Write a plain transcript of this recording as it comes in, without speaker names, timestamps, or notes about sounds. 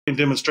in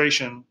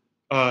demonstration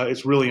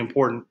is really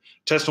important.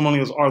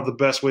 Testimonials are the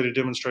best way to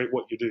demonstrate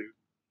what you do.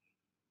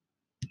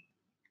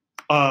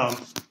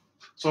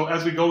 So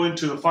as we go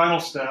into the final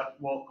step,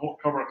 we'll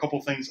cover a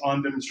couple things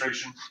on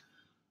demonstration.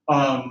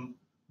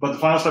 But the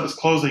final step is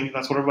closing.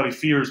 That's what everybody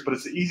fears, but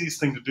it's the easiest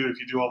thing to do if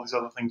you do all these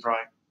other things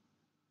right.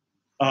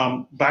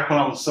 Back when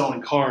I was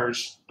selling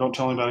cars, don't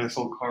tell anybody I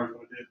sold cars,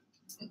 but I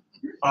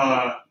did.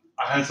 I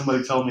had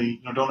somebody tell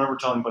me, don't ever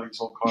tell anybody you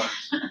sold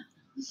cars.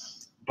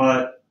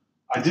 But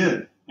I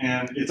did.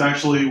 And it's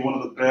actually one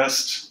of the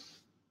best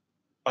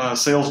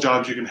sales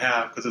jobs you can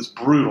have because it's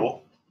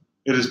brutal.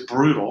 It is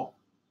brutal.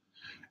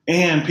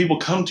 And people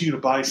come to you to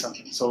buy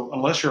something. So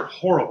unless you're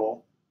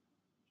horrible,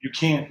 you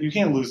can't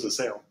lose the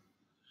sale.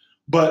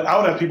 But I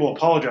would have people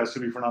apologize to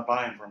me for not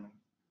buying from me.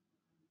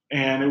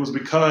 And it was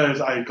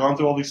because I had gone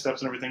through all these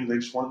steps and everything. They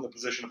just weren't in the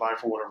position to buy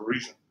for whatever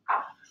reason.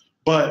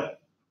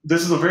 But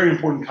this is a very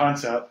important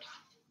concept.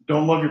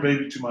 Don't love your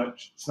baby too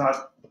much. It's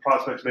not the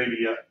prospect's baby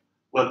yet.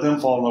 Let them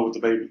fall in love with the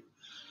baby.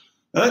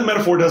 Now, that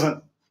metaphor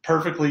doesn't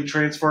perfectly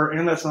transfer,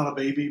 and that's not a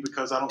baby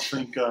because I don't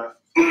think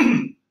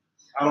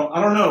I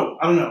don't know.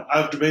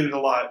 I've debated a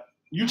lot.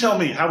 You tell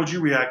me, how would you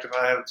react if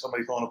I had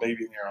somebody throwing a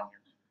baby in the air on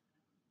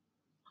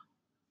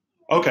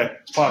you? Okay,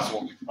 it's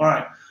possible. All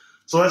right.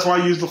 So that's why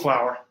I use the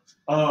flower.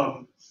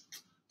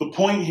 The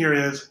point here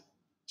is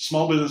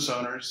small business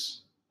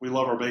owners, we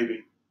love our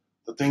baby.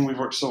 The thing we've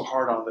worked so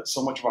hard on, that's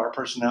so much of our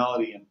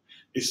personality, and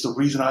it's the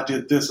reason I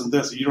did this and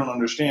this. And you don't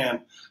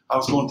understand. I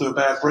was going through a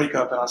bad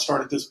breakup, and I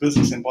started this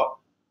business. And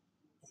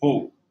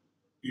so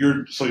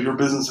your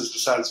business is to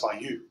satisfy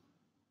you,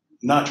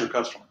 not your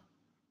customer,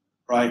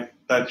 right?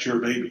 That's your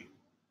baby.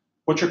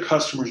 What's your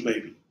customer's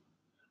baby?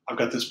 I've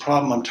got this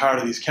problem. I'm tired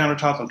of these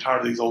countertops. I'm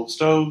tired of these old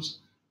stoves.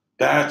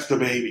 That's the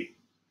baby.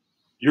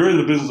 You're in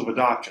the business of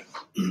adoption.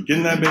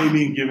 Getting that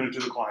baby and giving it to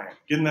the client.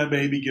 Getting that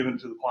baby, giving it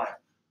to the client.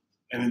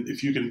 And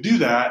if you can do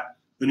that,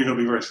 then you're going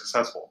to be very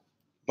successful.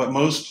 But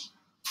most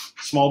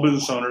small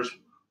business owners,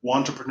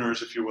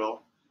 entrepreneurs, if you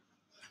will,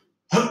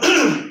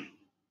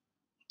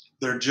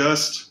 they're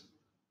just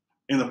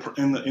in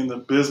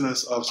the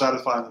business of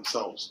satisfying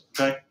themselves.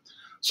 Okay,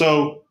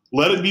 so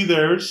let it be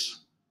theirs.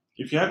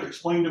 If you have to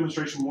explain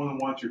demonstration more than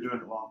once, you're doing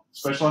it wrong,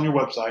 especially on your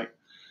website.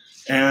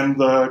 And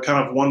the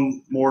kind of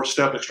one more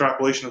step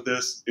extrapolation of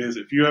this is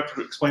if you have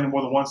to explain it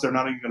more than once, they're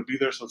not even going to be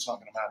there, so it's not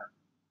going to matter.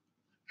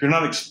 If you're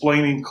not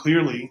explaining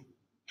clearly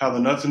how the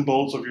nuts and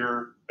bolts of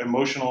your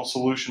emotional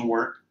solution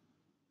work,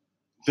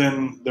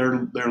 then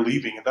they're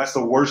leaving. And that's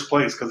the worst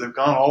place because they've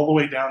gone all the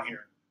way down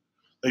here.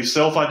 They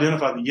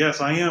self-identified that, yes,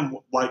 I am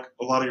like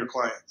a lot of your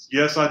clients.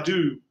 Yes, I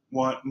do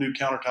want new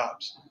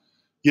countertops.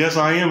 Yes,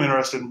 I am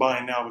interested in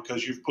buying now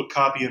because you've put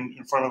copy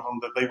in front of them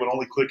that they would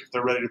only click if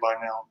they're ready to buy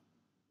now.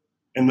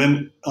 And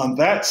then on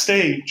that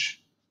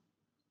stage,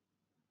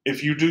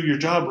 if you do your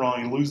job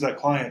wrong and lose that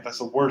client, that's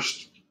the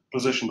worst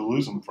position to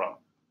lose them from.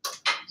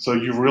 So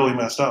you've really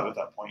messed up at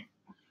that point.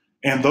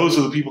 And those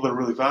are the people that are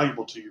really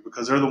valuable to you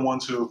because they're the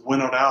ones who have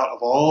winnowed out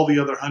of all the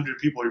other 100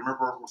 people.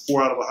 Remember, we're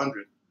 4 out of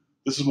 100.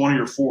 This is one of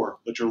your 4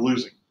 that you're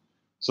losing.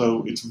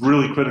 So it's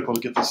really critical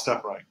to get this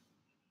step right.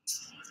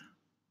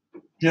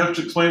 If you have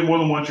to explain it more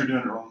than once, you're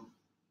doing it wrong.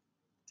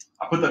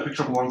 I put that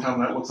picture up a long time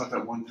ago. That looks like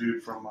that one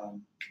dude from,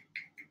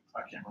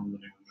 I can't remember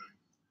the name of the movie.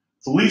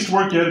 It's the least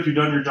work yet if you've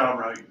done your job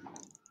right.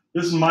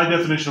 This is my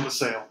definition of a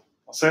sale.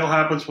 A sale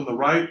happens when the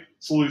right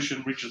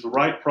solution reaches the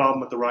right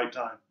problem at the right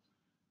time.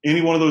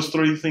 Any one of those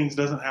 3 things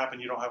doesn't happen,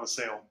 you don't have a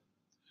sale.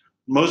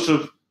 Most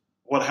of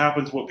what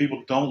happens, what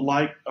people don't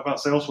like about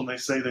sales when they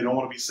say they don't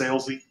want to be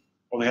salesy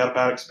or they had a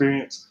bad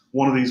experience,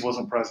 one of these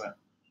wasn't present.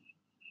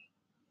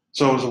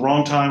 So it was the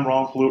wrong time,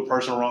 wrong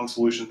person, wrong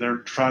solution. They're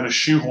trying to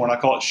shoehorn. I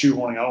call it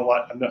shoehorning.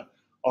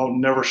 I'll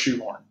never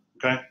shoehorn,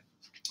 okay?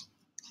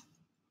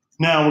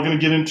 Now we're going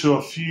to get into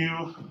a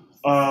few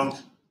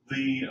of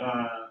the,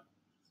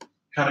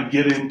 kind of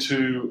get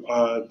into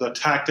the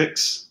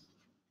tactics,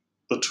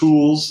 the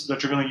tools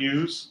that you're going to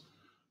use.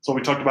 So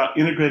we talked about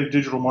integrated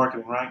digital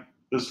marketing, right?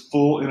 This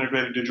full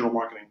integrated digital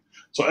marketing.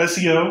 So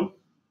SEO,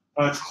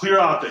 it's clear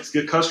optics.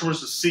 Get customers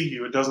to see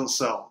you. It doesn't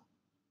sell.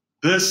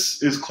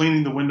 This is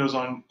cleaning the windows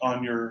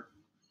on your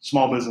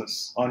small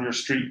business, on your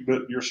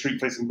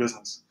street-facing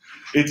business.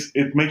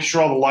 It makes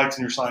sure all the lights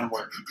in your sign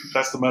work.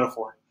 That's the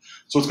metaphor.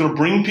 So it's going to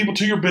bring people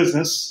to your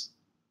business.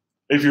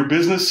 If your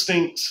business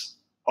stinks,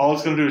 all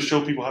it's going to do is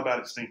show people how bad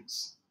it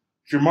stinks.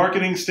 If your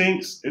marketing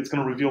stinks, it's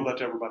going to reveal that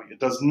to everybody. It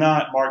does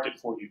not market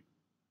for you.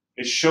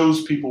 It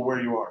shows people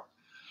where you are.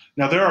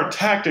 Now, there are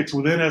tactics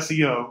within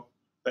SEO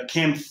that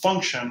can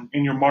function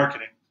in your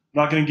marketing.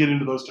 I'm not going to get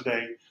into those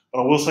today,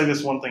 but I will say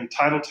this one thing.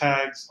 Title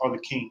tags are the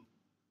king,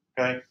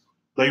 okay?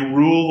 They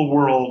rule the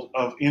world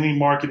of any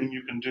marketing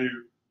you can do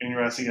in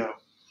your SEO.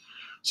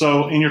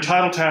 So in your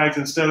title tags,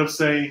 instead of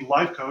saying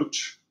life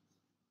coach,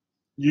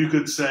 you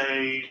could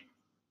say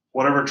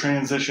whatever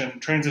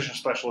transition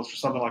specialist or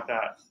something like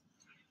that.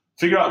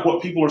 Figure out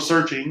what people are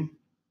searching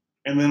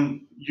and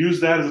then use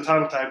that as a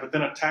title tag, but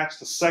then attach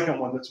the second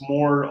one that's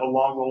more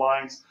along the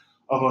lines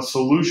of a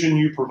solution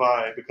you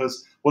provide.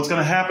 Because what's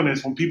going to happen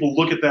is when people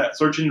look at that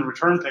search engine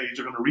return page,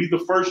 they're going to read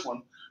the first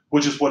one,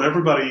 which is what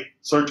everybody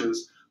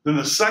searches. Then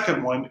the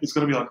second one is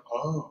going to be like,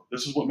 oh,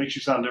 this is what makes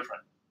you sound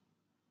different.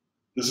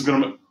 This is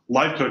going to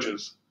life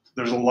coaches.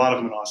 There's a lot of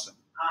them in Austin.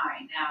 All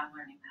right, now I'm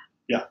learning that.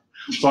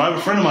 Yeah. So I have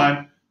a friend of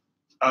mine.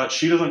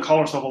 She doesn't call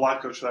herself a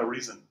life coach for that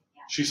reason.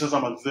 Yeah. She says,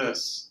 I'm a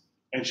this.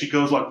 And she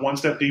goes like one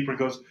step deeper and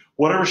goes,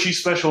 whatever she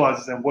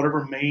specializes in,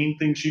 whatever main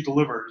thing she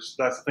delivers,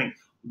 that's the thing.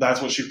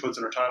 That's what she puts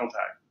in her title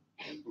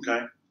tag.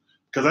 Okay?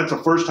 Because that's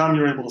the first time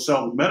you're able to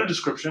sell the meta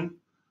description,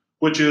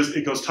 which is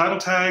it goes title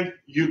tag,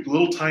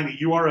 little tiny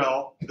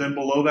URL, then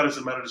below that is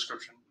a meta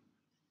description.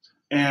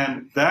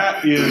 And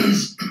that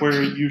is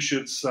where you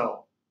should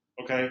sell.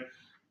 Okay?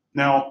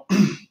 Now,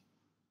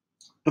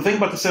 the thing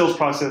about the sales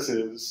process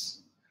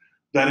is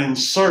that in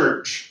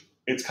search,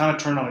 it's kind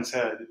of turned on its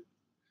head.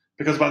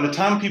 Because by the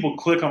time people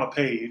click on a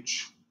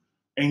page,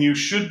 and you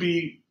should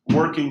be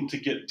working to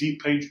get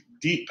deep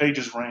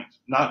pages ranked,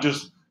 not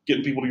just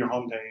getting people to your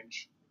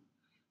homepage.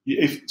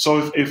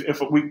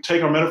 If we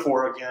take our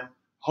metaphor again,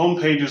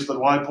 homepage is the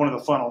wide point of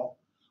the funnel.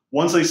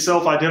 Once they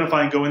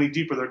self-identify and go any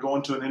deeper, they're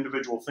going to an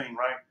individual thing,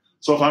 right?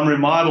 So if I'm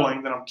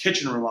remodeling, then I'm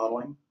kitchen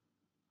remodeling.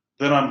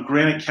 Then I'm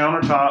granite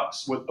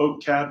countertops with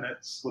oak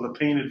cabinets with a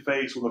painted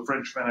face with a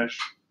French finish.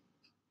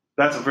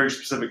 That's a very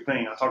specific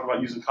thing. I talk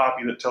about using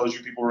copy that tells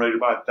you people are ready to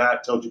buy.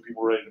 That tells you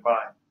people are ready to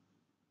buy.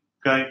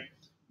 Okay?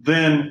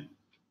 Then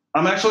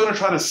I'm actually going to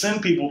try to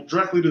send people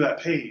directly to that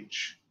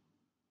page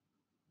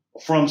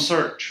from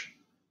search.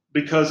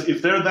 Because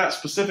if they're that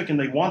specific and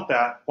they want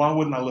that, why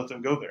wouldn't I let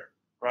them go there,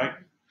 right?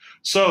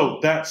 So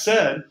that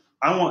said,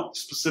 I want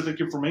specific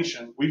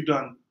information. We've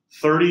done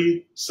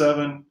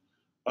 37,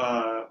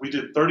 we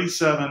did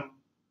 37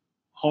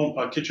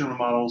 home kitchen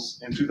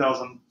remodels in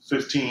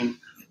 2015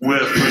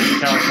 with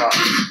granite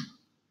countertops.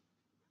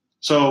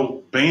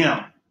 So,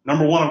 bam.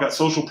 Number one, I've got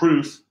social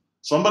proof.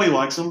 Somebody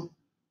likes them.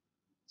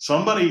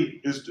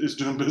 Somebody is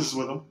doing business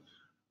with them.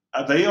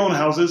 They own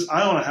houses.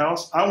 I own a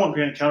house. I want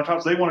granite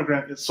countertops. They want a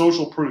granite. It's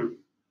social proof.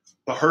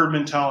 The herd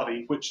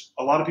mentality, which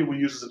a lot of people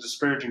use as a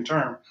disparaging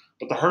term,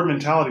 but the herd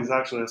mentality is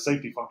actually a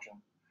safety function.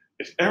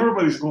 If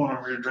everybody's going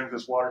over here to drink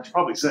this water, it's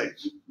probably safe.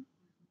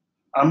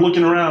 I'm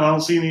looking around. I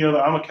don't see any other.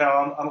 I'm a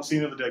cow. I don't see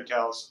any other dead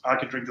cows. I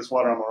can drink this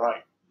water. I'm all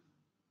right.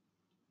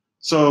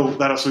 So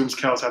that assumes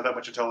cows have that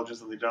much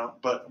intelligence, and they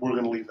don't. But we're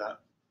going to leave that.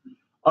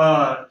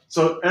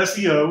 So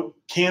SEO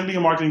can be a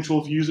marketing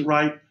tool if you use it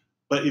right,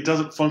 but it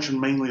doesn't function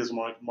mainly as a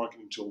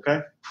marketing tool.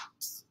 Okay.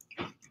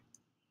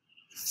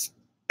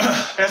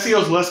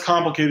 SEO is less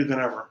complicated than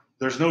ever.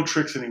 There's no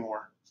tricks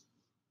anymore.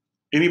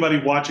 Anybody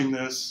watching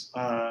this,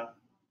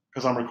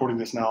 because I'm recording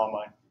this now on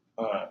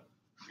my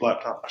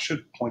laptop. I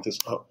should point this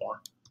up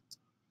more.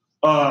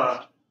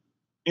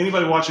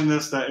 Anybody watching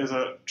this that is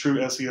a true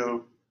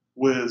SEO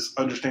whiz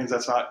understands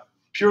that's not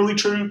purely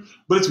true,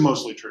 but it's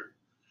mostly true.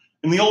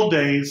 In the old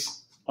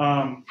days,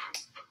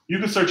 you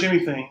could search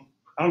anything.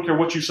 I don't care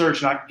what you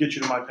search, and I could get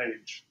you to my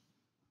page.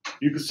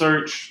 You could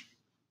search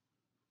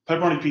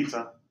pepperoni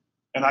pizza,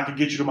 and I could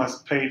get you to my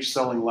page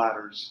selling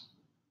ladders.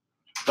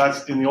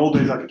 That's in the old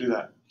days I could do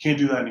that. You can't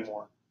do that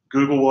anymore.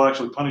 Google will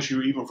actually punish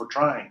you even for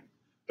trying,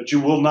 but you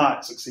will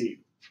not succeed.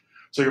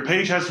 So your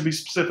page has to be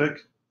specific.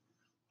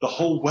 The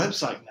whole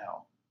website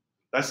now,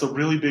 that's the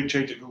really big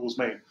change that Google's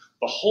made.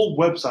 The whole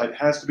website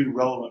has to be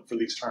relevant for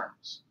these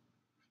terms.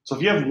 So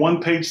if you have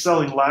one page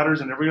selling ladders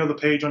and every other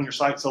page on your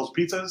site sells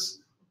pizzas,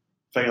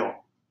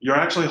 fail. Your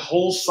actually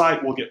whole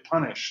site will get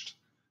punished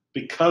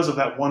because of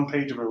that one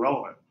page of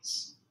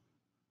irrelevance.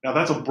 Now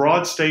that's a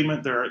broad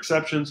statement. There are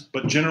exceptions,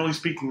 but generally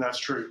speaking, that's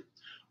true.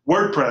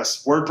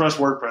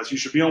 WordPress. You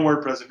should be on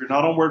WordPress. If you're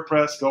not on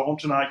WordPress, go home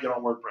tonight, get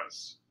on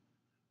WordPress.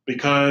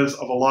 Because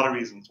of a lot of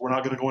reasons. We're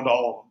not going to go into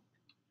all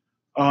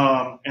of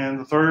them. And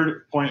the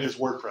third point is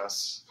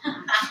WordPress.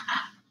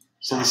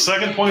 So the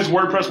second point is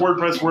WordPress.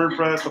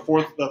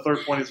 The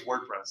third point is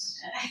WordPress.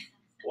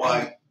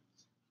 Why?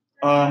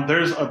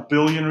 There's a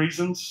billion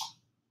reasons,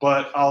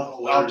 but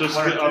I'll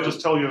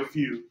just tell you a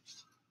few.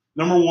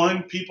 Number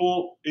one,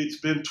 it's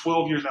been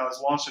 12 years now.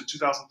 It's launched in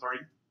 2003.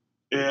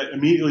 It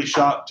immediately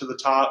shot to the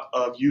top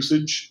of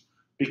usage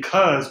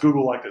because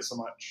Google liked it so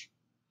much.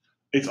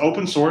 It's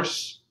open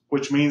source,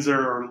 which means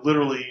there are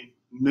literally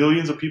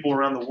millions of people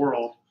around the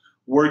world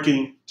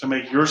working to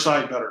make your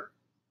site better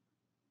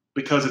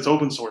because it's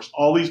open source.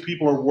 All these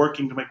people are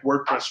working to make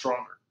WordPress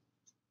stronger.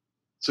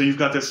 So you've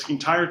got this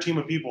entire team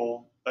of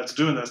people that's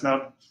doing this.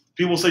 Now,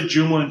 people say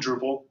Joomla and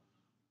Drupal.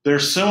 They're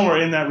similar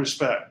in that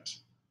respect,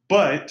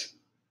 but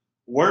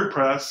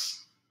WordPress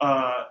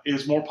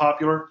is more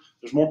popular.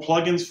 There's more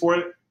plugins for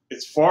it.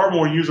 It's far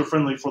more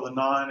user-friendly for the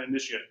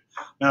non-initiate.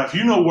 Now, if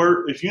you know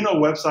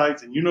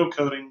websites and you know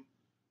coding,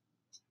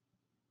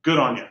 good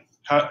on you.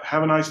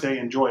 Have a nice day.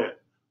 Enjoy it.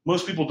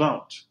 Most people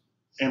don't,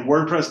 and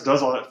WordPress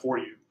does all that for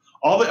you.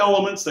 All the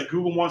elements that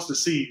Google wants to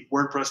see,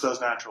 WordPress does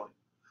naturally.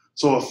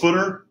 So a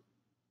footer,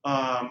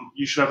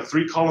 you should have a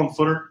 3-column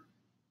footer.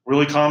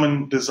 Really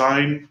common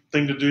design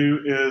thing to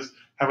do is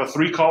have a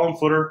 3-column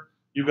footer.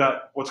 You've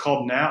got what's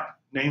called NAP,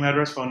 name,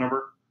 address, phone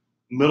number.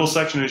 Middle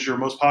section is your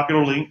most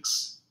popular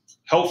links.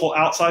 Helpful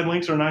outside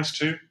links are nice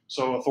too.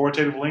 So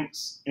authoritative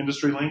links,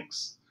 industry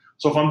links.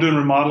 So if I'm doing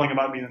remodeling, it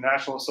might be the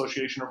National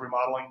Association of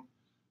Remodeling.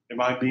 It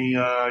might be,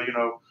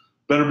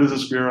 Better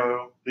Business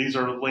Bureau. These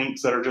are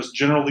links that are just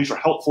general. These are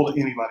helpful to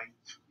anybody.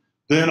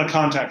 Then a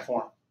contact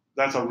form.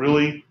 That's a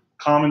really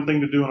common thing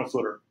to do in a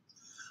footer.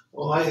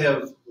 Well, I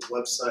have a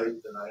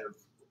website that I have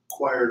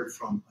acquired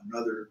from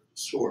another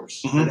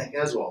source, Mm-hmm. and it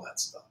has all that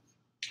stuff.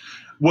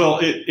 Well,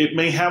 it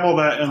may have all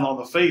that and on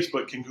the face,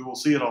 but can Google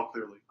see it all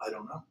clearly? I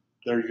don't know.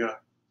 There you go.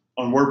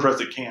 On WordPress,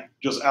 it can.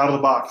 Just out of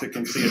the box, it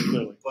can see it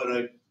clearly.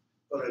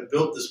 But I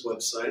built this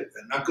website.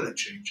 I'm not going to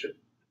change it.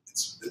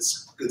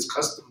 It's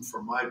custom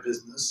for my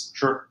business.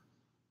 Sure.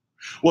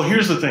 Well,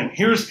 here's the thing.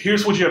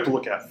 Here's what you have to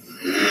look at.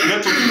 You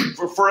have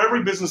to, for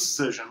every business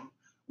decision,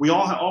 we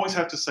always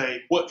have to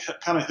say, what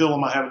kind of hill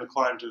am I having to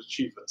climb to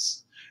achieve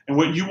this? And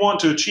what you want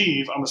to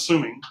achieve, I'm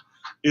assuming,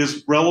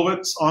 is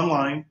relevance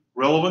online,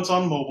 relevance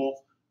on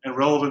mobile, and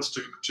relevance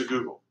to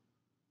Google.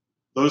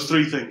 Those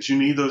three things. You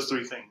need those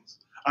three things.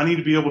 I need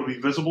to be able to be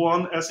visible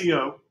on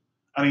SEO.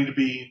 I need to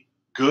be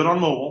good on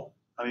mobile.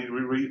 I need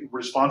to be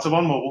responsive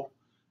on mobile.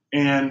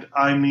 And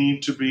I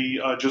need to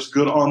be just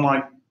good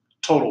online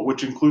total,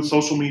 which includes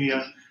social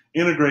media,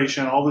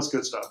 integration, all this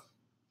good stuff,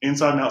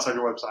 inside and outside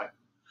your website.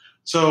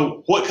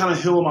 So what kind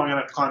of hill am I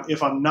going to climb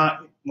if I'm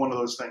not one of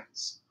those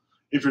things?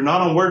 If you're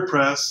not on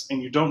WordPress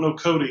and you don't know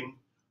coding,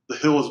 the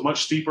hill is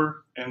much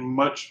steeper and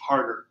much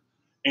harder.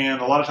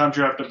 And a lot of times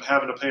you're having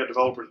to pay a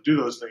developer to do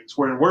those things.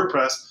 Where in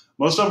WordPress,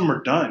 most of them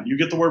are done. You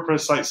get the WordPress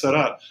site set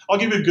up. I'll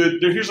give you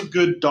here's a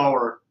good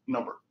dollar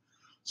number.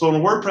 So on a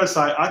WordPress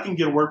site, I can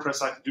get a WordPress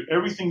site to do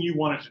everything you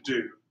want it to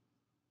do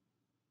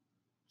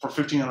for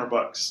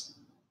 $1,500,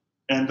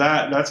 and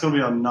that's going to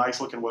be a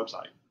nice looking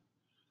website.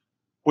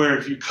 Where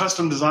if you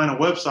custom design a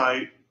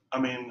website, I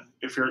mean,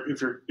 if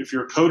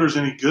your coder's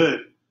any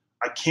good,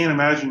 I can't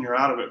imagine you're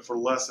out of it for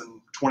less than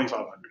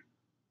 $2,500.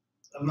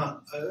 I'm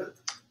not.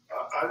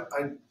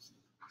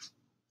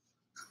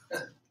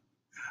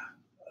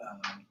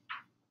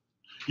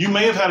 You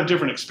may have had a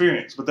different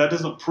experience, but that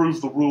doesn't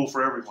prove the rule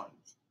for everyone.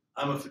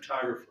 I'm a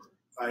photographer.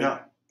 I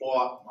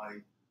bought my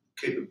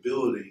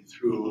capability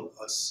through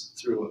a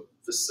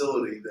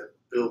facility that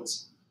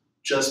builds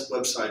just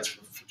websites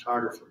for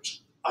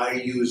photographers. I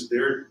used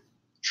their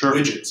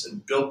widgets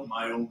and built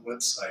my own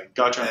website.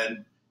 Gotcha.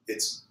 And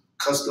it's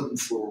custom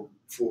for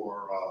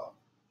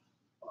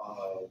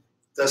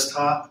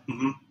desktop,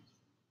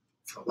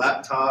 for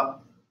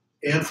laptop,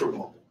 and for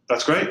mobile.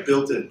 That's great. It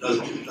built it. Does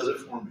it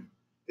for me.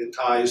 It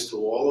ties to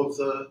all of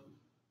the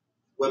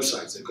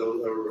websites. It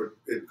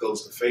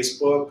goes to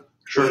Facebook,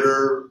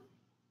 Twitter,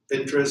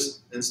 Pinterest,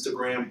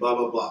 Instagram, blah,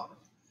 blah, blah.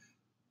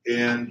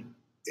 And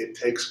it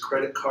takes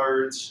credit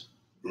cards.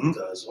 It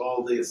does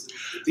all these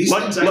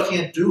things I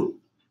can't do.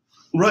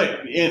 Right.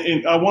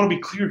 And I want to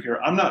be clear here.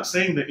 I'm not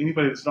saying that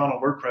anybody that's not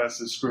on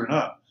WordPress is screwing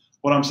up.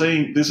 What I'm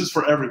saying, this is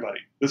for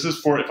everybody. This is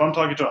for if I'm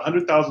talking to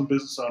 100,000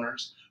 business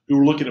owners who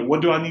are looking at what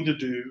do I need to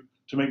do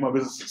to make my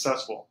business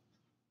successful.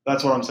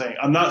 That's what I'm saying.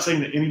 I'm not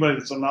saying that anybody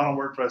that's not on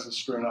WordPress is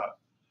screwing up.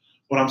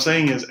 What I'm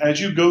saying is, as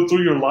you go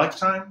through your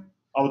lifetime,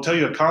 I will tell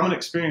you a common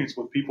experience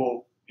with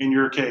people in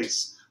your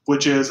case,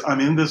 which is I'm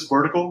in this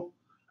vertical.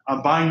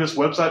 I'm buying this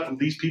website from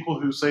these people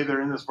who say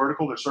they're in this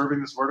vertical, they're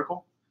serving this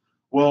vertical.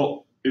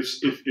 Well,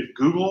 if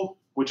Google,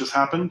 which has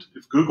happened,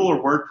 if Google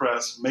or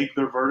WordPress make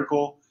their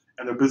vertical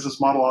and their business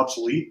model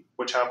obsolete,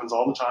 which happens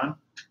all the time,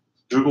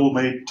 Google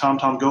made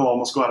TomTom Go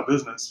almost go out of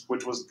business,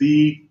 which was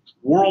the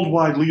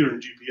worldwide leader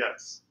in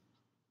GPS.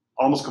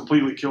 Almost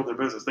completely killed their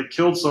business. They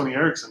killed Sony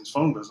Ericsson's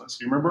phone business.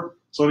 Do you remember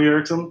Sony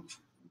Ericsson?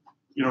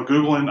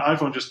 Google and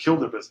iPhone just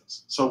killed their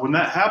business. So when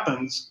that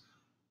happens,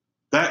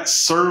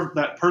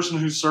 that person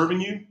who's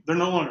serving you, they're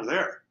no longer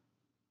there.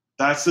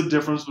 That's the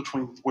difference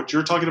between what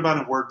you're talking about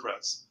and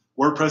WordPress.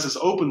 WordPress is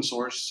open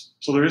source,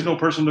 so there is no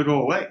person to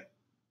go away.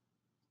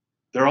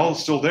 They're all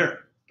still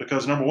there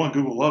because, number one,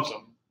 Google loves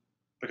them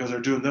because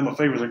they're doing them a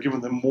favor. They're giving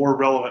them more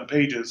relevant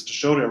pages to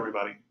show to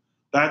everybody.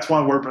 That's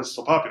why WordPress is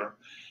so popular.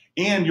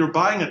 And you're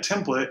buying a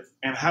template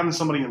and having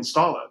somebody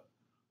install it.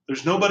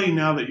 There's nobody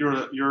now that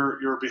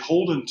you're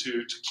beholden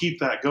to keep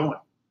that going.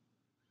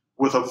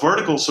 With a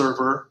vertical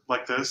server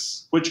like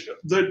this, which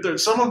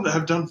some of them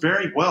have done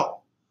very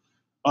well.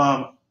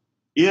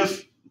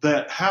 If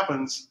that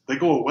happens, they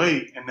go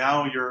away, and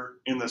now you're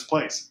in this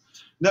place.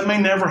 That may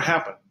never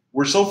happen.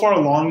 We're so far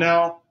along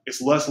now,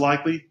 it's less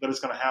likely that it's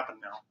going to happen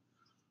now.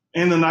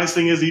 And the nice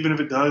thing is, even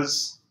if it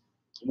does,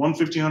 one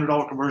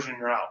 $1,500 conversion,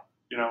 you're out.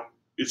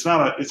 It's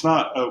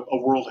not a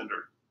world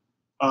ender.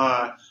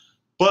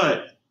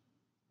 But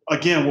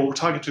again, what we're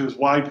talking to is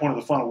wide point of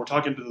the funnel. We're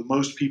talking to the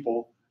most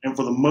people, and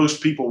for the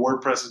most people,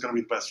 WordPress is going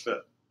to be the best fit.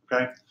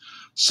 Okay,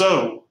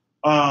 so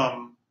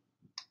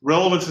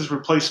relevance has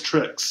replaced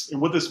tricks, and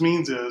what this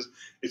means is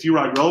if you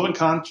write relevant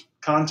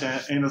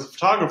content, and as a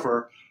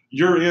photographer,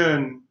 you're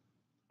in.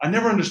 I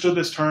never understood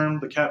this term,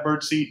 the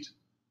catbird seat,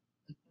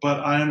 but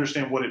I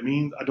understand what it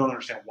means. I don't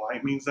understand why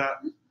it means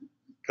that,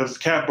 because it's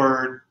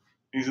catbird.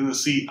 He's in the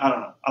seat. I don't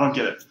know. I don't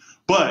get it.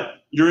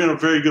 But you're in a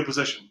very good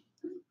position.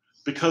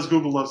 because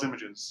Google loves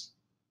images.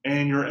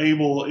 And you're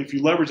able, if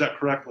you leverage that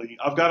correctly,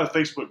 I've got a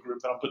Facebook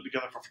group that I'm putting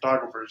together for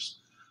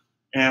photographers,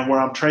 and where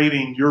I'm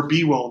trading your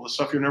B-roll, the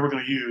stuff you're never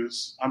going to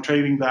use, I'm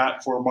trading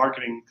that for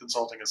marketing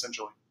consulting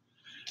essentially.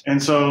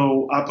 And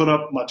so I put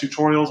up my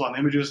tutorials on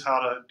images, how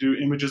to do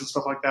images and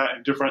stuff like that,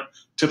 and different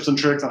tips and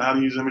tricks on how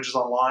to use images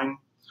online.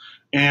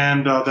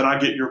 And then I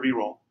get your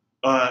B-roll.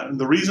 And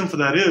the reason for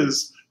that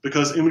is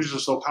because images are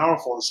so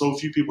powerful and so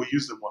few people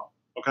use them well.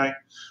 Okay,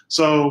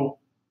 so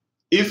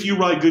if you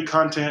write good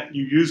content,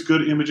 you use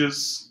good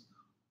images,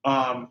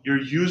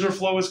 your user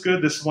flow is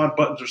good. This is why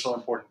buttons are so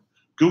important.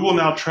 Google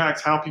now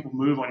tracks how people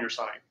move on your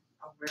site.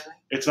 Oh, really?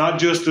 It's not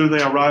just do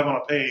they arrive on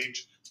a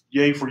page,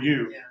 yay for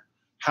you. Yeah.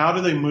 How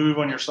do they move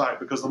on your site?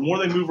 Because the more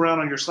they move around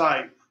on your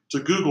site, to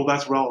Google,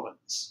 that's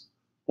relevance.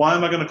 Why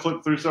am I going to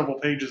click through several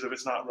pages if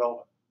it's not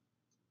relevant?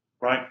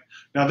 Right?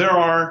 Now, there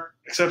are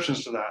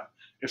exceptions to that.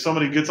 If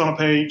somebody gets on a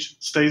page,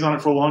 stays on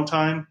it for a long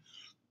time,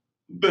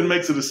 then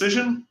makes a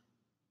decision,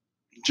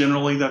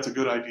 generally that's a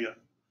good idea.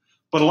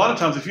 But a lot of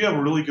times, if you have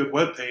a really good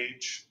web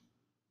page,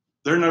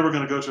 they're never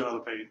going to go to another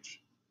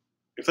page.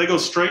 If they go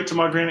straight to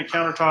my granite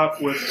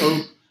countertop with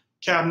oak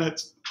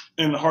cabinets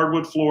and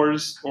hardwood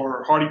floors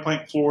or hardy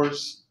plank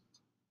floors,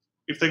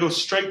 if they go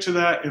straight to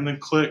that and then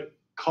click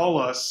call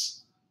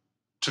us,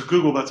 to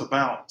Google, that's a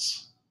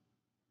bounce.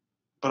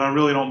 But I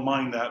really don't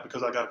mind that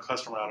because I got a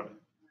customer out of it,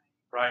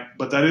 right?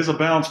 But that is a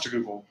bounce to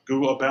Google.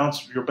 Google, a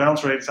bounce, your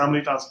bounce rate is how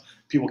many times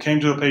people came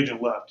to a page and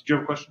left. Did you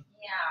have a question?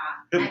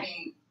 Yeah. I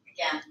mean,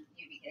 again,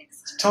 you be getting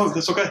started. Tell us,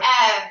 that's okay.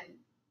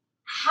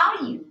 How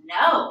do you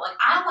know? Like,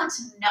 I want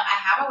to know. I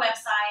have a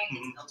website.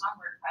 It's built on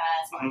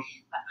WordPress, but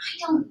I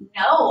don't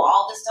know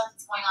all the stuff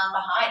that's going on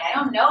behind. I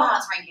don't know how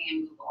it's ranking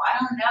in Google. I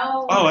don't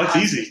know. Oh, that's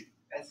easy.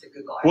 That's the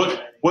Google.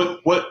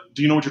 What?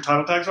 Do you know what your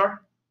title tags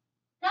are?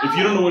 No. If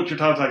you don't know what your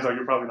title tags are,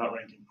 you're probably not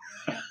ranking.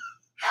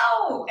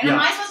 No. And am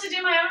I supposed to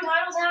do my own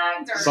title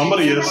tags, or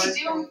somebody is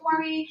do them for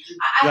me?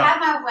 I had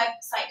my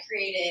website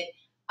created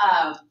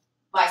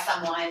by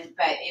someone,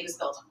 but it was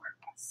built on WordPress.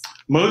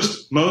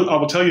 Most, I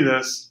will tell you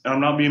this, and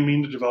I'm not being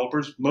mean to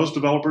developers. Most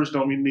developers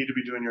don't need to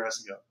be doing your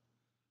SEO.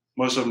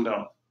 Most of them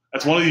don't.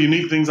 That's one of the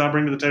unique things I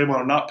bring to the table.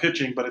 I'm not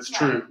pitching, but it's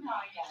true. No, I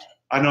get it.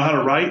 I know how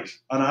to write.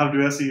 I know how to do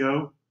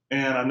SEO,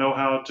 and I know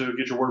how to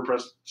get your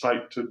WordPress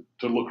site to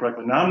look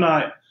correctly. Now, I'm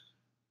not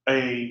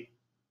a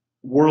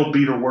world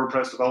beater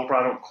WordPress developer.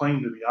 I don't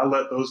claim to be. I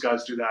let those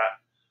guys do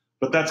that.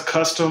 But that's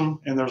custom,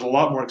 and there's a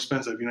lot more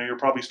expensive. You know, you're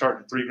probably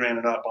starting at $3,000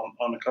 and up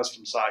on a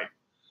custom site.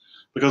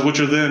 Because what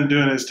you're then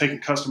doing is taking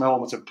custom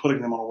elements and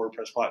putting them on a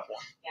WordPress platform.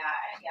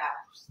 Yeah.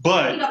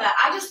 But you know that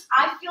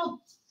I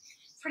feel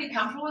pretty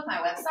comfortable with my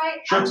website.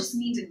 Sure. I just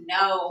need to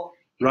know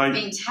right.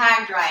 being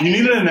tagged right. You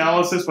need an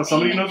analysis by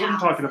somebody who knows what you're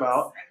talking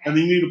about, okay. and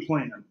then you need a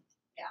plan.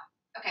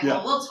 Okay,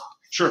 well, we'll talk.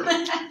 Sure.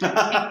 Well,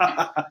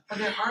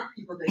 there are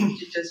people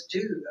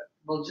that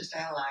will just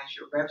analyze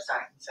your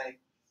website and say,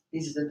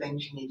 these are the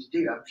things you need to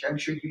do. I'm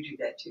sure you do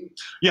that too.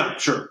 Yeah,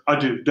 sure. I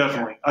do,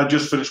 definitely. Yeah. I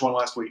just finished one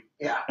last week.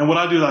 Yeah. And what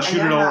I do is I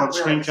shoot it all on really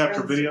screen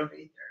capture video.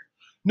 Either.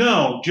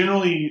 No,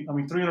 generally, I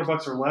mean,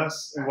 $300 or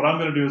less. And what I'm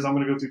going to do is I'm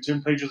going to go through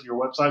 10 pages of your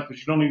website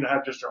because you don't need to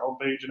have just your home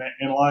page and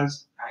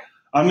analyze. Right.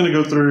 I'm going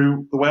to go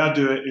through, the way I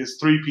do it is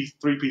three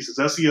pieces,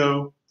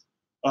 SEO,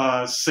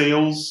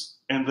 sales,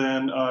 and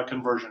then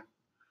conversion.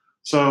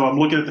 So I'm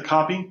looking at the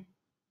copy,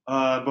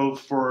 both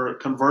for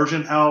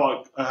conversion,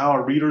 how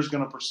a reader is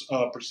going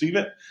to perceive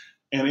it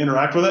and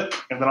interact with it.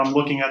 And then I'm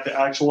looking at the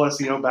actual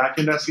SEO,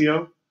 back-end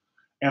SEO,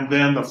 and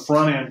then the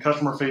front-end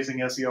customer-facing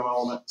SEO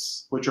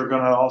elements, which are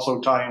going to also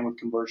tie in with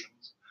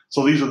conversions.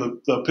 So these are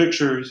the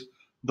pictures,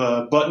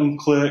 the button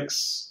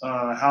clicks,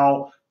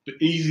 how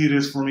easy it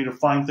is for me to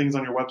find things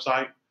on your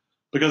website.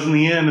 Because in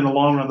the end, in the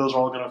long run, those are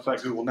all going to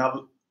affect Google.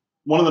 Now,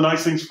 one of the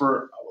nice things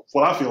for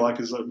what I feel like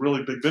is a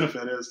really big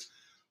benefit is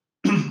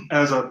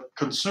as a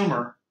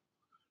consumer,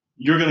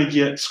 you're going to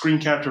get screen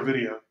capture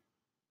video,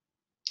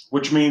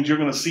 which means you're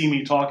going to see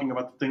me talking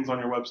about the things on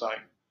your website.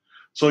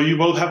 So you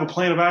both have a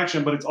plan of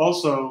action, but it's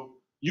also,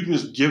 you can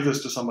just give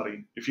this to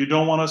somebody. If you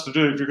don't want us to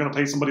do it, if you're going to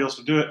pay somebody else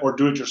to do it or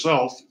do it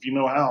yourself, if you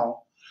know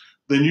how,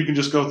 then you can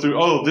just go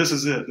through, oh, this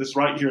is it. This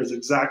right here is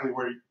exactly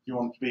where you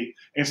want it to be.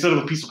 Instead of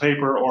a piece of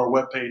paper or a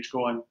web page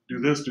going, do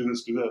this, do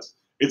this, do this.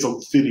 It's a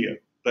video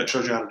that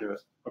shows you how to do it,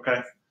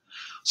 okay?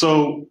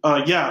 So,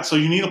 so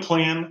you need a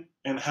plan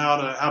and how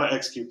to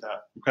execute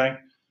that, okay?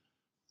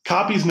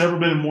 Copy's never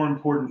been more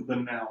important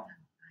than now.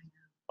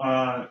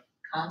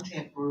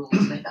 Content rules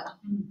now.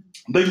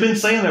 They've been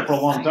saying that for a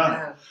long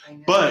time. I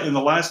know. But in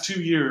the last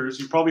 2 years,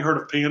 you've probably heard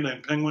of Panda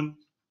and Penguin,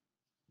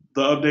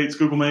 the updates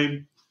Google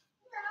made.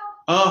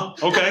 Oh,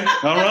 okay.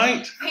 All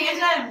right.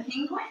 Panda and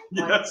Penguin?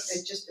 Yes.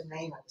 It's just the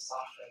name of the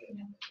software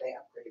that they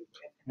upgraded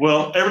with.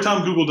 Well, every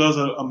time Google does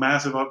a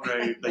massive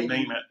upgrade, they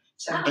name it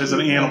as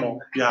an animal.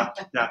 Yeah.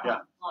 Like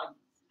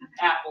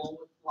Apple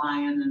with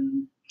Lion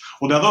and.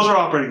 Well, now those are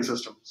operating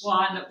systems. Well,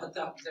 I know, but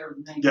their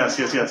name. Yes.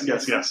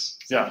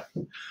 Yeah.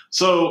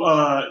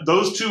 So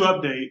those two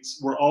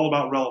updates were all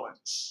about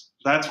relevance.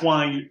 That's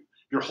why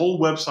your whole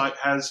website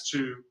has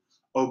to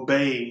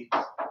obey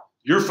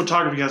Your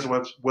photography has a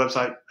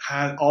website.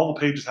 All the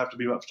pages have to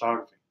be about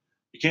photography.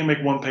 You can't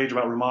make one page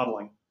about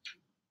remodeling.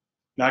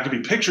 Now, it could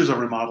be pictures of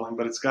remodeling,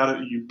 but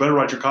you better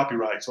write your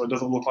copyright so it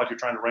doesn't look like you're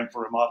trying to rank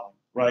for remodeling,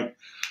 right?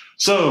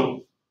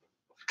 So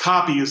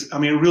copy it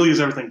really is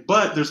everything.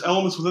 But there's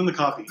elements within the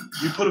copy.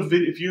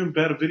 If you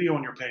embed a video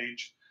on your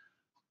page,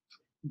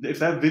 if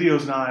that video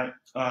is not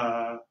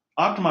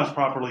optimized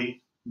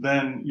properly,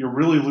 then you're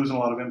really losing a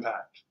lot of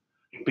impact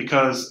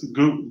because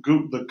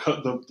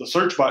the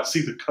search bots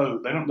see the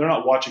code. They're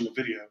not watching the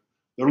video.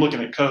 They're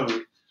looking at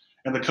code,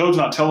 and the code's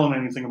not telling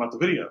them anything about the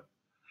video.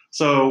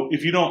 So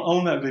if you don't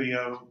own that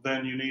video,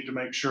 then you need to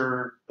make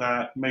sure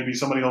that maybe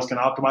somebody else can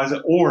optimize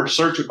it or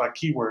search it by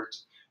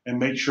keywords and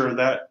make sure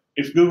that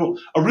if Google,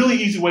 a really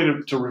easy way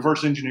to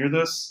reverse engineer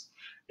this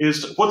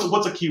is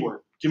what's a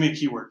keyword? Give me a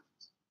keyword.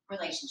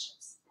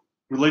 Relationships.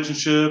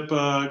 Relationship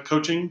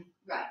coaching?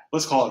 Right.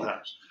 Let's call it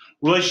that.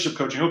 Relationship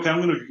coaching. Okay,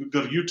 I'm going to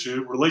go to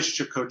YouTube,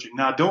 relationship coaching.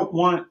 Now, I don't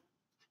want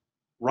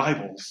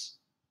rivals.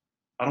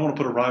 I don't want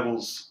to put a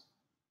rivals,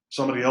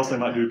 somebody else they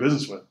might do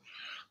business with.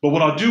 But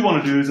what I do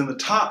want to do is in the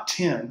top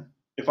 10,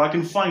 if I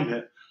can find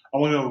it, I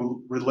want to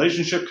go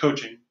relationship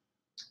coaching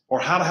or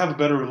how to have a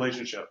better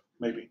relationship,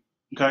 maybe.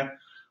 Okay?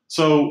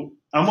 So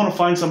I'm going to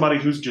find somebody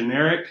who's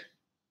generic,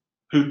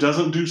 who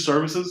doesn't do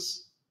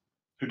services,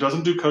 who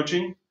doesn't do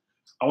coaching.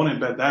 I want to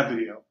embed that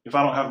video if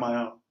I don't have my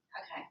own.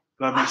 Okay.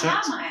 Does that make sense? I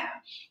have my own.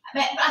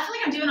 But I feel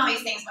like I'm doing all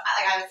these things, but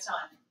like I was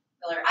telling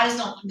Miller, I just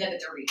don't know that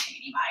they're reaching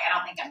anybody. I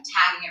don't think I'm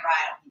tagging it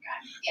right. I don't think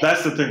I'm.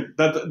 That's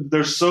the thing.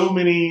 There's so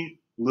many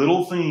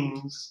little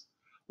things.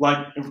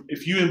 Like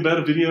if you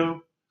embed a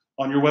video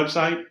on your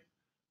website,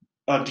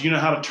 do you know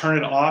how to turn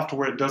it off to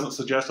where it doesn't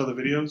suggest other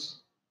videos?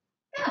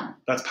 Yeah.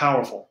 That's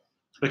powerful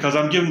because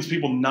I'm giving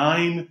people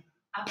 9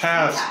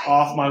 paths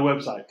off my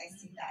website. I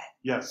see that.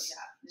 Yes.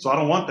 Yeah. So I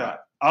don't want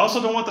that. I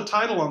also don't want the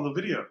title on the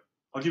video.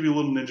 I'll give you a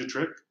little ninja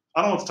trick.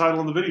 I don't want the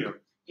title on the video.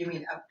 You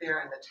mean up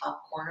there in the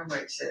top corner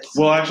where it says?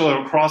 Well, actually,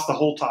 across the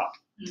whole top.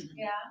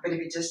 Yeah. But if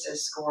it just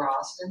says Score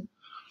Austin?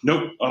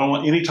 Nope. I don't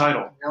want any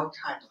title. No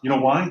title. You know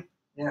why?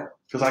 No.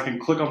 Because I can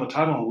click on the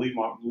title and leave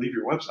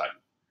your website.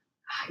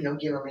 You don't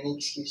give them any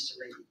excuse to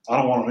leave. I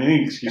don't want them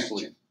any excuse to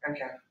leave.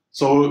 Okay.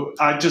 So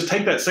I just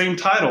take that same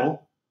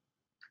title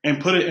and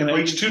put it in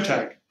Where H2 you put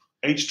tag.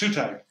 H2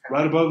 tag,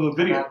 right above the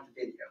video. Above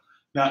the video.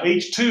 Now,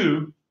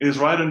 H2 is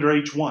right under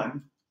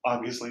H1,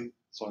 obviously,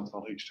 so it's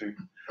called H2.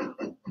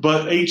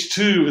 But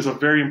H2 is a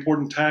very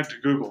important tag to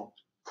Google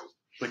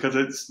because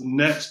it's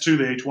next to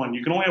the H1.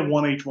 You can only have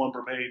one H1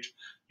 per page.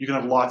 You can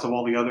have lots of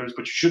all the others,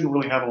 but you shouldn't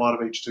really have a lot of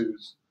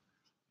H2s.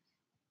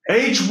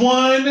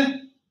 H1,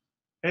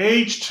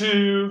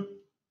 H2,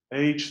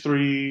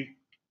 H3,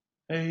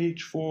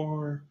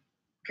 H4.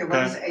 Okay, what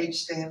does H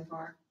stand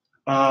for?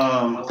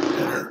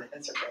 Header.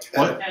 That's okay.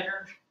 What?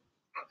 Header.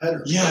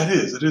 Header. Yeah, it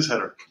is. It is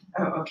header.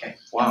 Oh, okay.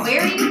 Wow.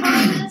 Where do you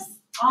find this?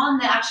 On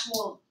the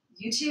actual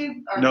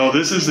YouTube? Or No,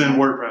 this is in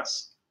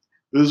WordPress.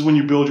 This is when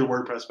you build your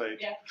WordPress page.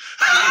 Yeah.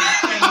 You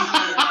can change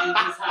it, you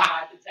just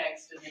highlight the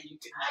text and then you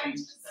can I change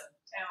just it.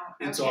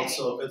 don't. It's Okay.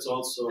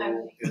 also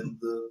Okay. in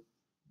the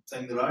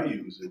thing that I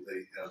use. That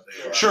they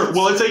have. Sure.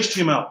 Well, it's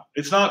HTML.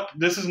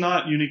 This is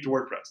not unique to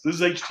WordPress. This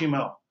is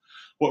HTML.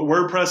 What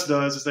WordPress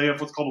does is they have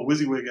what's called a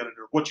WYSIWYG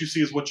editor. What you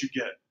see is what you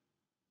get.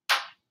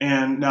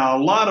 And now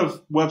a lot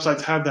of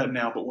websites have that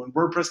now, but when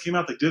WordPress came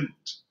out, they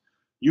didn't.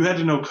 You had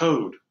to know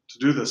code to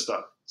do this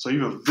stuff. So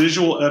you have a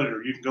visual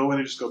editor. You can go in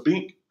and just go,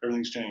 bink,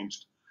 everything's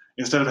changed.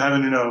 Instead of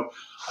having to know,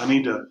 I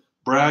need to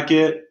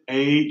bracket,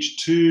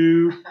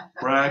 H2,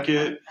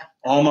 bracket,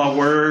 all my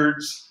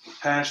words,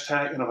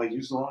 hashtag, and if I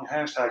use the wrong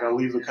hashtag, I'll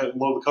leave the code,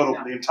 load the code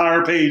open. The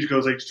entire page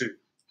goes H2.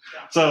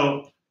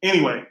 So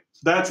anyway,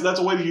 that's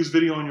a way to use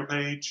video on your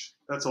page.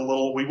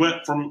 We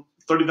went from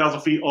 30,000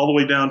 feet all the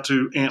way down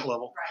to ant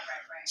level. Right.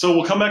 So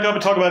we'll come back up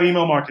and talk about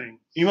email marketing.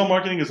 Email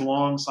marketing is a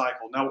long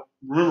cycle. Now,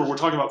 remember, we're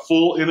talking about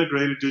full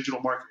integrated digital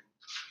marketing.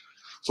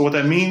 So what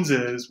that means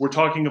is we're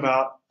talking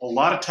about a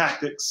lot of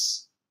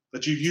tactics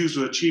that you use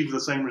to achieve the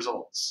same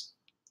results.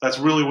 That's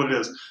really what it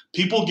is.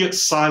 People get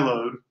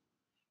siloed.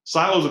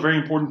 Silo is a very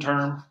important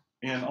term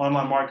in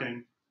online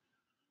marketing.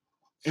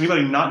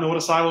 Anybody not know what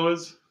a silo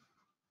is?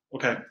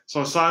 Okay,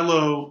 so a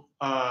silo,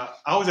 I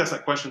always ask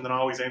that question, then I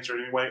always answer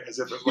it anyway, as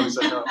if everybody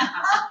said no.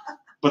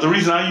 But the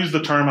reason I use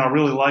the term, I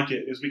really like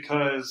it, is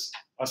because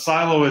a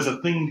silo is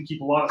a thing to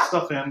keep a lot of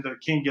stuff in that it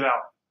can't get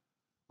out.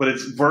 But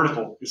it's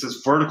vertical. It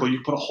says vertical.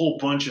 You put a whole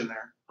bunch in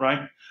there,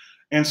 right?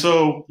 And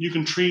so you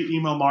can treat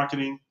email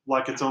marketing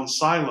like its own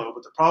silo,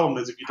 but the problem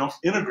is if you don't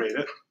integrate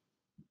it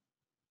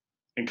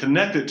and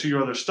connect it to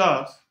your other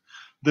stuff,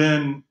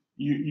 then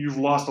you've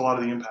lost a lot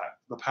of the impact,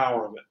 the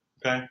power of it,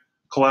 okay?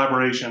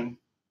 Collaboration,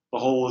 the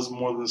whole is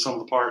more than the sum of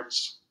the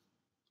parts.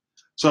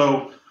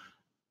 So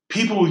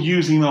people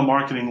use email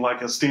marketing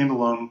like a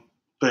standalone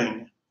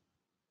thing,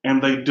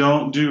 and they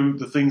don't do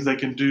the things they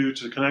can do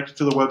to connect it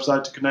to the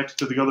website, to connect it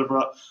to the other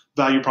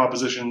value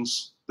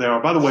propositions there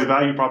are. By the way,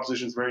 value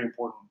proposition is very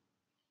important.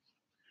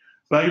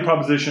 Value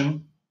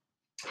proposition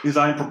is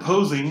I'm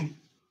proposing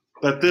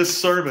that this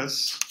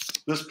service,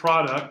 this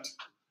product,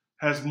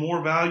 has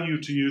more value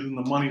to you than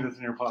the money that's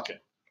in your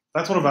pocket.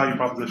 That's what a value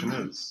proposition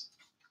is.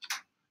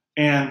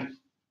 And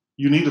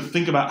you need to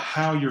think about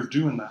how you're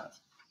doing that.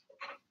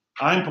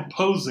 I'm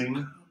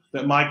proposing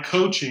that my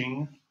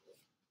coaching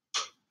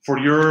for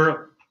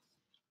your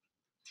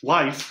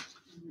life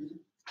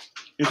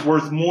is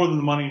worth more than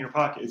the money in your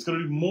pocket. It's going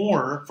to do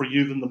more for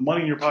you than the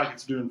money in your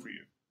pocket's doing for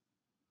you.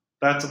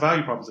 That's a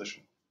value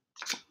proposition.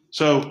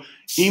 So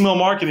email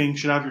marketing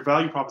should have your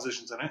value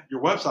propositions in it.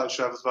 Your website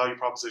should have its value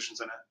propositions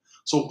in it.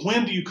 So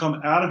when do you come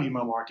out of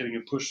email marketing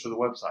and push to the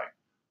website?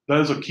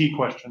 Those are key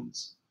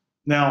questions.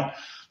 Now,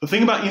 the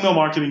thing about email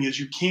marketing is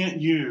you can't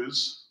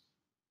use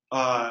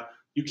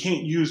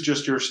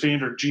just your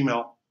standard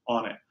Gmail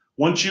on it.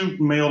 Once you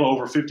mail to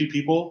over 50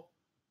 people,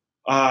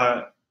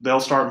 they'll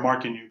start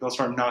marking you. They'll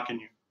start knocking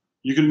you.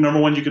 You can, number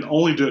one, you can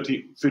only do it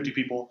to 50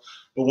 people.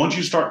 But once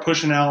you start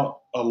pushing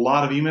out a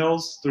lot of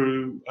emails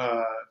through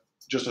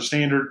just a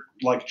standard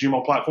like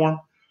Gmail platform,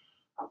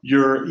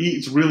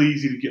 it's really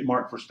easy to get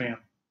marked for spam.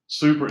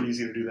 Super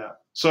easy to do that.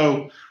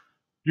 So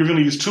you're going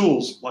to use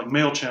tools like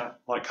MailChimp,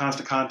 like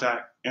Constant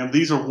Contact, and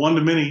these are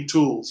one-to-many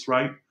tools,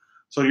 right?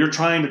 So you're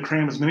trying to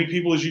cram as many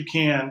people as you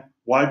can,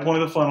 wide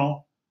point of the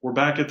funnel. We're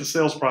back at the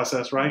sales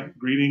process, right?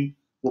 Greeting,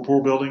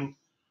 rapport building,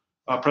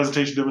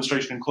 presentation,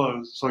 demonstration, and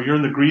close. So you're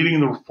in the greeting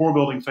and the rapport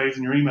building phase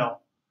in your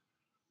email.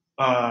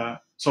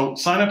 So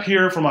sign up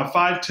here for my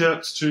 5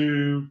 tips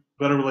to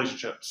better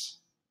relationships,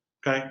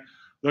 okay?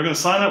 They're going to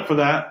sign up for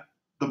that.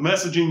 The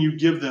messaging you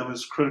give them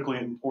is critically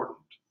important.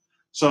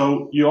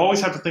 So you always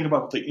have to think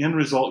about the end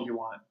result you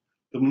want.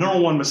 The number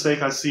one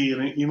mistake I see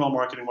in email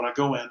marketing when I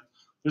go in,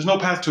 there's no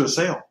path to a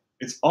sale.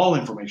 It's all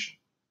information.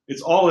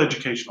 It's all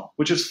educational,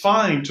 which is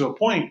fine to a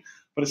point,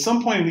 but at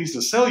some point it needs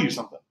to sell you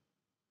something,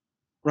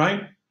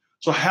 right?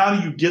 So how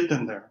do you get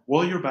them there?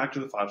 Well, you're back to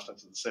the 5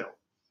 steps of the sale.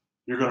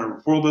 You're going to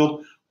rapport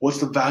build.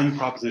 What's the value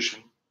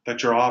proposition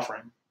that you're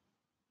offering?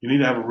 You need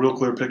to have a real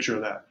clear picture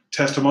of that.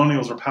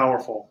 Testimonials are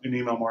powerful in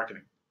email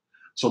marketing.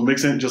 So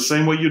mix in just the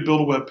same way you'd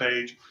build a web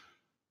page.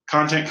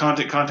 Content,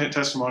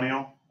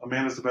 testimonial.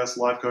 Amanda's the best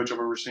life coach I've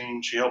ever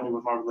seen. She helped me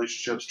with my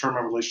relationships, turn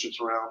my relationships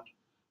around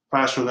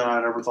faster than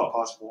I'd ever thought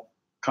possible.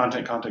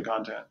 Content.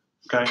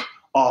 Okay?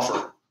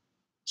 Offer.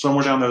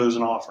 Somewhere down there's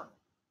an offer.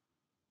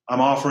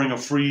 I'm offering a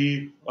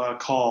free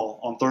call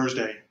on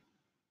Thursday.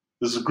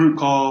 This is a group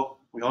call.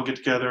 We all get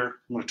together.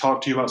 I'm going to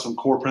talk to you about some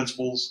core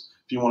principles.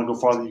 If you want to go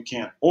farther, you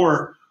can.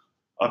 Or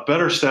a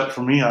better step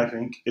for me, I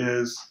think,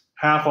 is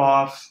half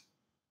off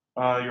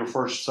your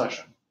first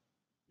session.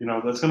 You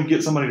know, that's going to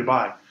get somebody to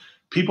buy.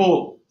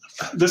 People,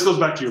 this goes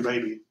back to your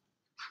baby.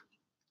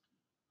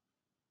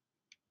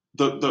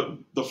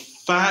 The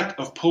fact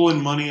of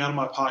pulling money out of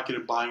my pocket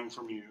and buying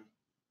from you,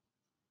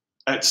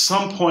 at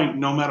some point,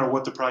 no matter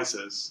what the price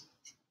is,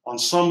 on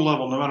some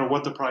level, no matter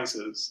what the price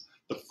is,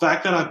 the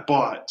fact that I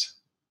bought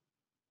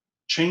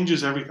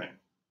changes everything.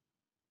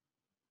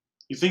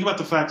 You think about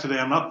the fact today,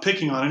 I'm not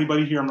picking on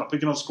anybody here, I'm not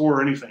picking on score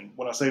or anything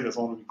when I say this,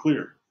 I want to be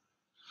clear.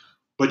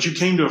 But you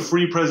came to a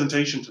free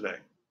presentation today.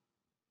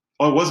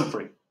 Oh, it wasn't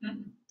free.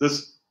 Mm-hmm.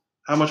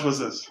 How much was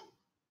this?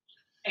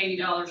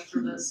 $80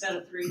 for the set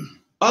of 3.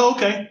 Oh,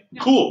 okay.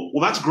 Yeah. Cool.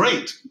 Well, that's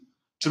great.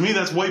 To me,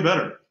 that's way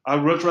better.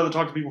 I'd much rather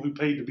talk to people who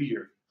paid to be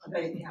here.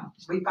 Yeah.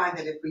 We find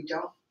that if we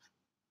don't,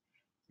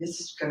 this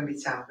is going to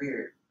sound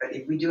weird, but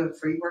if we do a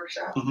free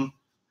workshop, mm-hmm.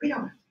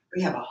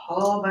 We have a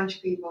whole bunch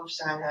of people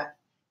sign up,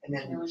 and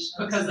then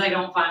because they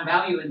don't find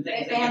value in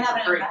things. They end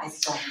up free.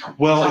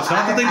 Well, it's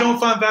not that they don't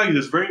find value.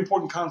 There's a very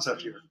important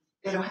concept here.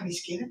 They don't have any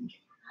skin in the game,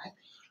 right?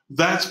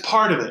 That's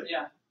part of it.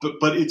 Yeah.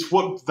 But it's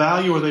what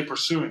value are they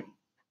pursuing?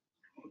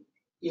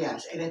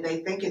 Yes, and if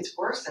they think it's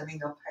worse, I mean,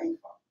 they'll pay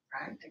for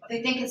it, right?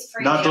 They think it's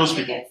free. Not those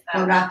people.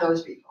 No, not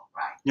those people,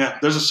 right? Yeah,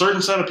 there's a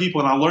certain set of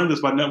people, and I learned this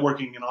by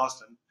networking in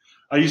Austin.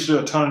 I used to do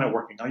a ton of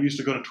networking. I used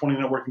to go to 20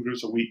 networking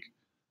groups a week.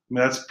 I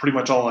mean, that's pretty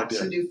much all I did.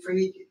 So do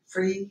free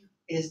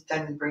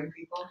doesn't bring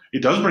people?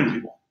 It does bring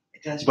people.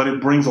 It does. But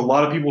it brings a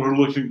lot of people who are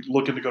looking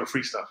to go to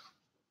free stuff.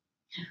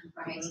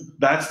 Right.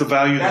 That's the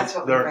value. That's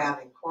what we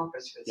found in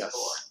Corpus was yes. for.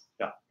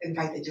 Yeah. In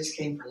fact, they just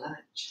came for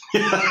lunch.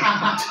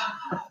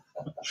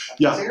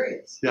 Yeah.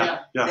 Serious. Yeah.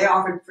 They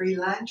offered free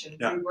lunch and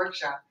yeah. free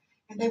workshop,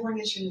 and they weren't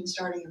interested in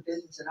starting a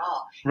business at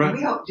all. Right. And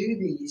we don't do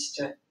these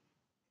to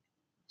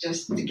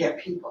get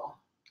people.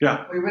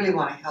 Yeah. We really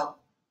want to help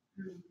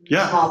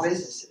small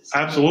businesses.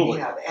 Absolutely.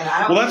 You know, and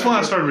I don't that's why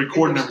I started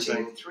recording if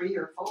everything. 2, 3,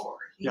 or 4.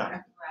 Yeah.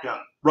 Know? Yeah.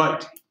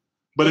 Right.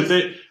 But if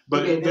they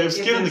have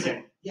skin in the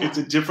game, yeah. it's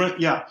a different.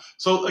 Yeah.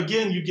 So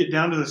again, you get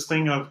down to this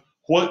thing of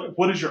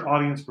what is your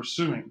audience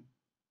pursuing,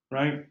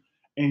 right?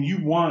 And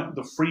you want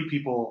the free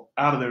people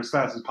out of there as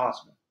fast as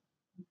possible.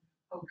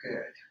 Oh,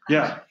 good.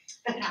 Yeah.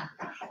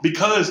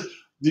 Because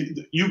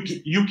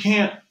you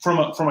can't from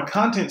a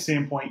content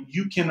standpoint,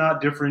 you cannot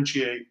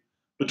differentiate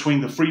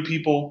between the free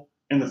people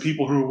and the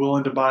people who are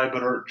willing to buy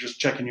but are just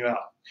checking you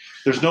out.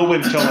 There's no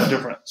way to tell that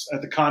difference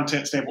at the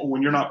content standpoint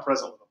when you're not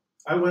present with them.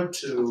 I went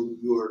to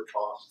your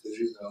talk, as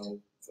you know,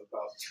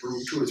 about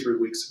 2 or 3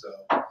 weeks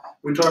ago,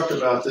 We talked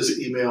about this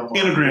email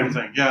Instagram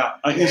thing, yeah.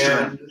 And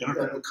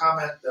Instagram. a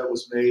comment that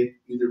was made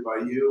either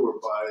by you or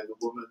by the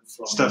woman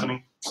from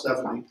Stephanie.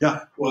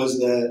 Yeah. Was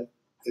that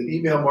in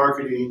email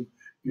marketing,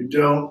 you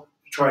don't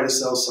try to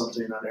sell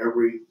something on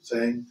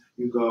everything.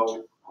 You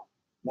go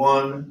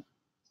 1,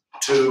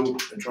 2,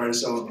 and try to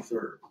sell on the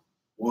third.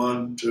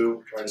 1,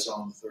 2, try to sell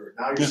on the third.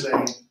 Now you're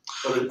saying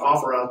put an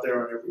offer out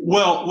there on every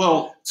one.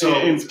 Well, so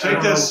and I take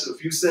don't this. know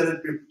if you said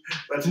it,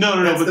 but No,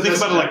 but think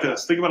about it like message.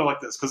 this. Think about it like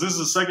this, because this is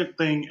the second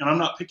thing, and I'm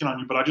not picking on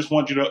you, but I just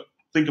want you to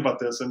think about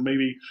this and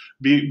maybe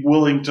be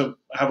willing to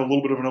have a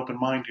little bit of an open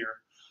mind here.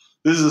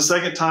 This is the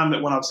second time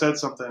that when I've said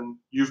something,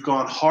 you've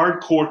gone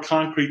hardcore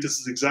concrete. This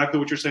is exactly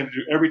what you're saying to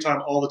do every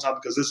time, all the time,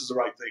 because this is the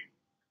right thing.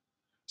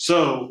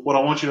 So what I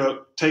want you to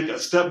take a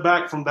step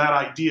back from that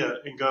idea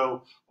and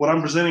go, what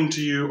I'm presenting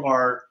to you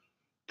are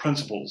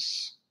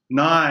principles,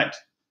 not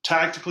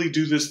tactically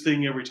do this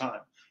thing every time.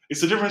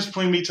 It's the difference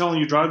between me telling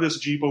you drive this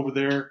Jeep over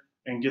there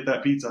and get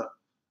that pizza.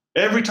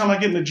 Every time I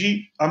get in the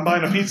Jeep, I'm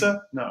buying a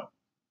pizza? No.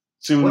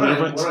 See what the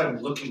difference? What I'm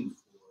looking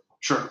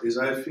for is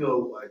I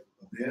feel like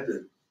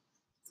Amanda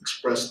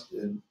expressed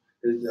that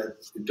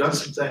you've done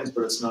some things,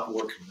 but it's not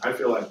working. I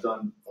feel I've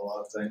done a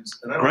lot of things,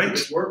 and I don't think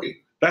it's working.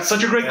 That's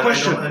such a great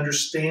question. I don't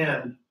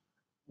understand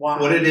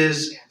what it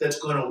is that's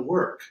going to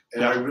work,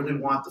 and I really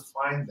want to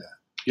find that.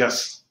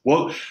 Yes.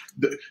 Well,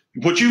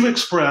 what you've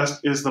expressed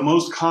is the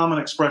most common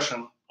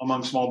expression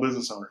among small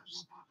business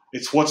owners.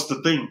 It's what's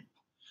the thing.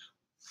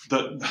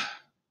 The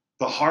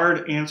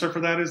hard answer for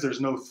that is there's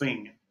no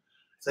thing.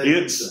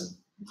 It's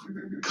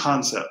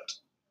concept.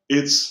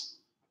 It's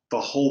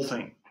the whole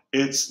thing.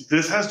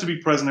 This has to be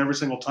present every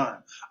single time.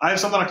 I have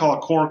something I call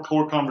a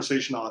core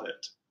conversation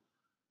audit.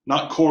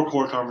 Not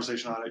core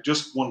conversation audit,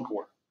 just one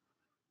core.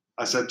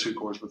 I said 2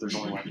 cores, but there's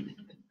only one.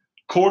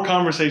 Core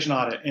conversation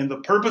audit. And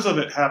the purpose of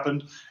it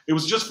happened, it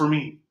was just for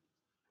me.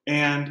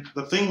 And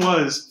the thing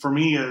was, for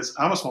me, is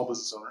I'm a small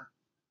business owner.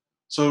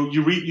 So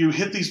you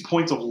hit these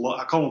points of,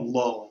 I call them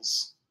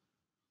lulls.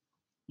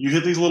 You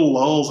hit these little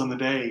lulls in the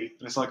day,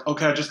 and it's like,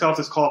 okay, I just got off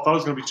this call. I thought it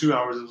was going to be 2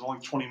 hours. It was only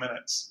 20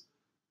 minutes.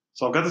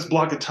 So I've got this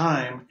block of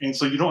time, and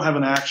so you don't have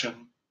an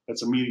action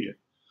that's immediate.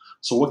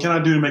 So what can I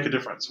do to make a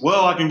difference?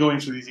 Well, I can go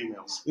answer these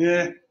emails.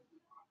 Yeah,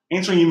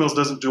 answering emails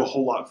doesn't do a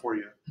whole lot for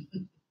you.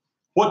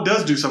 What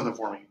does do something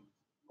for me?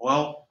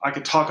 Well, I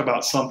could talk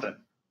about something.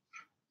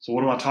 So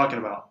what am I talking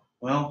about?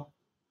 Well,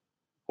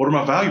 what are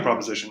my value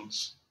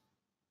propositions?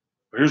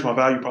 Well, here's my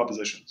value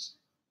propositions.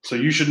 So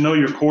you should know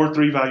your core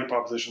 3 value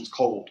propositions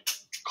cold.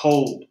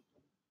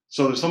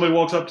 So if somebody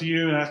walks up to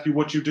you and asks you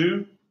what you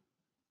do,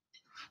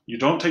 you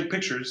don't take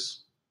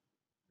pictures.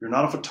 You're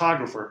not a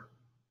photographer,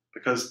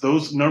 because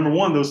number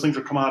one, those things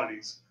are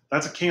commodities.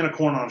 That's a can of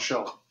corn on a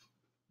shelf.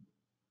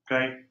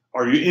 Okay?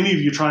 Are any of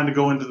you trying to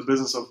go into the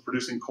business of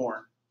producing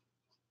corn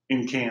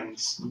in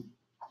cans?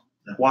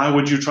 No. Why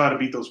would you try to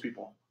beat those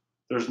people?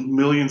 There's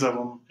millions of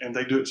them, and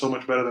they do it so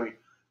much better than me.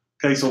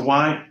 Okay, so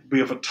why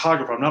be a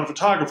photographer? I'm not a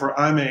photographer.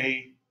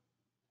 I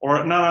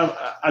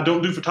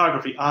don't do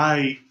photography.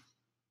 I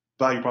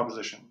value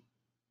proposition.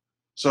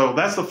 So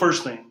that's the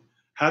first thing.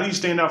 How do you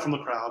stand out from the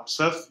crowd?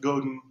 Seth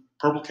Godin,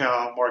 Purple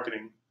Cow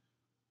Marketing.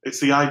 It's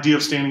the idea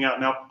of standing out.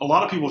 Now, a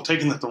lot of people have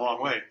taken that the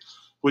wrong way,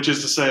 which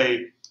is to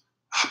say,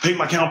 I paint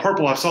my cow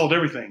purple, I've solved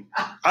everything.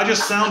 I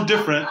just sound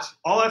different.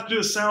 All I have to do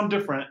is sound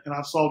different, and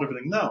I've solved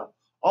everything. No.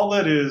 All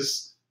that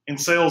is, in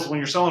sales, when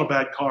you're selling a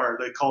bad car,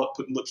 they call it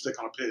putting lipstick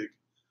on a pig.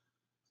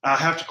 I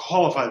have to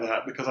qualify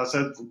that because I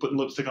said putting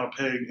lipstick on a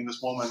pig, and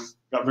this woman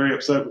got very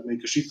upset with me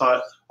because she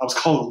thought I was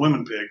calling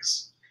women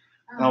pigs.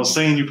 And I was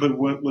saying you put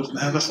lipstick.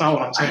 That's not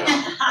what I'm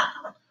saying.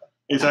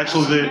 It's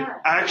actually the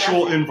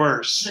actual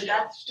inverse. But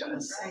that's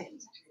just saying.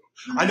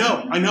 I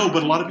know,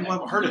 but a lot of people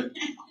haven't heard it.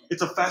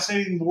 It's a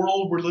fascinating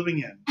world we're living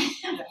in.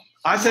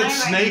 I said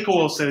snake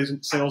oil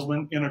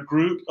salesman in a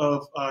group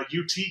of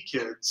UT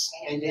kids.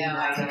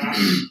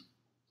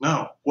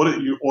 No. What are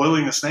you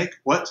oiling a snake?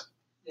 What?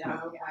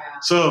 Yeah.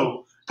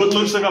 So put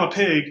lipstick on a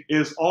pig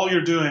is all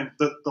you're doing.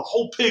 The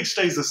whole pig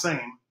stays the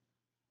same,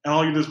 and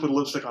all you do is put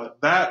lipstick on it.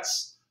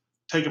 That's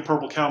taking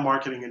Purple Cow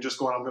Marketing and just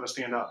going, I'm going to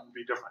stand out and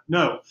be different.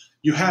 No,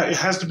 it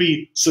has to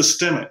be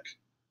systemic.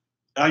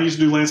 I used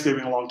to do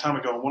landscaping a long time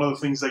ago, and one of the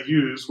things they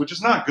use, which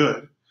is not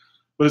good,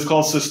 but it's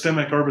called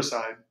systemic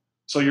herbicide.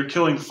 So you're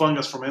killing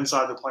fungus from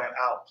inside the plant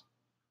out.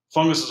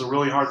 Fungus is a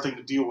really hard thing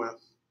to deal with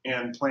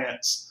in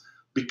plants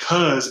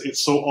because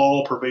it's so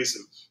all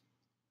pervasive.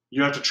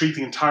 You have to treat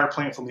the entire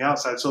plant from the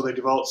outside, so they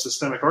develop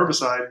systemic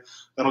herbicide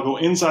that'll go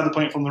inside the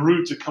plant from the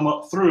roots to come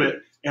up through it,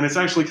 and it's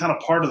actually kind of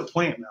part of the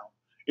plant now.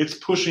 It's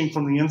pushing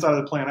from the inside of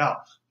the plant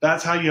out.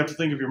 That's how you have to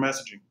think of your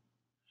messaging.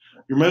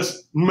 Your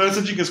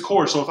messaging is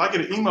core. So if I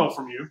get an email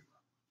from you,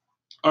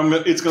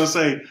 it's going to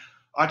say,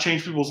 I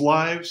change people's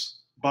lives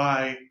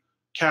by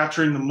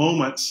capturing the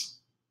moments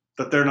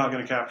that they're not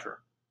going to capture.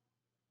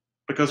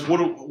 Because what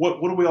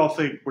do we all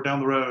think? We're down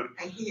the road.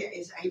 And he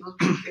is able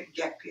to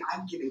get people.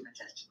 I'm giving a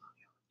testimonial.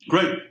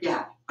 Great.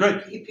 Yeah.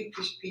 Great. He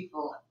pictures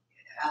people.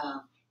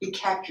 He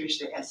captures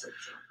the essence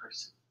of a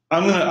person.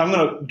 I'm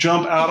gonna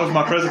jump out of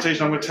my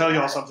presentation. I'm gonna tell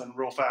y'all something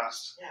real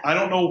fast. Yeah. I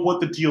don't know what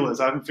the deal is.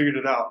 I haven't figured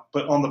it out.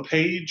 But on the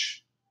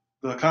page,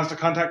 the constant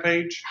contact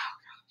page,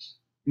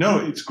 no,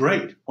 it's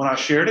great. When I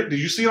shared it, did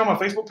you see it on my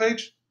Facebook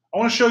page? I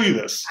want to show you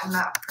this. I'm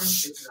not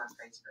friends with you on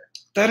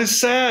Facebook. That is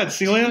sad,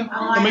 Celia.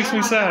 Oh, That makes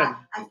me sad.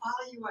 I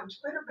follow you on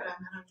Twitter, but I'm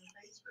not on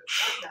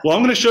Facebook. Well,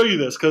 I'm going to show you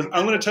this because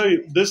I'm going to tell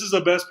you this is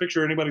the best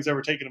picture anybody's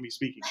ever taken of me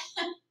speaking.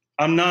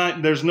 I'm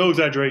not. There's no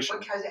exaggeration.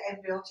 Because Ed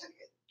Bill took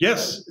it.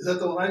 Yes. Is that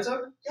the one I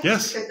took?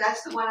 Yes. Because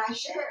that's the one I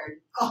shared.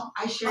 Oh,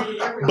 I shared it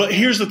everywhere. But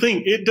here's the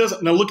thing. It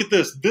doesn't. Now look at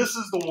this. This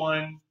is the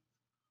one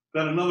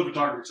that another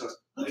photographer says.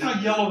 Look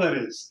how yellow that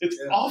is. It's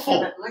awful.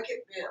 Yeah, but look at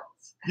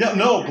Bill's. Yeah,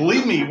 no,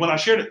 believe me, when I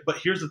shared it, but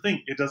here's the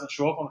thing, it doesn't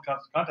show up on the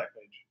constant contact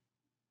page.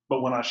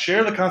 But when I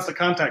share the constant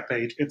contact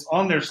page, it's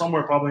on there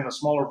somewhere, probably in a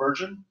smaller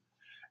version,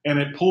 and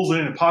it pulls it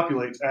in and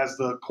populates as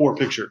the core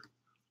picture.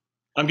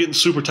 I'm getting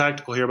super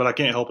tactical here, but I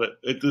can't help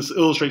it. This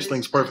illustrates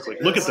things perfectly.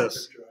 Look at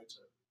this.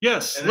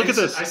 Yes, And look I at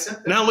this. I sent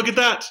that Now look at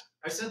that.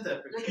 I sent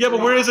that picture. Yeah,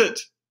 but where is it?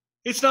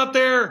 It's not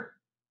there.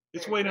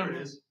 It's way There down it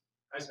there. is.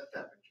 I sent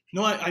that picture.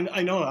 No,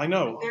 I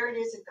know. There it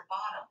is at the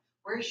bottom.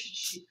 Where should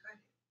she put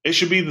it? It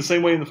should be the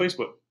same way in the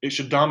Facebook. It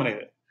should dominate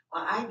it.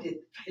 Well, I did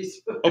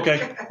Facebook.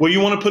 Okay. Well, you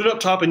want to put it up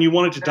top and you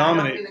want it to But I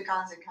dominate. don't do the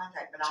constant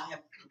contact, but I have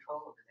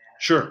control over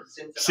that. Sure.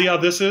 Since See how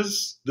this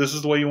is? This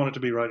is the way you want it to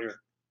be right here.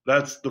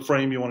 That's the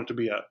frame you want it to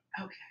be at.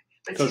 Okay.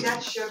 But see,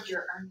 that showed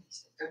your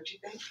earnestness, don't you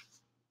think?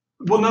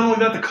 Well, not only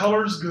that, the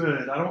color's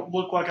good. I don't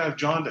look like I have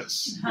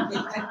jaundice.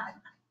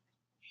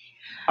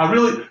 I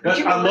really, But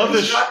you were I love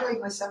really this. struggling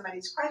with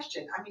somebody's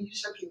question. I mean, you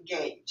look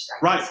engaged.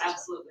 I Right. guess.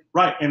 Absolutely.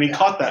 Right, and he Yeah,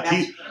 caught that.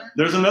 and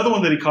There's another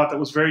one that he caught that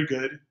was very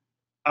good.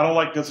 I don't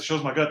like because it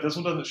shows my gut. This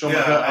one doesn't show my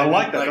Yeah, gut. I I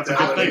like that. like That's a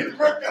that good one. thing.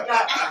 Put the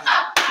gut.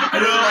 I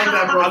knew I liked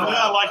that I profile. knew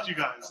I liked you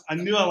guys. I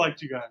knew I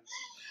liked you guys.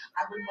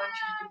 I would want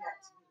you to do that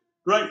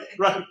to me.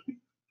 Right.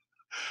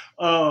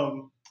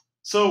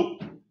 So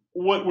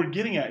what we're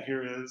getting at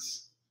here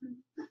is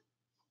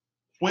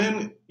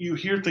when you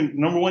hear things,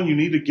 number one, you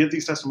need to get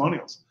these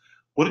testimonials.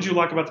 What did you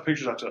like about the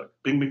pictures I took?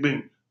 Bing, bing,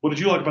 bing. What did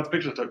you like about the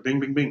pictures I took? Bing,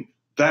 bing, bing.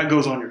 That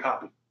goes on your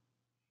copy.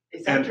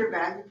 Is that And- your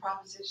value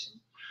proposition?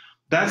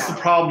 That's No.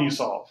 the problem you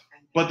solve.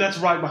 But that's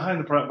right behind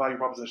the value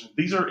proposition.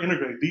 These are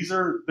integrated.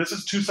 This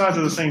is two sides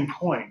of the same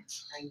coin.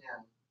 I know.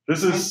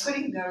 This And is,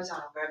 putting those on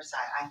a website,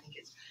 I think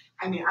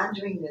I'm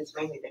doing this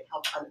mainly to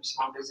help other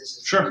small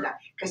businesses Sure. do that.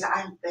 Because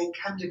they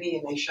come to me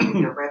and they show me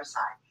their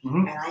website.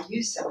 Mhm. And I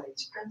use some of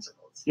these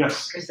principles.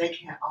 yes, Because they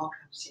can't all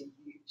come see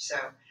you. So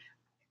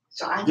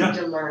I need Yeah.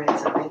 to learn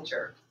as a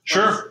mentor.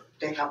 Sure.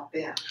 To help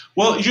them.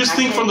 well, you just I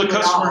think can't from the do it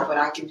all, customer. but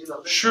I can do a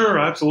little. Sure,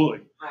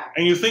 absolutely. Right.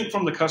 And you think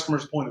from the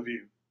customer's point of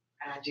view.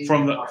 And I do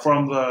From that the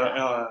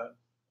part.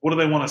 what do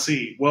they want to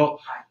see?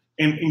 Well, Right.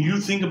 and you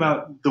think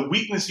about the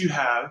weakness you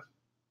have.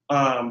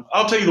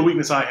 I'll tell you the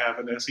weakness I have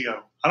in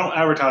SEO. I don't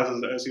advertise as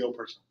an SEO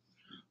person,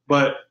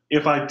 but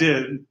if I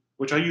did,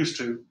 which I used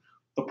to,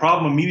 the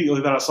problem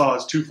immediately that I saw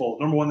is twofold.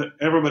 Number one, that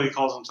everybody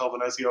calls themselves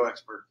an SEO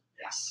expert.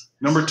 Yes.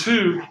 Number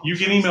two, you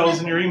get emails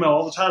in your email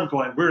all the time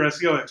going, "We're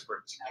SEO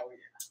experts. Oh, yeah.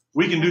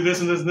 We can do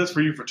this and this and this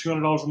for you for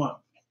 $200 a month."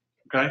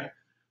 Okay,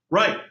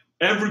 right?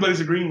 Everybody's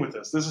agreeing with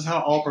this. This is how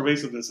all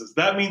pervasive this is.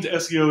 That means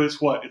SEO is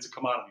what? It's a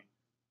commodity.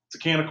 It's a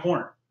can of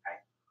corn. Right.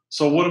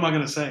 So what am I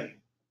going to say?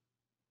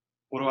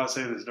 What do I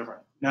say that's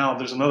different? Now,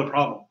 there's another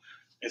problem.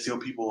 SEO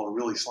people are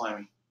really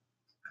slimy.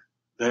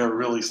 They are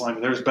really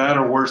slimy. There's bad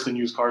or worse than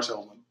used car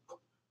salesmen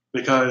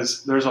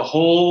because there's a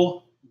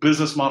whole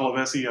business model of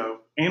SEO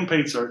and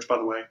paid search, by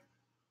the way,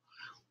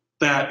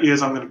 that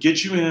is I'm going to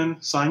get you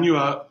in, sign you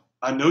up.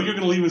 I know you're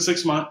going to leave in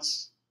 6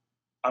 months.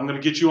 I'm going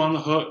to get you on the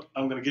hook.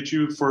 I'm going to get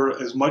you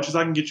for as much as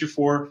I can get you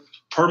for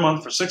per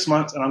month for 6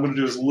 months, and I'm going to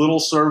do as little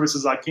service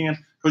as I can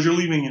because you're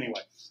leaving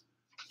anyway.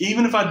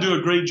 Even if I do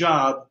a great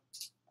job,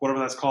 whatever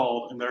that's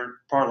called in their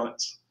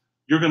parlance,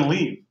 you're going to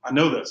leave. I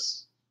know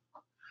this.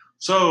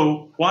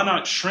 So why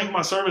not shrink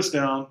my service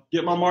down,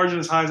 get my margin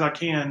as high as I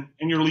can,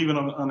 and you're leaving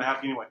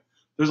unhappy anyway.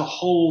 There's a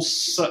whole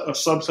a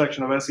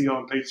subsection of SEO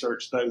and paid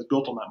search that is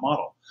built on that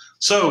model.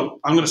 So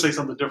I'm going to say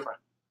something different.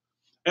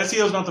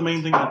 SEO is not the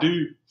main thing I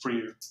do for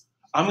you.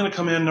 I'm going to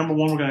come in, number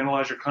one, we're going to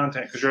analyze your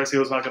content because your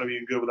SEO is not going to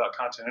be good without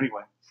content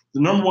anyway.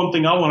 The number one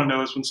thing I want to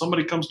know is when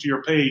somebody comes to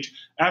your page,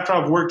 after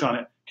I've worked on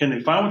it, can they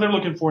find what they're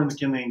looking for and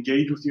can they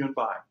engage with you and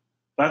buy?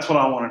 That's what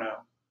I want to know.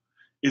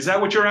 Is that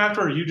what you're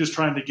after, or are you just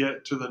trying to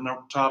get to the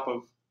top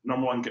of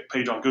number one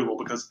page on Google?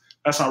 Because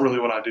that's not really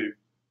what I do.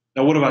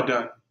 Now, what have I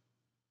done?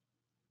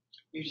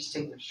 You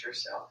distinguish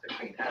yourself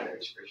between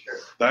others for sure.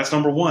 That's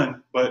number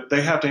one, but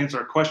they have to answer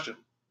a question.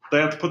 They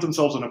have to put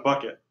themselves in a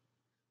bucket.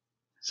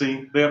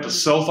 See, they have to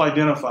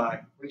self-identify.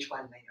 Which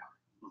one they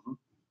are. Mm-hmm.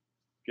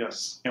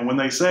 Yes. And when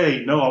they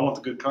say, no, I want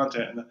the good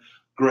content, and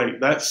great,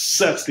 that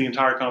sets the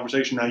entire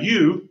conversation. Now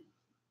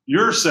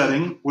your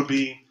setting would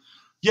be,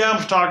 yeah, I'm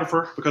a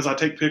photographer because I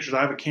take pictures.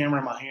 I have a camera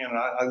in my hand and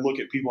I look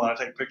at people and I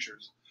take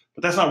pictures.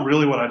 But that's not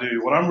really what I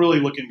do. What I'm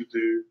really looking to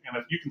do, and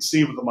if you can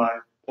see with my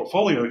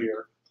portfolio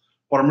here,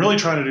 what I'm really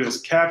trying to do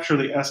is capture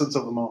the essence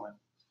of the moment.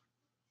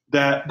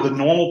 that the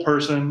normal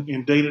person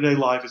in day-to-day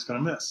life is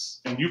going to miss.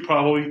 And you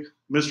probably,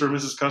 Mr. or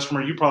Mrs.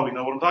 Customer, you probably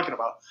know what I'm talking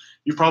about.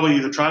 You probably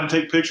either tried to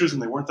take pictures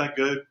and they weren't that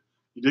good.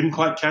 You didn't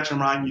quite catch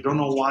them right. And you don't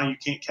know why you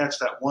can't catch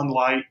that one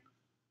light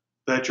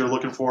that you're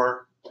looking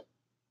for.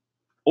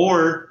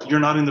 Or you're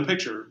not in the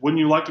picture. Wouldn't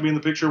you like to be in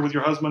the picture with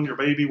your husband, your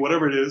baby,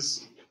 whatever it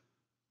is?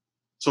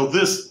 So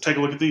this, take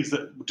a look at these.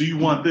 Do you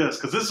want this?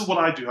 Because this is what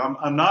I do.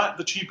 I'm not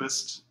the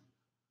cheapest,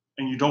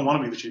 and you don't want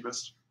to be the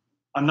cheapest.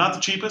 I'm not the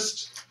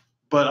cheapest,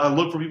 but I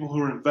look for people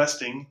who are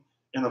investing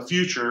in the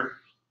future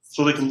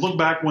so they can look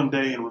back one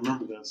day and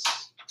remember this.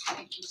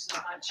 Thank you so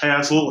much. Hey,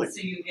 absolutely.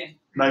 See you again.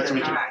 Nice to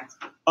meet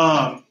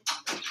you.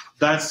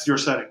 That's your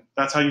setting.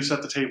 That's how you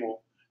set the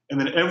table. And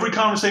then every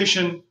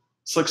conversation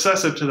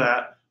successive to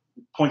that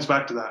points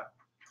back to that.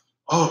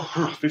 Oh,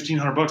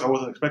 $1,500. I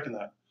wasn't expecting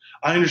that.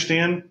 I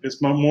understand it's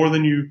more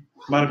than you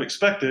might have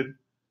expected,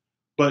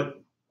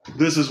 but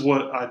this is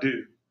what I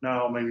do.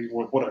 Now, maybe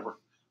whatever.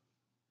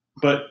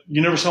 But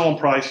you never sell on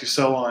price, you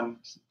sell on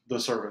the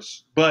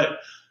service. But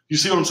you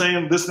see what I'm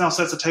saying? This now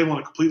sets the table in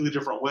a completely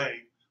different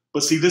way.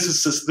 But see, this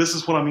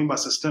is what I mean by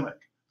systemic.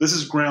 This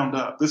is ground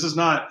up. This is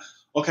not,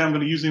 okay, I'm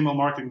going to use email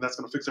marketing, that's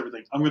going to fix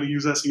everything. I'm going to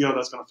use SEO,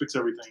 that's going to fix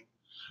everything.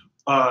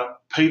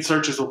 Paid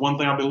search is the one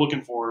thing I've been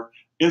looking for.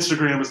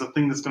 Instagram is the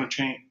thing that's going to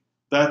change.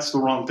 That's the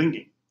wrong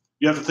thinking.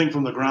 You have to think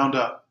from the ground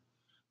up.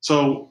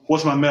 So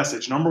what's my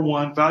message? Number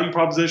one, value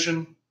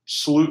proposition,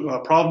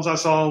 problems I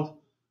solve,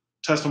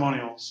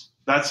 testimonials.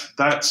 That's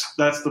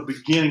the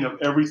beginning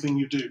of everything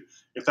you do.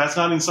 If that's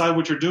not inside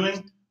what you're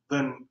doing,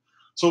 then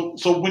so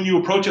when you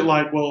approach it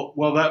like,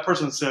 well, that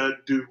person said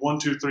do 1,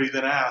 2, 3,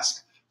 then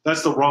ask.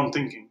 That's the wrong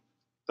thinking.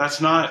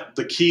 That's not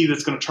the key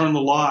that's going to turn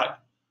the lock.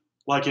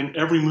 Like in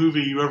every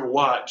movie you ever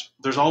watch,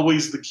 there's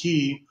always the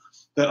key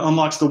that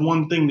unlocks the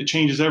one thing that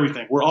changes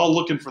everything. We're all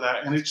looking for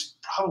that, and it's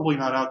probably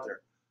not out there.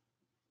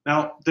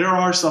 Now, there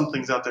are some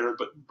things out there,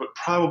 but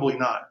probably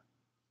not.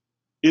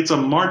 It's a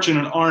march in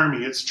an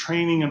army. It's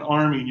training an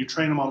army, and you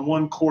train them on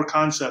one core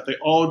concept. They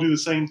all do the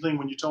same thing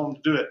when you tell them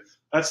to do it.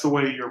 That's the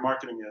way your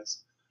marketing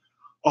is.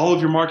 All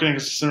of your marketing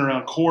is centered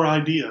around core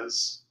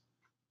ideas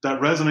that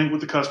resonate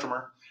with the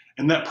customer,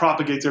 and that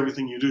propagates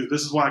everything you do.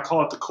 This is why I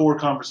call it the core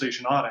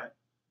conversation audit.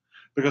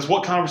 Because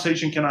what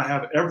conversation can I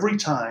have every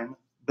time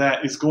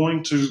that is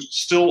going to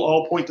still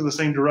all point to the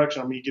same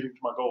direction of me getting to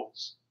my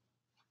goals?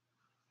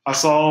 I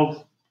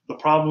solve the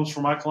problems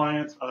for my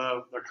clients.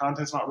 Their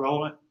content's not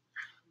relevant.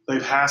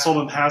 They've hassled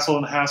and hassled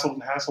and hassled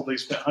and hassled. They've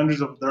spent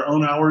hundreds of their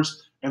own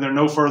hours, and they're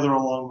no further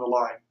along the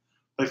line.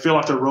 They feel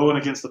like they're rowing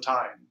against the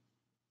tide.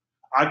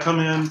 I come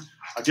in,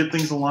 I get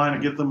things aligned, I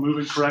get them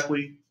moving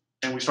correctly,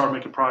 and we start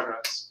making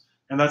progress.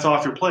 And that's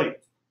off your plate,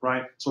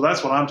 right? So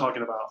that's what I'm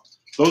talking about.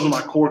 Those are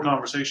my core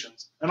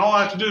conversations. And all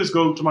I have to do is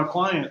go to my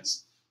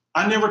clients.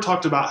 I never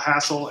talked about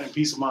hassle and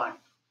peace of mind.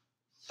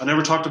 I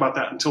never talked about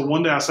that until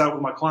one day I sat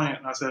with my client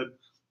and I said,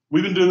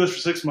 we've been doing this for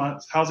 6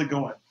 months. How's it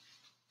going?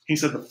 He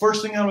said the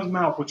first thing out of his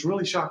mouth, which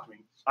really shocked me.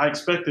 I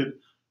expected,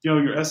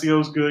 your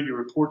SEO is good, your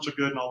reports are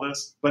good and all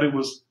this, but it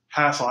was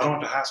hassle. I don't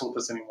have to hassle with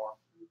this anymore.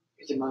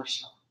 It's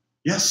emotional.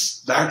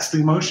 Yes, that's the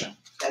emotion.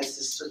 That's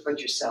just what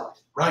you're selling.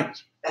 Right.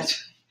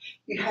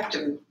 You have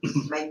to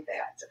make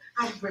that.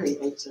 I really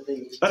hate to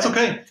leave. That's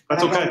okay.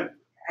 That's okay.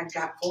 I've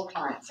got 4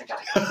 clients. I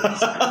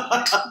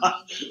got.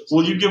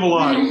 Well, you give a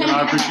lot, and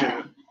I appreciate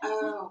it.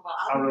 Oh, well,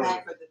 I'll be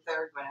back for the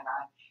 3rd one, and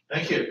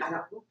Thank you. I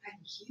don't. Well,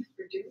 thank you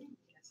for doing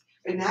this.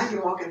 But now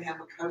you're all going to have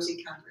a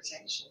cozy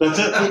conversation. That's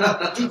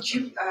it. Did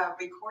you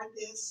record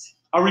this?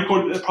 I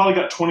recorded. It probably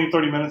got 20,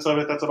 30 minutes of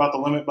it. That's about the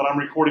limit. But I'm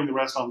recording the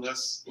rest on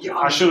this.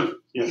 I should have.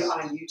 Yes. You're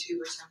on a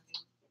YouTube or something?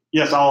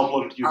 Yes, I'll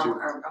upload it to YouTube.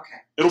 Oh,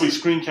 okay. It'll be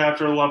screen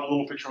capture. It'll have a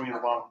little picture of me at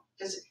the bottom.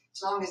 Just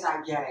as long as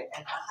I get it,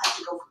 and I have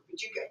to go.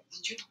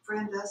 Did you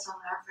friend us on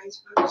our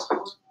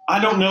Facebook? I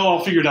don't know.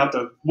 I'll figure it out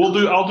though.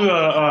 I'll do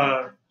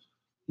a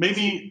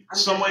maybe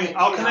some way.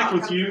 I'll connect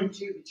with you. But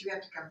you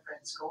have to come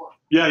friend score.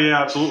 Yeah,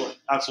 absolutely.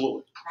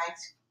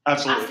 Thanks.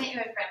 Absolutely. I'll send you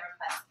a friend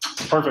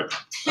request. Perfect.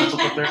 That's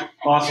what's up there.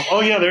 Awesome.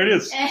 Oh yeah, there it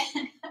is.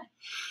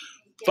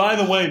 By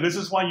the way, this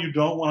is why you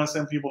don't want to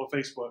send people to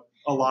Facebook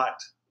a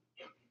lot.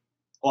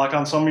 Like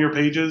on some of your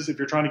pages, if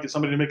you're trying to get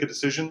somebody to make a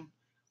decision,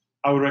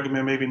 I would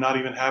recommend maybe not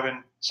even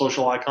having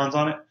social icons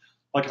on it.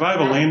 Like if I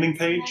have a landing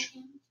page,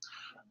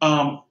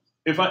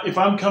 if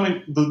I'm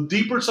coming, the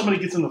deeper somebody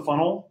gets in the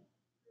funnel,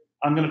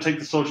 I'm going to take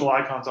the social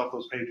icons off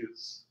those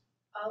pages.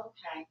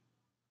 Okay.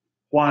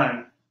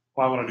 Why?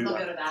 Why would I do Feel that?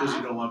 good about Because you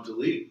it. don't want to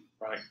leave.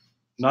 Right.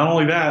 Not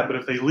only that, but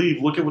if they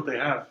leave, look at what they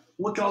have.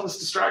 Look at all this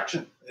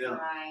distraction. Yeah.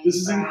 Right. This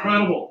is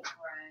incredible.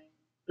 Right.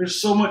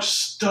 There's so much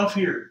stuff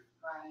here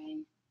Right.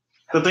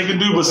 that they can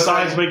do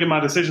besides making my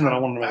decision that I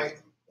want to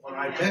make. When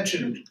I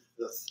mentioned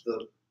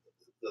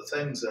the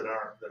things that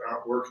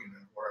aren't working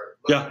and we're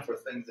looking for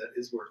things that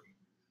is working,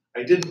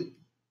 I didn't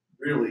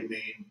really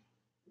mean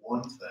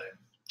one thing.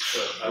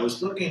 But I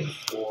was looking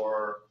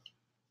for.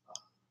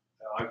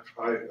 I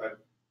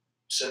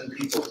send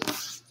people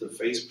to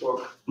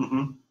Facebook,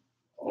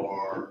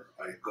 or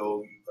I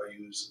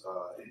use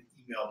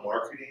email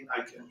marketing.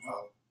 I get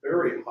a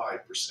very high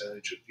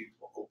percentage of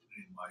people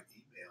opening my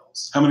email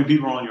emails. How many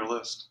people are on your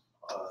list?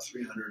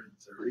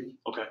 330.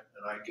 Okay.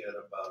 And I get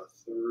about a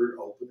third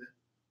open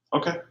it.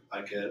 Okay.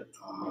 I get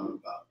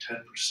about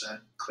 10%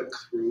 click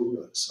through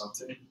or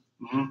something,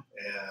 and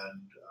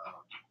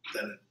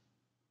then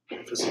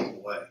it fizzles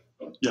away.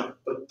 Yeah.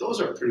 But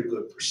those are pretty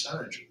good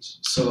percentages.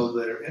 So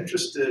they're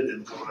interested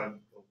in what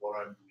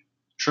I'm.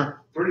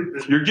 Sure.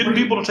 You're getting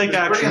people to take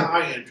action. Pretty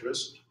high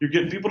interest. You're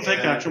getting people to take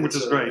action, which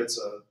is great. It's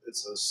a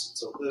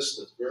list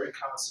that's very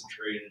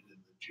concentrated in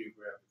the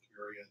geographic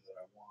area that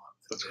I want.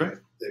 That's great.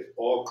 They've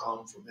all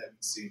come from having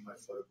seen my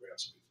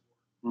photographs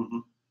before. Mm-hmm.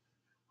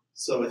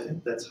 So I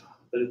think that's,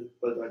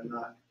 but I'm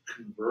not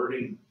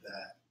converting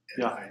that.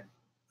 And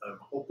I'm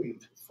hoping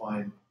to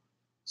find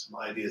some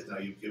ideas. Now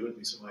you've given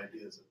me some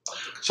ideas.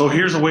 So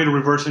here's a way to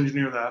reverse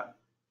engineer that.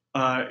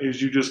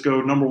 Is you just go,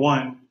 number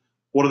one,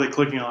 what are they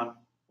clicking on?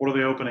 What are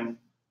they opening?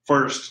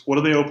 First, what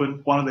do they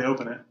open? Why do they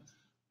open it?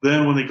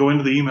 Then when they go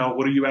into the email,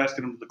 what are you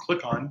asking them to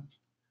click on?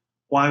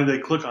 Why do they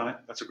click on it?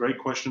 That's a great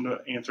question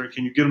to answer.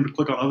 Can you get them to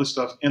click on other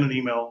stuff in an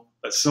email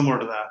that's similar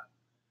to that?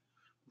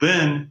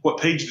 Then what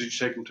page did you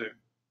take them to?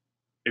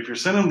 If you're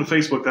sending them to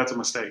Facebook, that's a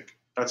mistake.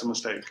 That's a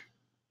mistake.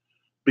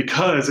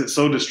 Because it's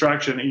so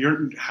distraction,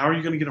 how are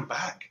you going to get them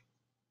back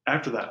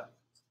after that?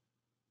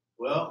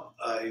 Well,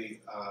 I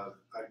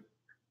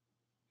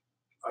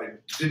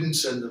didn't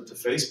send them to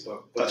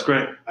Facebook. But that's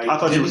great. I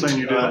thought you were saying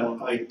you did.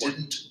 I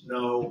didn't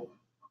know.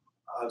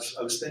 I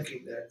was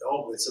thinking that,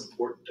 it's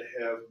important to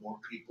have more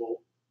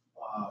people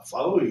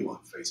follow you on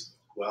Facebook.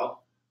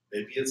 Well,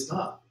 maybe it's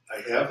not.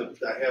 I have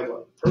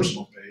a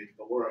personal page,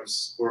 but where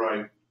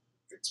I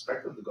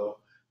expect them to go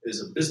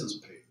is a business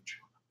page.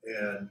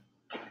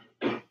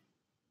 And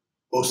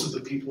most of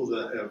the people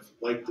that have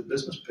liked the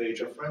business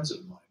page are friends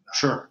of mine.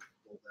 Sure.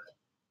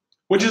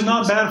 Which is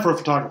not bad for a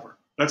photographer.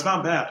 That's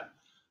not bad.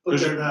 But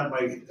they're not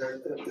my.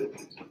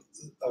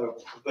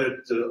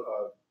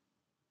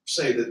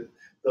 Say that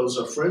those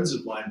are friends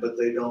of mine, but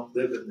they don't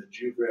live in the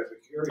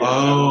geographic area.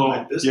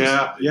 Oh,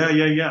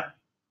 yeah.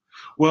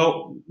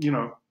 Well,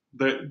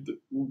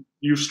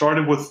 you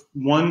started with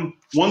one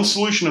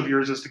solution of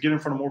yours is to get in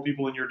front of more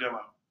people in your demo,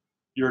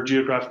 your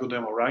geographical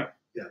demo, right?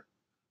 Yeah.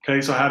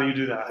 Okay, so how do you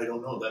do that? I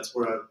don't know. That's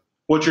where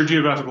What's your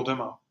geographical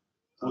demo?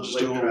 We'll just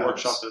Lake do a little Travis.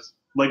 workshop this.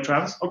 Lake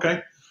Travis?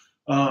 Okay.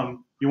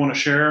 You want to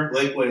share?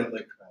 Lakeway and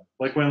Lake Travis.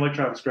 Lakeway and Lake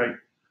Travis, great.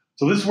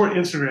 So this is where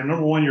Instagram,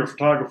 number one, you're a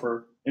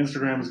photographer.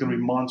 Instagram is going to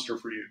be monster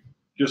for you.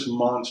 Just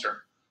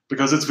monster.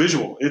 Because it's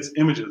visual. It's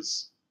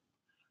images.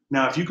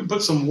 Now, if you can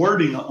put some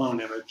wording on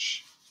an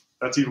image,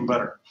 that's even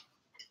better.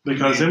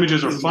 Because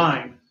images are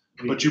fine,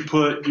 but you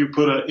put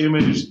an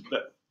image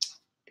that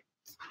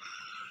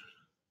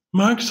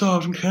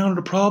Microsoft encountered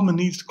a problem and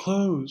needs to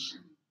close.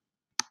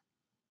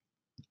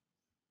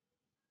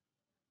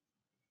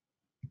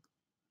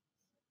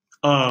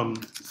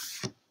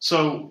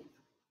 So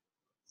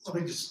let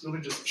me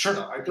just. Sure.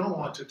 I don't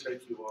want to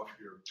take you off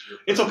your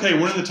it's okay.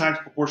 We're in the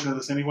tactical portion of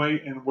this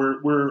anyway, and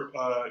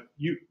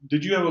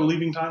did you have a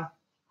leaving time?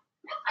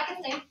 I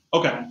can say.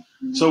 Okay.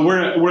 So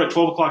we're at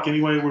 12 o'clock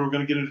anyway. We're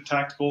going to get into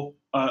tactical.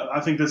 I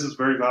think this is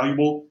very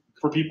valuable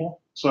for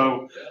people.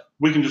 So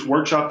we can just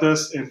workshop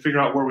this and figure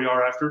out where we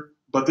are after.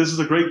 But this is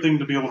a great thing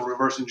to be able to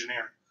reverse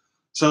engineer.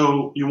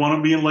 So you want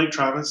to be in Lake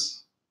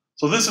Travis.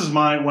 So this is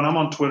when I'm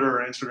on Twitter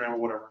or Instagram or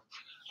whatever,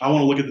 I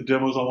want to look at the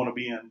demos I want to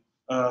be in.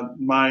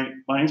 My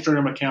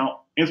Instagram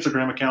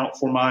account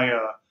for my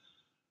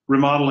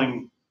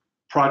remodeling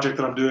project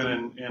that I'm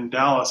doing in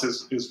Dallas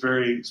is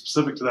very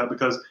specific to that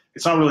because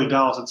it's not really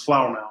Dallas, it's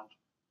Flower Mound.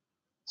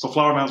 So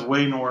Flower Mound's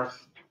way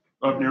north,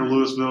 up near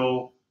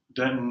Louisville,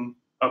 Denton,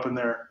 up in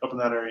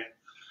that area.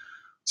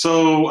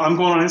 So I'm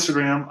going on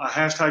Instagram, I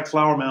hashtag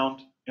Flower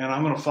Mound, and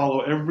I'm going to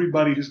follow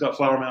everybody who's got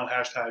Flower Mound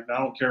hashtagged. I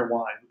don't care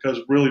why, because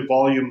really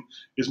volume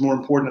is more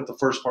important at the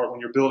first part when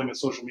you're building a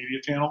social media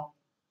channel.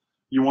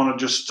 You want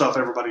to just stuff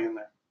everybody in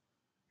there.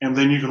 And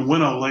then you can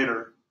winnow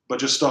later, but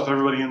just stuff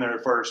everybody in there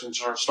at first and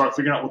start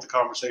figuring out what the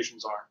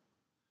conversations are.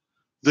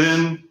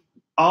 Then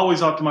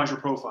always optimize your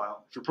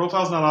profile. If your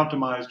profile's not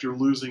optimized, you're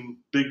losing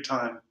big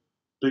time.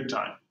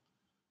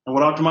 And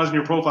what optimizing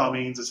your profile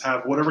means is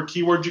have whatever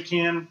keywords you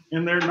can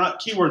in there, not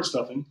keyword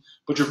stuffing,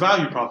 but your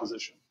value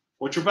proposition.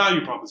 What's your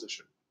value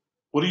proposition?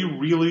 What do you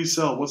really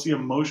sell? What's the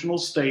emotional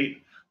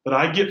state that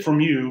I get from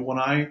you when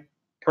I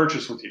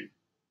purchase with you?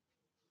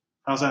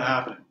 How's that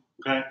happening?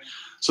 Okay.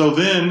 So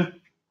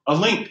then a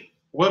link,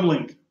 web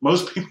link.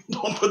 Most people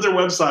don't put their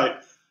website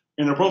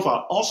in their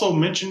profile. Also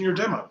mention your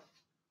demo.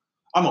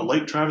 I'm a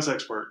Lake Travis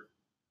expert.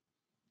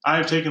 I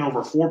have taken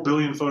over 4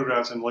 billion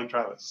photographs in Lake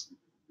Travis.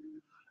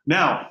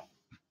 Now,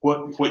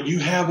 what you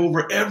have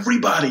over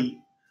everybody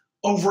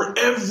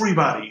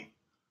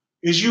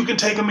is you can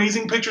take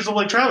amazing pictures of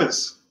Lake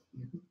Travis.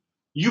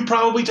 You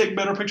probably take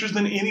better pictures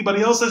than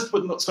anybody else that's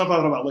putting stuff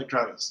out about Lake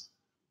Travis.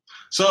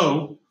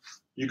 So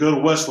you go to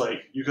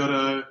Westlake. You go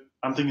to,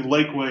 I'm thinking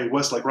Lakeway,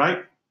 Westlake,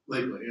 right?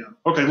 Lakeway, yeah.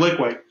 Okay,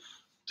 Lakeway.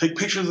 Take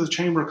pictures of the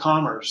Chamber of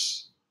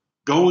Commerce.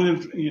 Go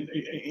in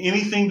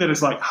anything that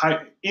is like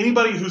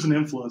anybody who's an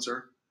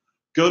influencer,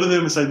 go to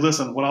them and say,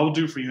 listen, what I will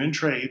do for you in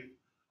trade,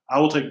 I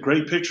will take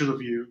great pictures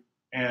of you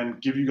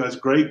and give you guys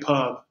great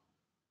pub.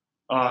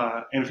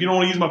 And if you don't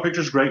want to use my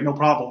pictures, great, no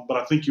problem, but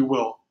I think you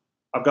will.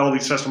 I've got all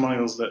these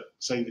testimonials that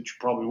say that you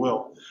probably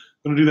will.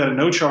 I'm going to do that at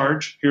no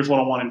charge. Here's what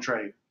I want in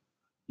trade.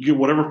 You get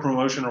whatever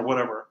promotion or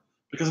whatever,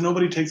 because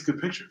nobody takes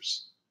good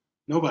pictures.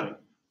 Nobody.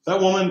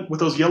 That woman with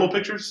those yellow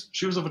pictures,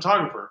 she was a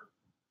photographer.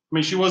 I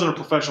mean, she wasn't a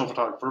professional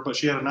photographer, but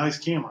she had a nice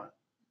camera.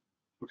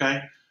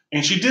 Okay?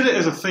 And she did it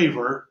as a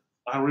favor.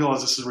 I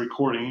realize this is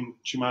recording.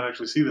 She might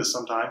actually see this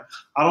sometime.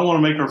 I don't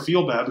want to make her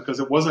feel bad because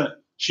it wasn't,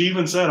 she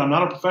even said, I'm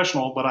not a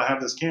professional, but I have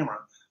this camera.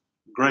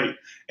 Great.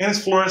 And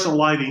it's fluorescent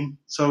lighting.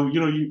 So,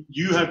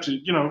 you have to,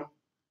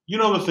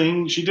 the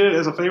thing. She did it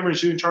as a favor and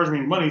she didn't charge me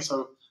any money.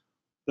 So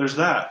there's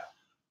that.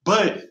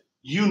 But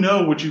you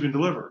know what you can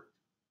deliver.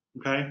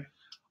 Okay?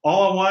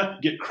 All I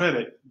want, get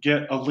credit,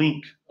 get a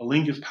link. A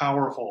link is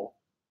powerful.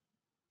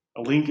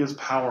 A link is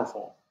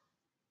powerful.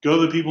 Go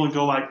to the people and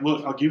go like,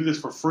 look, I'll give you this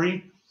for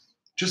free.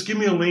 Just give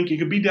me a link. It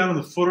could be down in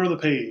the footer of the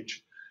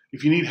page.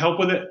 If you need help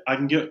with it, I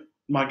can get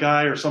my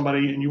guy or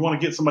somebody, and you want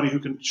to get somebody who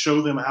can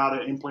show them how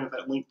to implant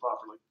that link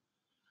properly.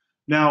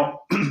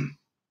 Now,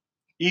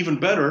 even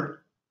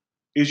better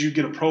is you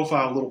get a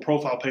little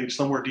profile page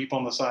somewhere deep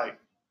on the site.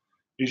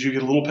 Is you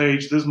get a little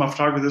page, this is my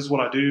photography, this is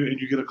what I do, and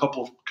you get a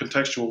couple of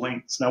contextual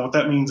links. Now, what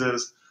that means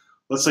is,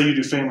 let's say you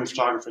do family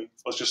photography.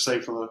 Let's just say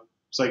for the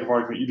sake of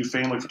argument, you do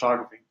family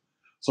photography.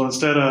 So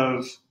instead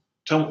of,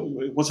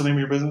 what's the name of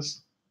your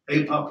business?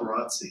 Hey,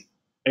 paparazzi.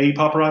 Hey,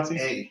 paparazzi?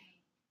 Hey.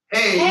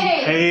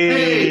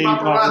 Hey,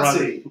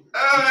 paparazzi.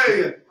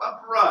 Hey,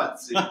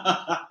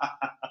 paparazzi.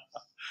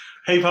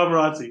 Hey,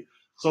 paparazzi.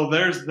 So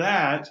there's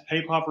that,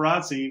 Hey,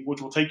 paparazzi,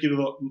 which will take you to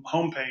the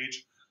homepage.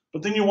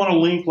 But then you want a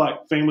link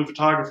like family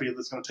photography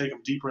that's going to take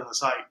them deeper in the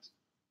site.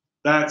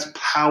 That's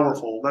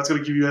powerful. That's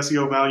going to give you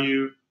SEO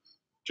value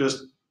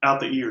just out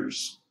the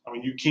ears. I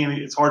mean,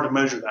 it's hard to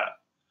measure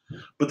that.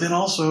 But then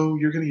also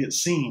you're going to get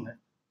seen.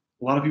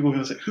 A lot of people are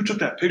going to say, who took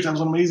that picture? That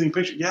was an amazing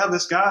picture. Yeah,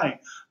 this guy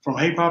from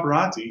Hey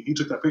Paparazzi, he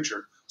took that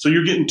picture. So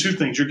you're getting two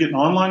things. You're getting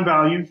online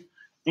value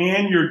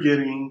and you're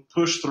getting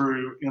pushed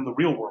through in the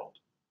real world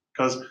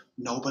because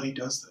nobody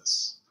does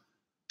this.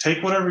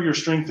 Take whatever your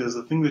strength is,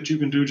 the thing that you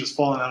can do just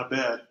falling out of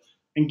bed,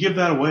 and give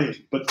that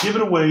away. But give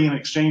it away in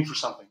exchange for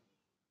something.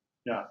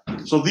 Yeah.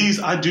 So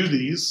I do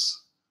these.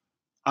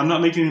 I'm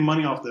not making any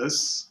money off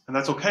this, and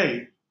that's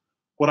okay.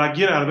 What I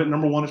get out of it,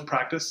 number one, is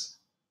practice.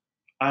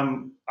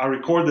 I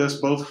record this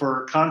both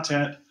for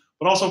content,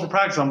 but also for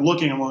practice. I'm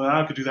like,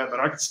 I could do that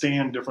better. I could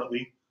stand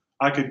differently.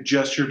 I could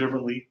gesture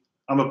differently.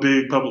 I'm a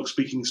big public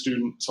speaking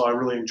student, so I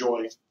really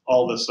enjoy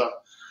all this stuff.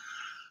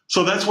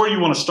 So that's where you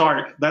want to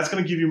start. That's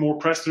going to give you more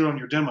press through on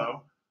your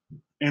demo.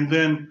 And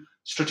then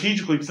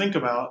strategically think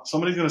about,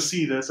 somebody's going to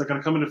see this. They're going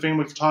to come into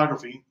family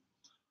photography.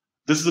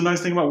 This is the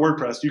nice thing about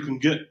WordPress. You can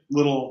get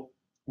little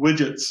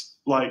widgets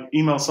like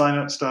email sign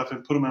up stuff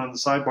and put them on the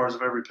sidebars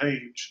of every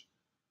page.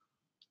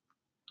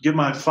 Get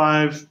my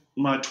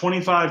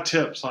 25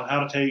 tips on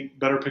how to take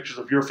better pictures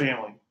of your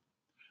family.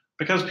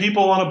 Because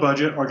people on a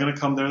budget are going to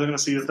come there, they're going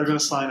to see it, they're going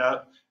to sign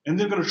up, and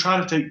they're going to try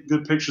to take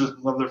good pictures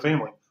of their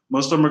family.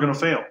 Most of them are going to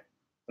fail.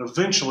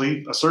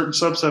 Eventually, a certain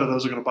subset of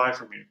those are going to buy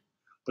from you.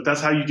 But that's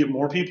how you get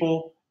more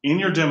people in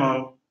your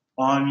demo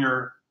on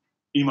your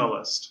email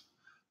list.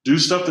 Do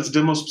stuff that's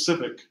demo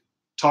specific.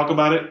 Talk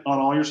about it on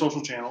all your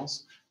social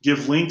channels.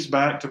 Give links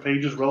back to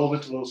pages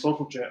relevant to those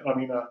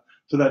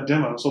to that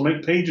demo. So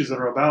make pages that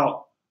are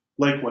about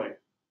Lakeway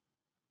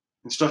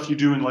and stuff you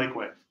do in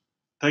Lakeway.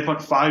 Take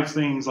like 5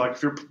 things, like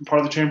if you're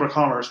part of the Chamber of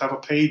Commerce, have a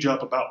page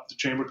up about the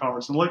Chamber of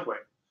Commerce in Lakeway.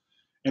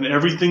 And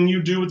everything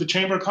you do with the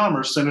Chamber of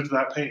Commerce, send it to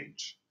that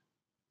page.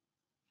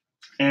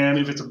 And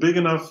if it's a big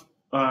enough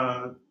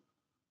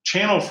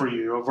channel for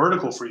you, a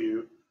vertical for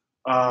you,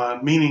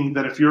 meaning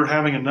that if you're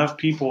having enough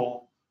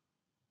people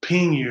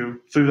ping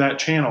you through that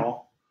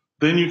channel,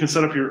 then you can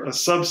set up a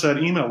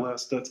subset email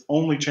list that's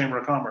only Chamber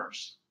of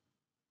Commerce.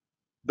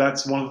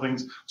 That's one of the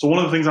things. So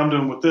one of the things I'm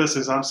doing with this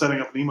is I'm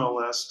setting up an email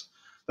list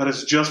that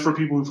is just for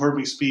people who've heard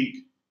me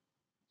speak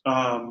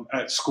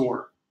at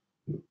SCORE.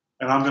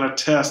 And I'm going to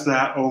test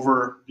that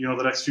over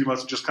the next few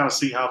months and just kind of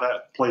see how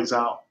that plays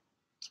out.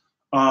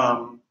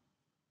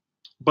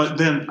 But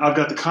then I've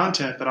got the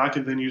content that I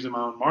can then use in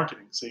my own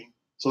marketing, see?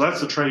 So that's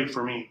the trade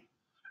for me.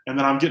 And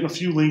then I'm getting a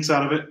few links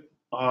out of it,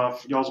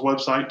 y'all's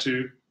website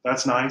too.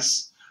 That's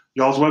nice.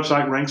 Y'all's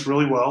website ranks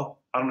really well.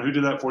 I don't know who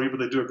did that for you, but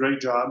they do a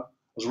great job.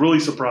 I was really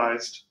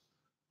surprised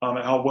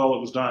at how well it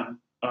was done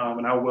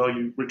and how well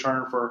you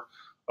return for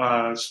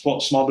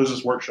small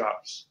business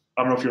workshops.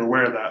 I don't know if you're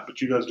aware of that, but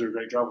you guys do a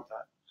great job with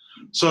that.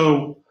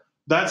 So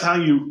that's how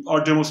you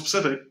are demo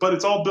specific, but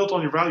it's all built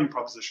on your value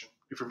proposition.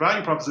 If your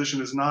value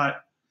proposition is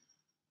not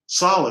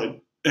solid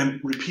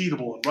and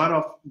repeatable and right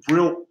off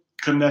real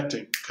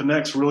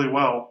connects really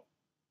well,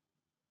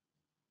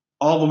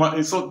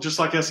 it's just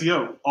like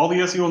SEO. All the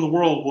SEO in the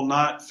world will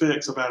not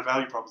fix a bad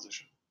value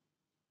proposition.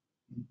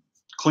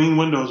 Clean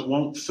windows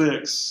won't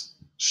fix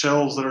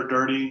shelves that are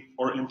dirty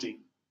or empty.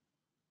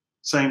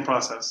 Same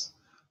process.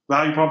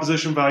 Value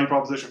proposition, value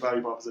proposition,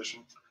 value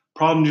proposition.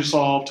 Problem you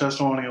solve,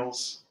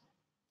 testimonials,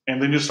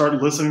 and then just start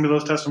listening to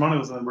those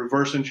testimonials and then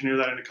reverse engineer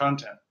that into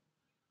content.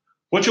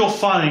 What you'll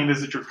find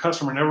is that your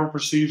customer never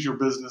perceives your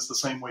business the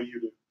same way you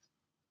do.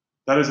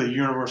 That is a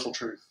universal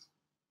truth.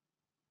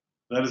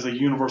 That is a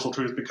universal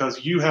truth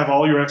because you have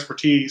all your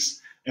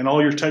expertise and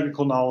all your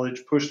technical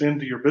knowledge pushed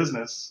into your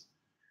business,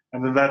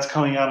 and then that's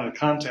coming out in the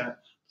content.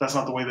 That's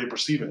not the way they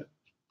perceive it.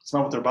 It's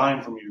not what they're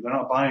buying from you. They're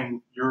not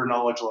buying your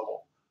knowledge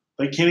level.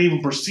 They can't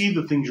even perceive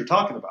the things you're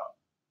talking about.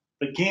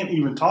 They can't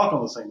even talk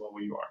on the same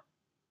level you are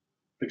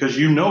because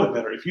you know it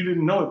better. If you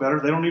didn't know it better,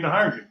 they don't need to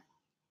hire you.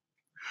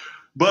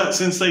 But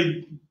since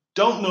they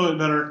don't know it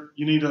better,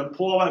 you need to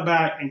pull all that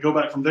back and go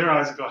back from their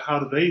eyes and go, how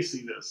do they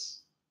see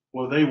this?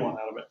 What do they want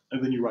out of it?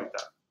 And then you write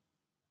that.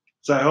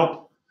 Does that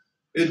help?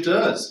 It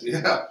does,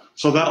 yeah.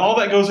 So that all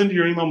that goes into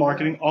your email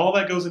marketing, all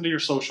that goes into your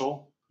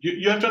social.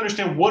 You have to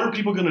understand, what are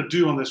people going to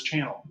do on this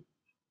channel?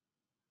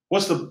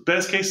 What's the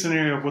best case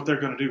scenario of what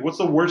they're going to do? What's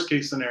the worst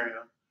case scenario?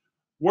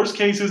 Worst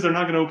case is they're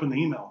not going to open the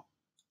email.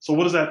 So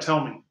what does that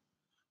tell me?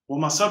 Well,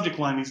 my subject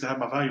line needs to have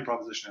my value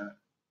proposition in it.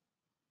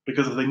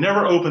 Because if they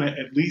never open it,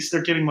 at least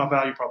they're getting my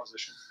value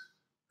proposition.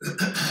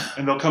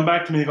 And they'll come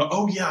back to me and go,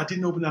 oh, yeah, I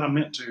didn't open that, I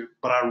meant to,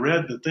 but I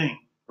read the thing,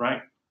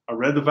 right? I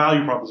read the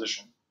value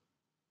proposition.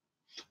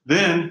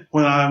 Then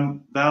when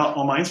I'm out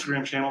on my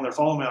Instagram channel and they're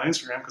following me on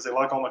Instagram because they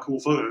like all my cool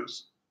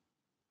photos,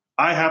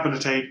 I happen to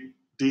take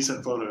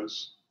decent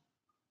photos.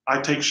 I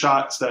take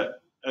shots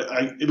that,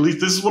 at least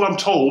this is what I'm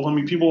told. I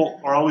mean,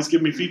 people are always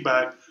giving me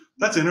feedback.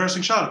 That's an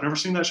interesting shot. I've never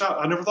seen that shot.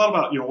 I never thought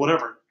about,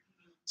 whatever.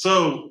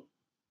 So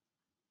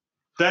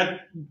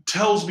that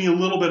tells me a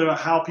little bit about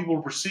how people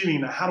are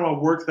perceiving that. How do I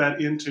work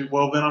that into,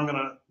 well, then I'm going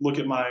to look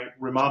at my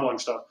remodeling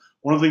stuff.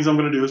 One of the things I'm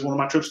going to do is one of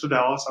my trips to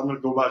Dallas, I'm going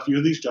to go buy a few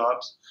of these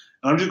jobs.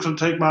 And I'm just going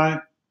to take my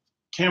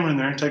camera in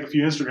there and take a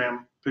few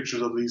Instagram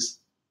pictures of these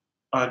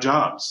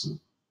jobs.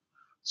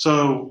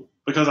 So,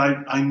 because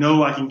I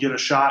know I can get a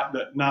shot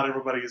that not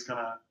everybody is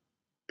going to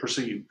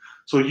perceive.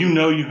 So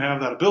you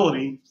have that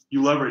ability,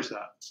 you leverage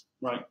that,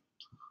 right?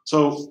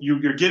 So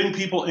you're getting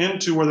people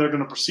into where they're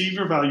going to perceive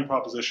your value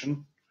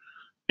proposition.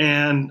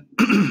 And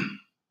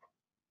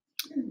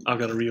I've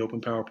got to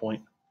reopen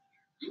PowerPoint.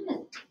 I'm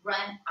going to run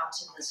out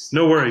to this.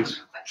 No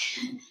worries.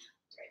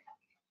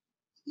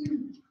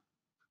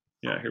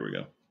 Yeah, here we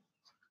go.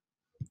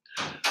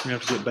 We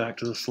have to get back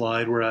to the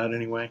slide we're at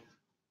anyway.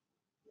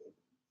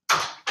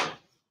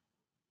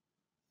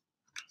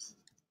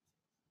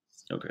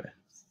 Okay.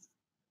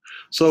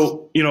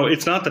 So,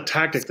 it's not the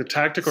tactic. The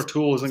tactic or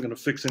tool isn't going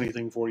to fix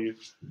anything for you.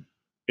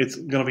 It's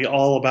going to be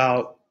all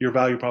about your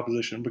value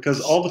proposition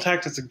because all the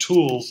tactics and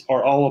tools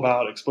are all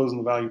about exposing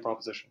the value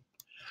proposition.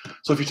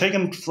 So if you're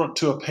taking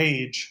to a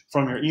page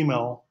from your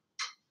email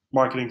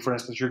marketing, for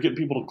instance, you're getting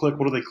people to click.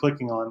 What are they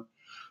clicking on?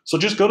 So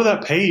just go to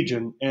that page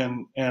and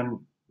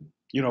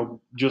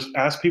just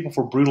ask people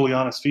for brutally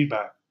honest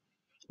feedback.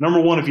 Number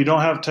one, if you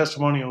don't have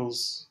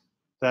testimonials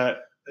that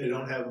they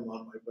don't have them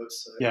on my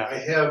website. Yeah.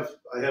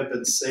 I have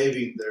been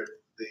saving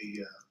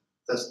the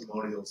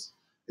testimonials,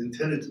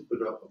 intended to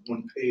put up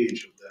one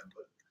page of them,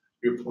 but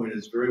your point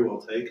is very well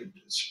taken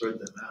to spread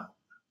them out.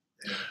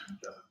 And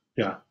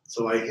yeah.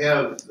 So I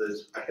have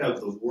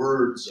the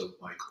words of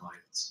my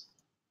clients.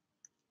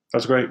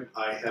 That's great.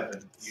 I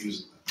haven't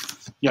used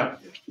them. Yeah.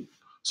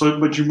 So,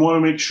 but you want to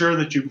make sure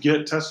that you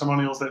get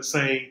testimonials that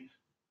say,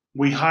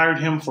 we hired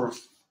him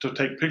to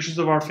take pictures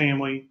of our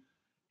family.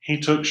 He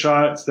took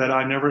shots that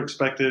I never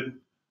expected,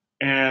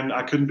 and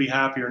I couldn't be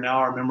happier. Now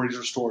our memory's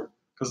restored.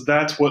 Because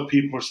that's what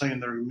people are saying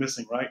they're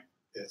missing, right?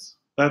 Yes.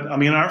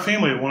 Our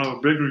family, one of the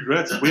big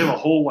regrets is we have a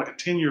whole, like a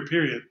 10-year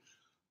period.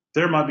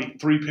 There might be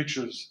 3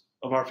 pictures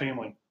of our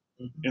family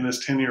in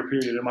this 10-year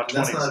period in my 20s.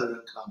 That's not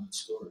an uncommon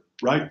story.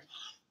 Right?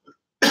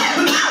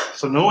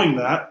 So knowing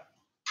that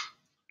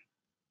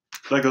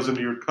goes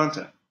into your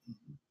content.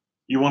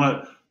 You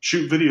want to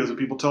shoot videos of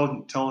people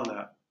telling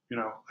that.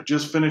 I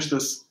just finished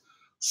this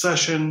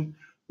session.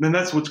 Then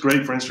that's what's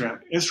great for Instagram.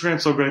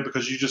 Instagram's so great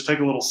because you just take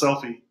a little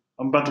selfie.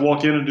 I'm about to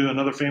walk in and do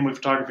another family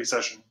photography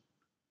session.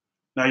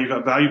 Now you've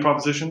got value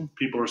proposition.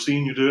 People are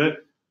seeing you do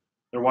it.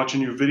 They're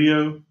watching your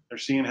video. They're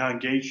seeing how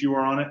engaged you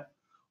are on it.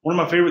 One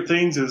of my favorite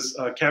things is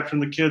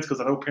capturing the kids because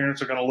I know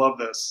parents are going to love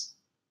this.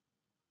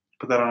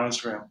 Put that on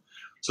Instagram.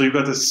 So you've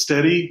got this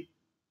steady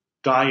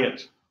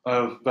diet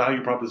of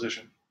value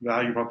proposition,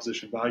 value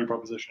proposition, value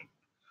proposition.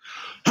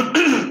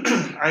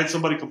 I had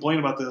somebody complain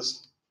about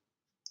this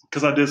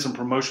because I did some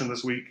promotion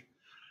this week.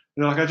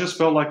 I just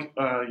felt like,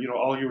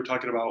 all you were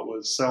talking about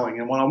was selling.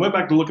 And when I went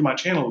back to look at my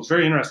channel, it was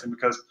very interesting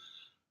because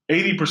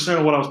 80%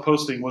 of what I was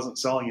posting wasn't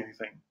selling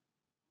anything.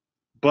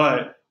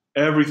 But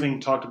everything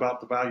talked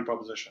about the value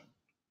proposition.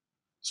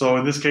 So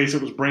in this case,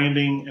 it was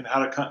branding and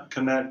how to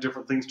connect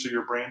different things to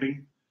your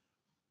branding.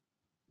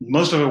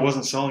 Most of it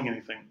wasn't selling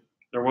anything.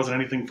 There wasn't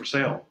anything for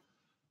sale.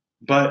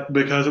 But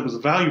because it was a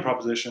value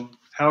proposition,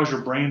 how is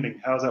your branding?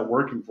 How is that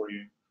working for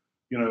you?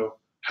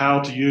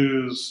 How to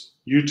use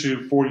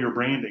YouTube for your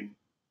branding.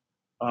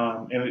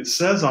 And it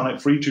says on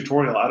it, free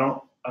tutorial. I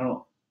don't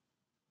know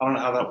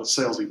how that was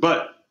salesy,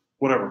 but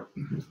whatever.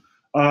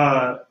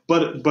 But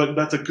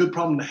that's a good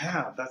problem to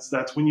have.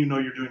 That's when you know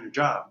you're doing your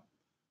job.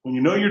 When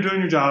you know you're doing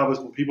your job is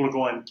when people are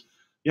going,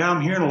 yeah,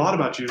 I'm hearing a lot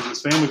about you,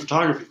 this family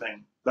photography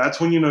thing. That's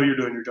when you know you're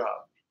doing your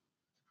job.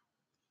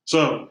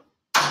 So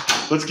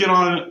let's get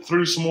on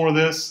through some more of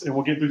this, and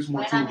we'll get through some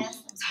more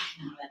tools.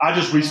 I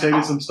just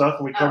restated some stuff,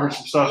 and we covered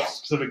some stuff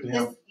specific to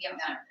him.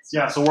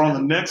 Yeah, so we're on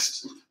the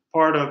next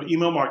part of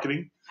email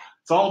marketing.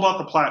 It's all about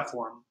the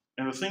platform.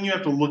 And the thing you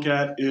have to look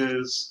at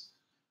is,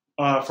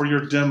 for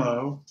your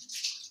demo,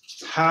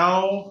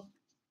 how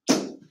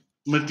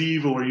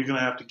medieval are you going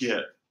to have to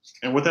get?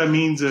 And what that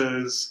means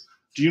is,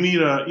 do you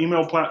need an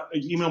email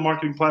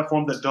marketing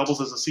platform that doubles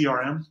as a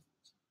CRM?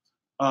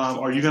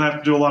 Are you going to have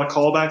to do a lot of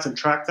callbacks and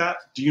track that?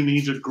 Do you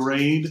need to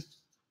grade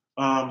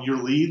your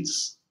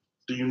leads?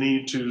 Do you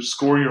need to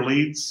score your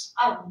leads?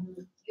 Oh,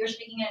 you're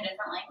speaking in a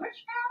different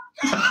language now?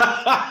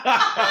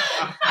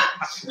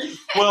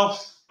 Well,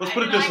 let's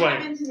put it this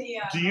way.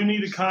 Do you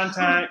need to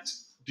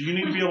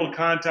be able to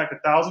contact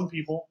 1,000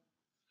 people,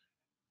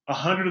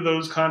 100 of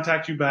those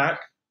contact you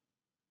back,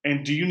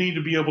 and do you need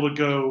to be able to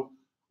go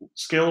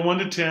scale of 1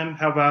 to 10,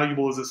 how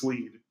valuable is this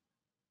lead?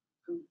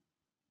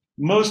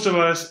 Most of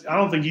us, I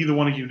don't think either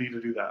one of you need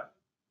to do that.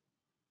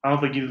 I don't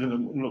think either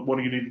one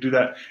of you need to do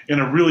that in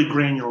a really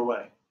granular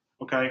way.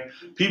 Okay?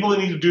 People that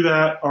need to do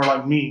that are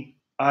like me.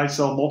 I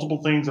sell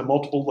multiple things at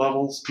multiple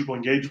levels. People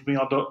engage with me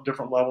on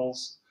different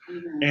levels.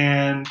 Mm-hmm.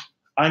 And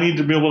I need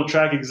to be able to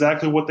track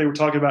exactly what they were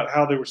talking about,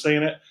 how they were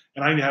saying it,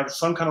 and I need to have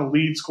some kind of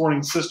lead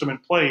scoring system in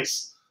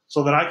place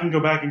so that I can go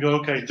back and go,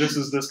 okay, this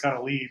is this kind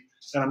of lead,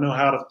 and I know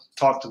how to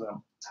talk to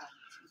them.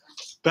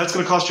 That's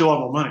going to cost you a lot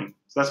more money.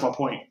 So that's my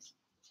point.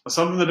 But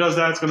something that does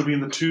that is going to be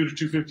in the $200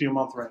 to $250 a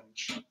month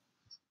range.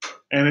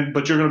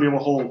 But you're going to be able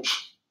to hold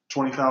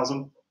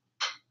 20,000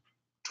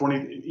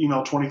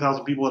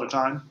 people at a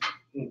time.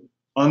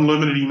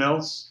 Unlimited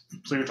emails.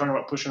 So you're talking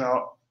about pushing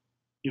out,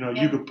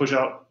 you could push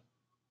out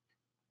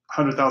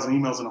 100,000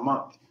 emails in a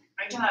month.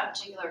 Are you talking about a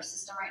particular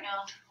system right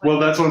now? Well,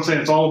 that's what I'm saying.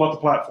 It's all about the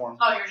platform.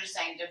 Oh, you're just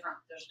saying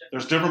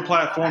There's different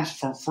platforms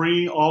from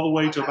free all the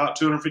way to about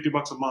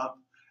 $250 a month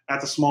at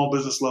the small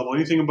business level.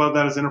 Anything above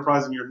that is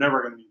enterprise, and you're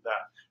never going to need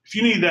that. If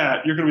you need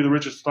that, you're going to be the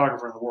richest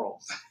photographer in the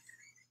world.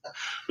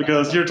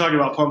 Because you're talking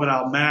about pumping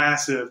out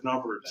massive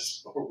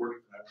numbers.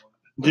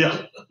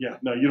 Yeah.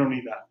 No, you don't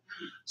need that.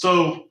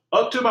 So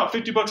up to about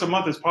 $50 a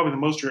month is probably the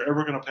most you're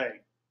ever going to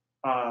pay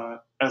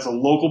as a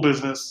local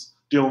business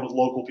dealing with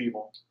local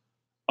people.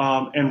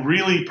 And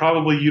really,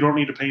 probably you don't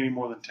need to pay any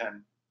more than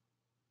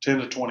 10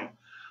 to 20.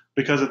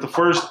 Because at the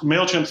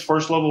MailChimp's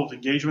first level of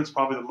engagement is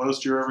probably the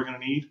most you're ever going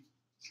to need.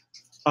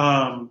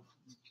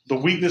 The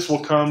weakness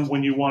will come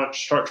when you want to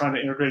start trying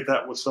to integrate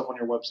that with stuff on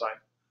your website.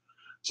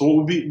 So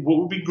what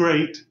would be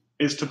great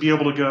is to be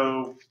able to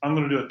go, I'm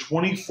going to do a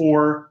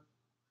 24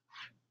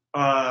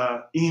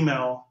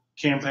 email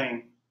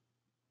campaign.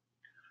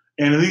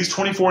 And in these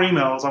 24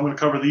 emails, I'm going to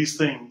cover these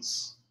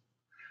things.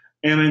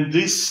 And in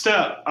this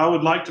step, I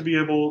would like to be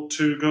able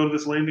to go to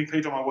this landing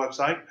page on my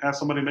website, have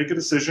somebody make a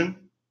decision.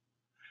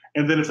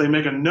 And then if they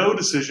make a no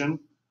decision,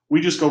 we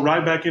just go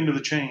right back into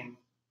the chain.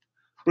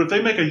 But if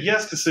they make a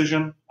yes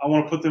decision, I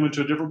want to put them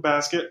into a different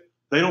basket.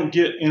 They don't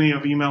get any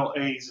of email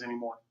A's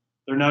anymore.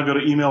 They're now go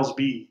to emails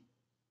B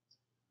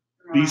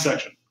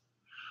section.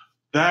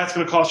 That's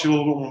going to cost you a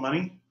little bit more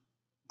money,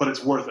 but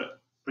it's worth it.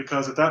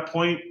 Because at that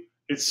point,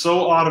 it's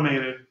so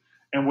automated.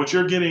 And what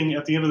you're getting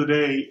at the end of the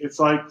day, it's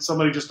like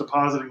somebody just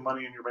depositing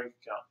money in your bank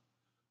account.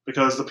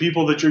 Because the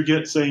people that you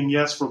get saying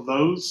yes from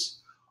those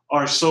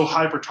are so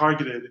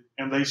hyper-targeted,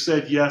 and they've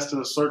said yes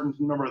to a certain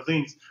number of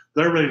things,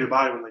 they're ready to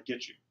buy when they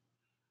get you.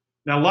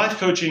 Now, life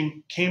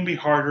coaching can be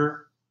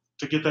harder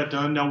to get that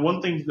done. Now,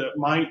 one thing that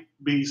might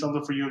be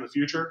something for you in the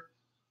future,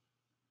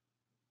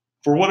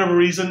 for whatever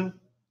reason,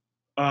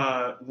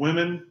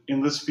 women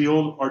in this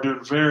field are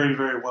doing very,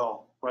 very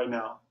well right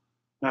now.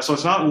 Now, so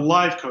it's not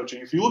life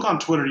coaching. If you look on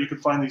Twitter, you can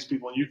find these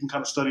people and you can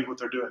kind of study what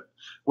they're doing.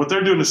 What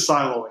they're doing is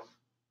siloing.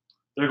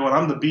 They're going,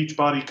 I'm the beach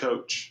body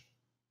coach.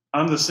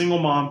 I'm the single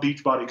mom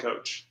beach body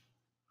coach.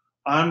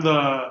 I'm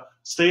the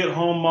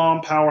stay-at-home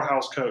mom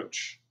powerhouse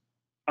coach.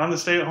 I'm the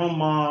stay-at-home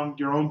mom,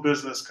 your own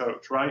business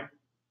coach, right?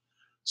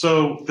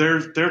 So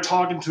they're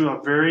talking to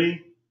a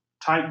very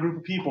tight group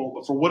of people,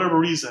 but for whatever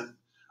reason,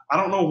 I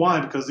don't know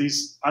why, because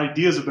these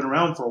ideas have been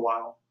around for a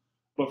while.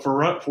 But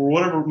for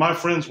whatever, my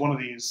friend's one of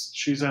these.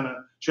 She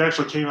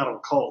actually came out of a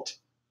cult,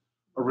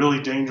 a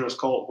really dangerous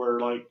cult where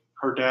like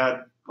her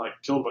dad like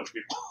killed a bunch of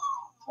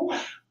people.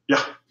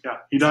 Yeah,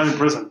 he died in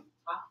prison.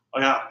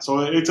 Wow. Yeah, so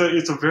it's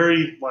a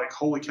very like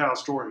holy cow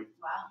story.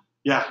 Wow.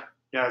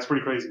 Yeah, it's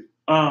pretty crazy.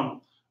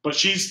 But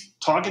she's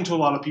talking to a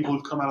lot of people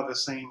who've come out of the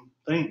same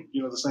thing,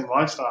 the same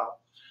lifestyle,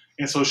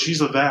 and so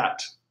she's a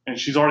that, and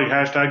she's already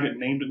hashtagged it, and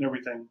named it, and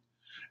everything,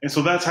 and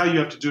so that's how you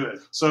have to do it.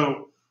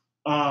 So.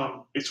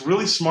 It's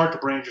really smart to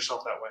brand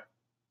yourself that way.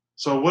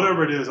 So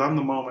whatever it is, I'm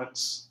the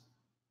moments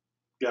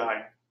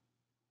guy.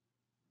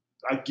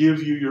 I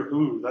give you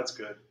your, that's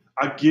good.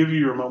 I give you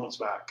your moments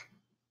back.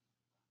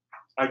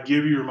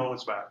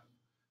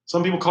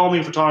 Some people call me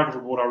a photographer,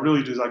 but what I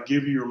really do is I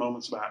give you your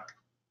moments back.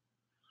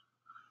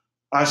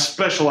 I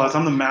specialize.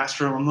 I'm the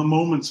master. I'm the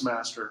moments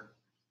master.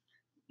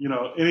 You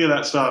know, any of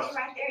that stuff.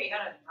 Right there, you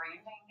got a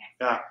branding.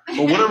 Yeah.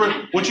 But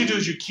whatever, what you do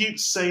is you keep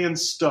saying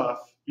stuff.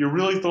 You're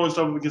really throwing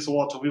stuff up against the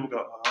wall until people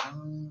go,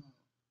 oh.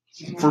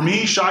 For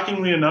me,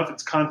 shockingly enough,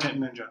 it's content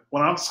ninja.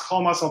 When I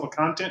call myself a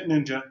content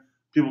ninja,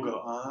 people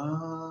go,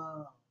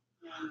 oh.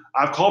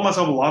 I've called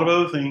myself a lot of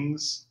other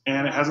things,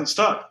 and it hasn't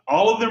stuck.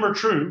 All of them are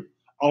true.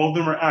 All of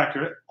them are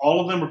accurate. All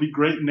of them would be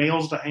great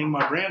nails to hang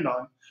my brand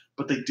on,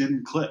 but they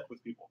didn't click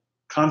with people.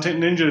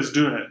 Content ninja is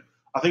doing it.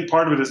 I think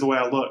part of it is the way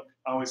I look.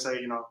 I always say,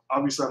 you know,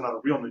 obviously I'm not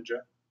a real ninja.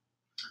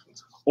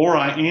 Or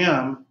I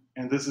am,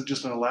 and this is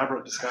just an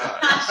elaborate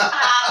disguise.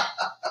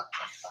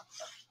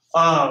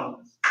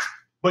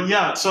 But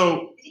yeah,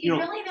 so, you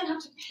really then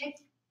have to pick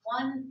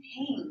one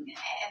thing,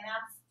 and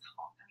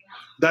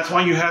that's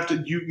why you have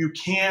to, you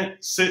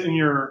can't sit in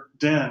your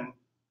den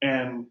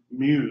and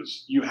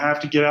muse. You have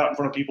to get out in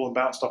front of people and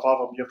bounce stuff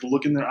off of them. You have to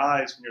look in their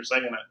eyes when you're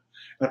saying it.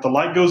 And if the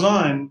light goes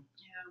on,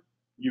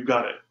 you've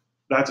got it.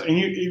 But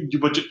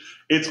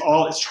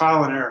it's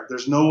trial and error.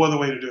 There's no other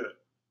way to do it.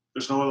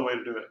 There's no other way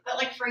to do it. But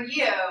like for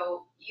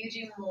you, you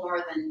do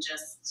more than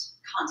just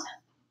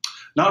content.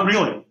 Not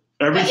really.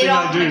 Everything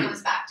I do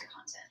comes back to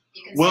content.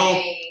 You can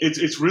say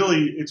it's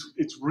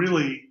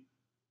really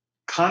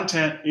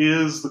content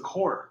is the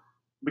core.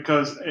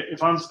 Because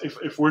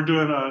if we're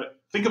doing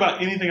think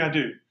about anything I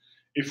do.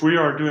 If we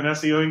are doing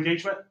SEO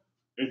engagement,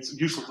 it's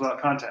useless without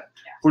content.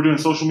 Yeah. If we're doing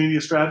social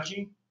media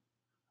strategy,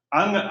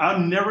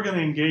 I'm never going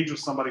to engage with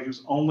somebody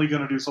who's only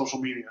going to do social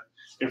media.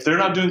 If they're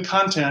not doing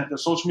content, their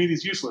social media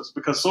is useless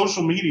because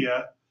social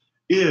media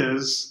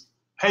is,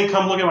 hey,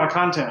 come look at my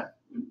content.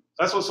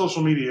 That's what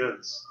social media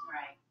is.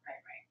 Right.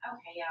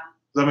 Okay, yeah.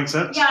 Does that make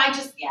sense? Yeah,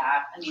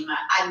 I mean,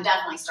 I'm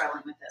definitely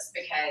struggling with this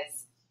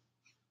because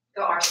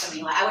there are so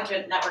many. I went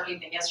to a networking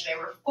thing yesterday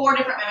where 4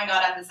 different women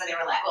got up and said they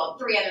were like, well,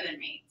 3 other than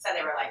me said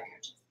they were life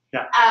coaches.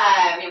 Yeah.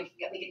 We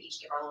could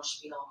each give our little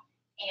spiel.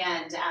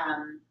 And,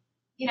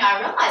 you know, I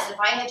realized if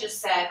I had just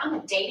said, I'm a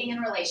dating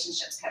and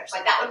relationships coach,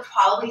 like that would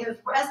probably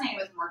have resonated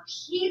with more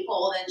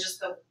people than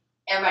just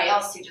everybody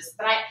else who just,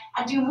 but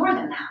I do more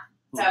than that.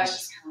 So I was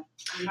just kind of,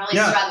 I'm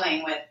really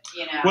struggling with,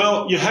 you know.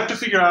 Well, you have to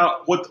figure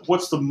out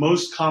what's the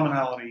most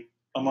commonality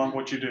among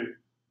what you do.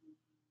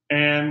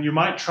 And you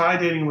might try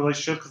dating and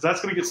relationships because that's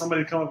going to get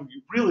somebody to come up with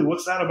you. Really,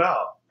 what's that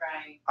about?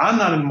 Right. I'm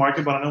not in the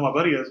market, but I know my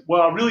buddy is.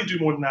 Well, I really do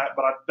more than that,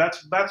 but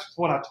that's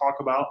what I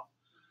talk about.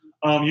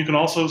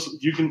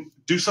 You can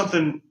do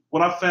something.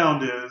 What I've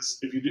found is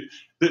if you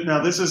do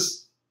now, this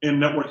is in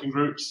networking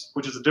groups,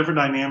 which is a different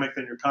dynamic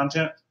than your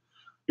content.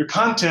 Your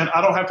content,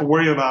 I don't have to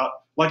worry about.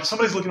 Like if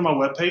somebody's looking at my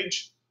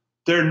webpage,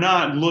 they're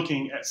not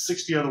looking at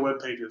 60 other web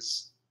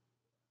pages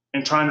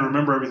and trying to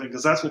remember everything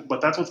because that's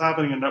what's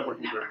happening in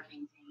networking groups.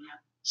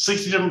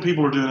 60 different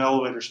people are doing an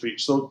elevator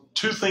speech. So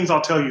 2 things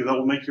I'll tell you that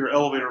will make your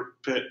elevator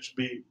pitch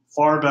be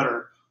far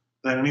better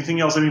than anything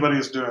else anybody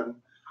is doing.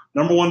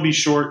 Number 1, be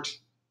short.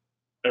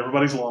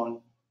 Everybody's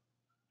long.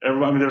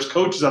 There's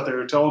coaches out there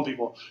who are telling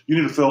people you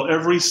need to fill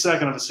every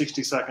second of a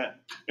 60-second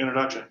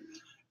introduction.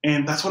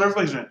 And that's what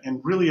everybody's doing.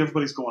 And really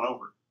everybody's going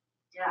over.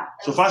 Yeah.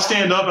 So if I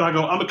stand up and I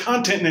go, I'm a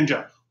content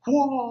ninja.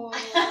 Whoa.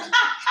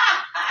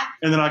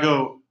 And then I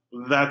go,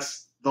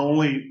 that's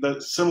the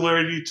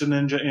similarity to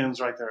ninja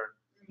ends right there.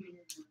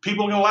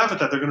 People are going to laugh at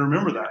that. They're going to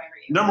remember that.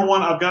 Number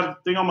 1, I've got a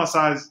thing on my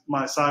size.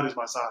 My side is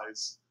my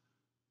size.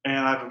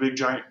 And I have a big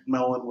giant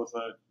melon with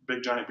a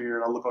big giant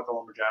beard. I look like a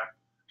lumberjack.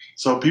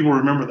 So people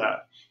remember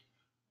that.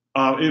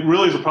 It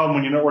really is a problem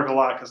when you network a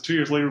lot because 2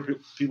 years later,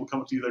 people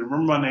come up to you. They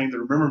remember my name. They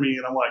remember me.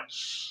 And I'm like,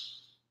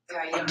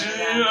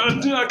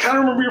 I kind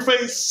of remember your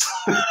face.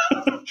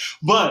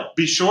 But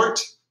be short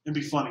and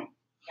be funny.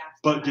 Yeah.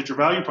 But get your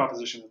value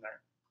proposition in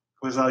there.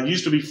 Because I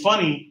used to be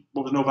funny,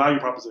 but with no value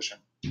proposition.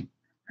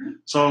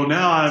 So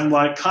now I'm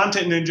like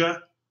content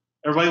ninja.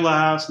 Everybody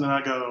laughs, and then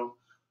I go,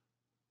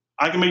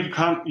 I can make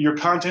your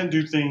content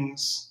do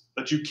things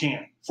that you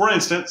can't. For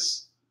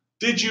instance,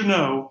 did you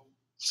know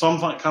some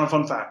kind of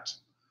fun fact?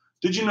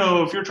 Did you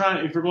know if you're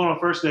going on a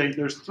first date,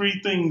 there's 3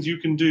 things you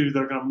can do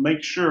that are going to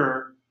make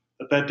sure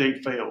that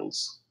date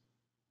fails.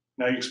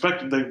 Now they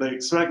expect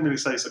me to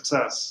say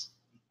success.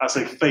 I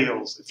say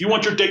fails. If you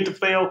want your date to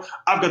fail,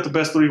 I've got the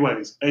best 3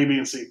 ways, A, B,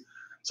 and C.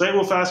 Say it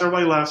real fast.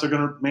 Everybody laughs.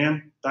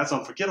 That's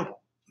unforgettable.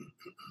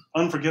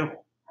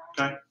 Unforgettable.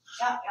 Okay.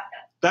 Yeah.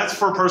 That's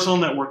for personal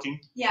networking.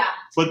 Yeah.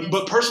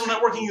 But personal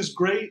networking is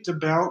great to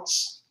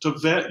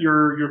vet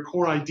your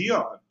core idea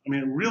on. I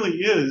mean, it really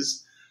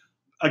is.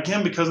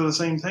 Again, because of the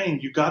same thing,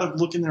 you got to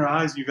look in their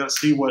eyes. And you got to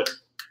see what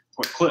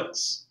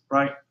clicks,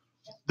 right?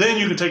 Then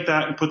you can take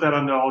that and put that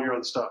onto all your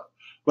other stuff.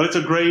 But it's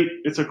a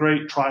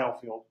great trial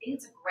field.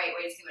 It's a great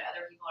way to see what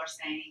other people are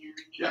saying. And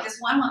Yeah. This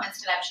one woman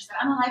stood up. She said,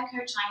 "I'm a life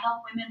coach and I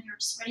help women who are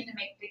just ready to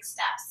make big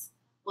steps."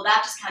 Well,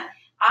 that just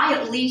I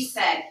at least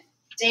said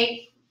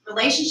date,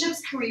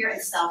 relationships, career,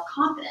 and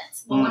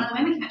self-confidence. Well, one of the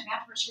women came up to me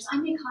afterwards. She goes, "I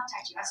may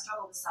contact you. I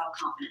struggle with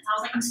self-confidence." I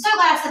was like, "I'm so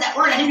glad I said that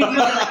word. I didn't even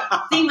really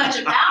think much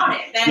about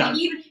it." Then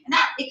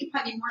it could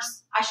probably be more.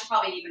 I should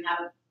probably even have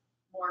a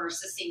more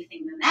succinct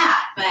thing than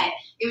that. But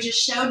it just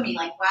showed me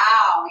like,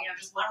 wow,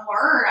 just one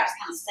word I just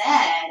kind of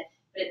said,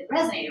 but it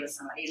resonated with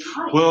somebody in the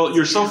audience. Well,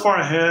 you're so far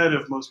ahead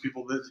of most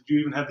people that you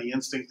even have the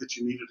instinct that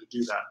you needed to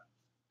do that.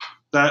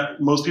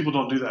 That most people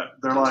don't do that.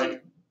 They're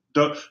like,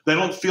 they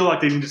don't feel like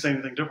they need to say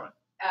anything different.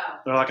 Oh.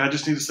 They're like, I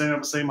just need to stand up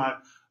and say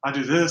I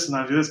do this and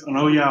I do this, and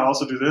oh yeah, I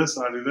also do this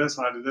and I do this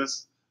and I do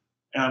this.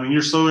 And I mean,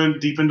 you're so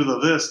deep into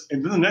this,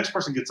 and then the next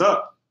person gets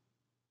up.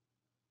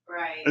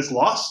 Right. It's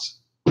lost.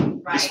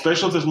 Right.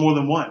 Especially if there's more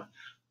than one.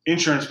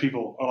 Insurance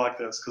people are like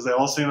this because they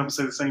all stand up and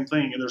say the same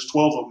thing, and there's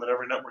 12 of them in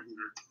every networking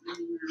group.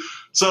 Mm-hmm.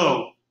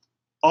 So,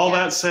 all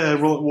that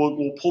said,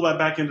 we'll pull that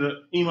back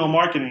into email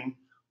marketing.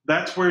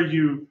 That's where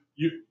in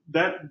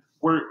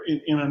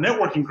a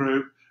networking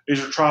group is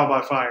your trial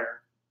by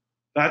fire.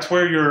 That's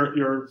where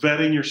you're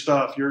vetting your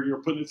stuff.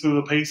 You're putting it through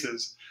the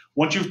paces.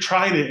 Once you've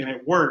tried it and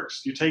it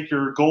works, you take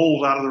your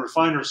gold out of the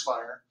refiner's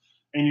fire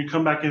and you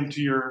come back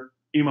into your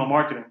email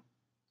marketing.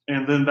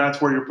 And then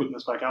that's where you're putting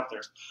this back out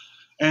there.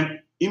 And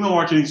email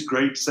marketing is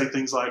great to say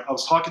things like, I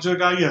was talking to a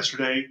guy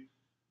yesterday.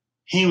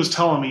 He was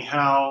telling me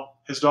how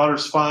his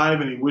daughter's 5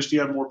 and he wished he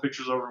had more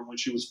pictures of her when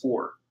she was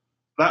 4.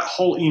 That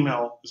whole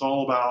email is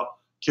all about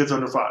kids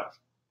under 5.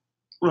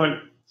 Right.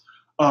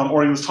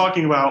 Or he was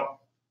talking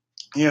about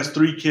he has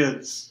 3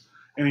 kids.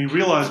 And he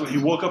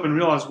woke up and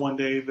realized one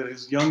day that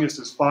his youngest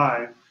is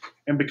 5.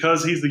 And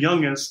because he's the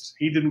youngest,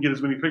 he didn't get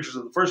as many pictures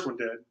as the first one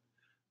did.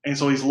 And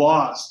so he's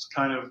lost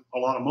kind of a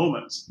lot of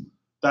moments.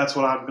 That's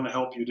what I'm going to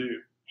help you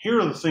do.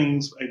 Here are the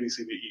things, A, B,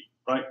 C, D, E,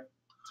 right?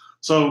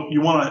 So you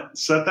want to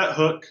set that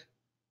hook.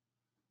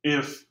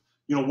 If,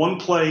 one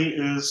play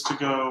is to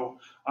go,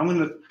 I'm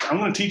going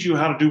to teach you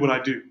how to do what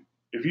I do.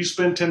 If you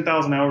spend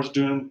 10,000 hours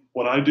doing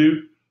what I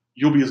do,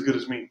 you'll be as good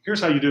as me.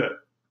 Here's how you do it.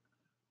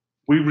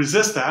 We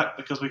resist that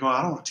because we go,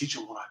 I don't want to teach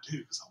them what I do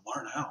because I'll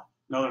learn how.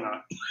 No, they're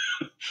not.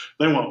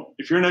 They won't.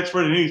 If you're an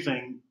expert in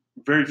anything,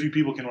 very few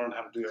people can learn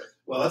how to do it.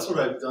 Well, that's what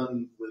I've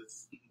done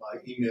with my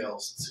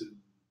emails to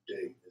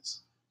date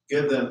is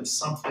give them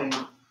something,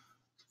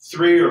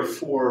 3 or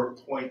 4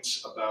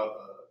 points about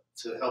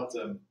to help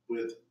them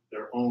with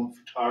their own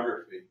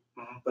photography,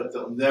 but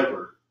they'll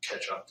never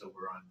catch up to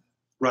where I'm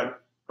at.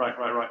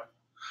 Right.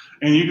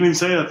 And you can even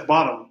say at the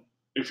bottom,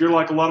 if you're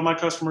like a lot of my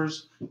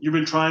customers, you've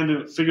been trying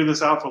to figure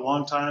this out for a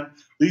long time,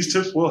 these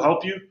tips will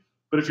help you.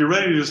 But if you're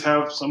ready to just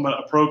have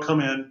a pro come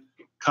in,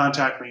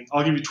 contact me.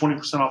 I'll give you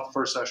 20% off the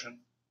first session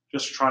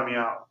just to try me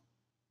out.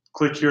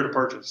 Click here to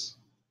purchase.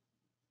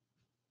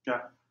 Yeah.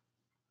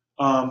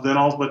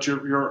 But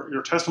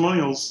your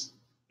testimonials,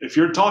 if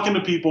you're talking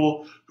to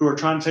people who are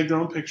trying to take their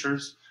own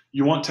pictures,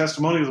 you want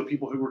testimonials of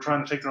people who were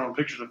trying to take their own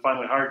pictures and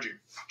finally hired you.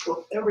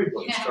 Well,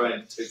 everybody's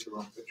trying to take their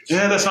own pictures.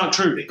 Yeah, that's not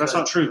true. That's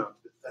not true, though.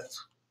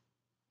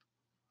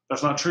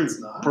 That's not true. It's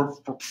not.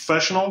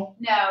 Professional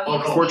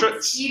No,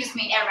 portraits? You just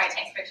mean everybody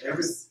takes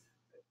pictures.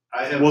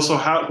 So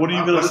what are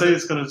you going to say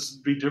is going to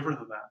be different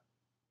than that?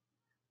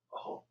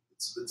 Oh,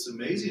 it's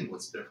amazing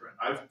what's different.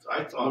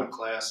 I taught a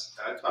class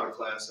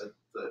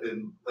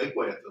in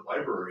Lakeway at the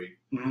library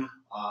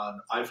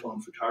on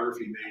iPhone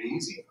photography made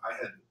easy. I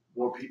had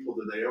more people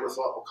than they ever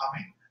thought were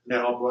coming. They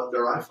all brought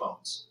their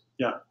iPhones.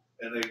 Yeah.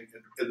 And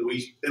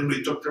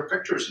we took their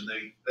pictures and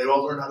they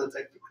all learned how to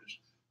take pictures.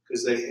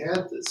 Because they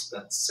had to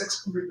spend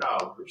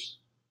 $600,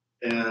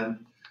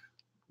 and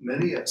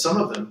some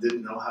of them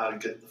didn't know how to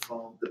get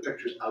the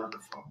pictures out of the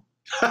phone.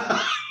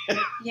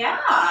 Yeah,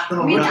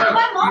 No,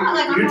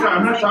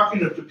 I'm not talking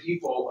to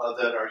people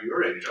that are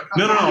your age.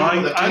 No. I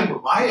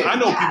know I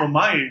know people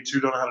my age who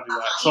don't know how to do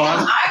that. So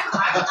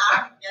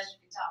I guess you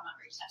can tell I'm not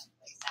very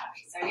technically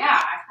savvy. So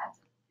yeah, I've had to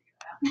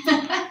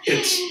figure that out.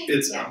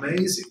 It's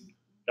amazing.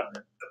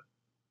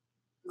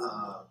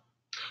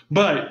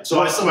 But so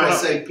I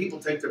say people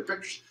take their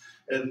pictures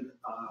and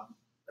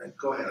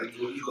go ahead.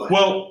 You go ahead.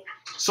 Well,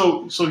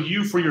 so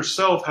you for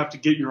yourself have to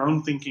get your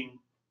own thinking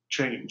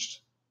changed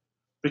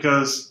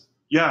because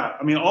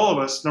all of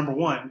us. Number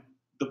one,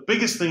 the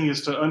biggest thing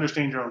is to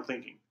understand your own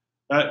thinking.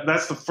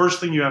 That's the first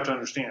thing you have to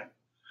understand.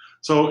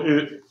 So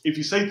if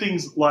you say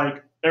things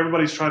like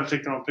everybody's trying to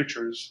take their own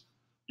pictures,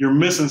 you're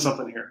missing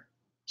something here.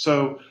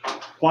 So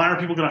why are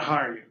people going to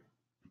hire you?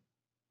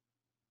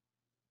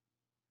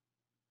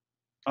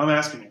 I'm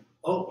asking you.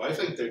 Oh, I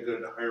think they're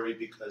going to hire me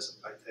because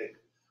I take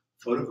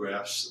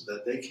photographs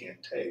that they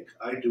can't take.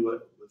 I do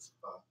it with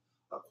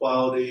a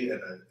quality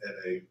and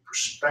a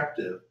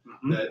perspective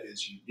that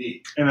is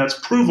unique. And that's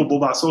provable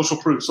by social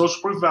proof.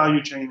 Social proof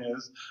value chain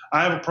is,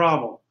 I have a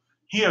problem.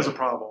 He has a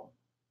problem.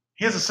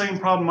 He has the same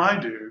problem I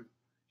do.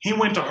 He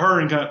went to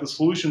her and got the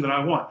solution that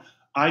I want.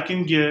 I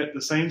can get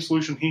the same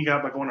solution he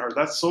got by going to her.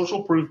 That's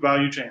social proof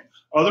value chain.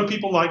 Other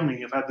people like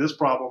me have had this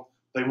problem.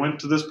 They went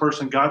to this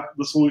person, got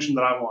the solution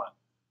that I want.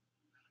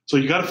 So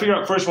you got to figure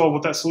out, first of all,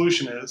 what that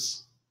solution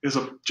is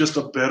just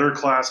a better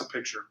class of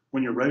picture.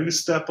 When you're ready to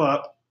step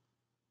up.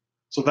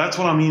 So that's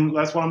what I mean.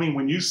 That's what I mean.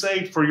 When you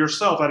say for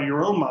yourself, out of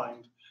your own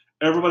mind,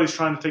 everybody's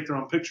trying to take their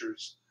own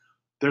pictures,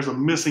 there's a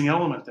missing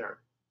element there.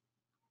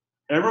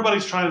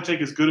 Everybody's trying to take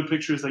as good a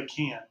picture as they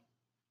can.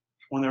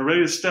 When they're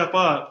ready to step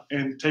up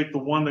and take the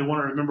one they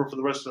want to remember for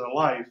the rest of their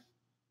life,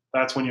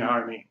 that's when you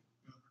hire me.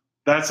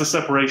 That's the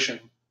separation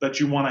that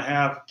you want to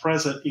have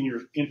present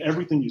in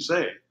everything you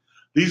say.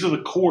 These are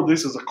the core.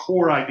 This is a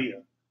core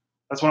idea.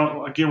 That's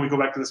why, again, we go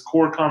back to this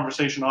core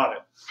conversation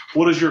audit.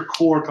 What is your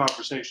core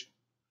conversation?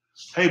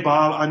 Hey,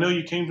 Bob, I know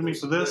you came to me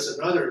for this. There's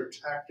another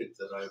tactic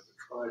that I've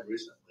tried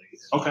recently.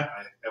 Okay.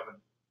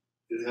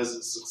 It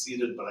hasn't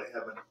succeeded, but I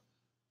haven't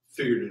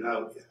figured it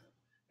out yet.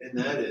 And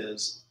that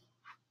is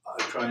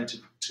trying to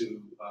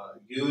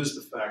use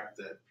the fact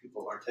that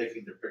people are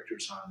taking their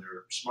pictures on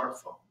their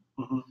smartphone,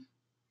 mm-hmm.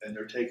 and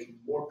they're taking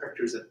more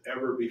pictures than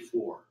ever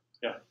before.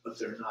 Yeah. But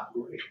they're not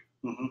great.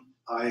 Mm-hmm.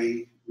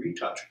 I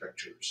retouch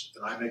pictures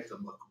and I make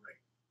them look great.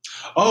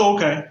 Oh,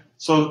 okay.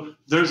 So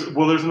there's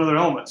another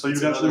element. So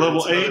you've got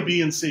level A,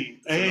 B, and C.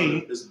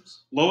 A,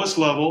 lowest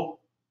level,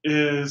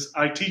 is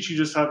I teach you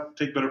just how to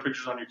take better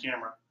pictures on your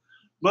camera.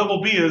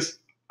 Level B is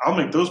I'll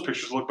make those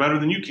pictures look better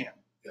than you can.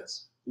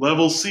 Yes.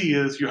 Level C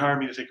is you hire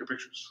me to take your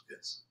pictures.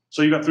 Yes.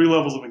 So you got 3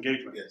 levels of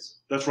engagement. Yes.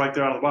 That's right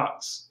there out of the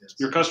box. Yes.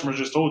 Your customer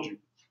just told you,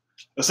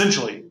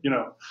 essentially,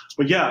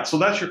 But yeah, so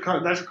that's your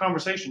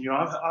conversation.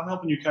 I'm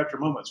helping you capture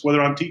moments.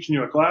 Whether I'm teaching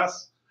you a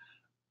class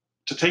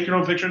to take your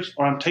own pictures,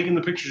 or I'm taking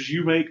the pictures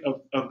you make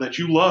of that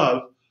you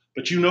love,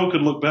 but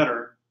could look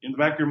better. In the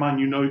back of your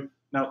mind,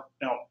 now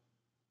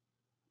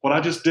what I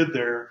just did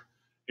there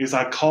is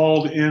I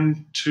called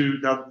into,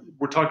 now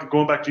we're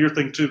going back to your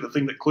thing too, the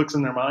thing that clicks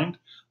in their mind.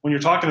 When you're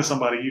talking to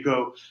somebody,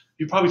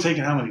 you've probably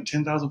taken how many,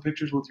 10,000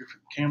 pictures with your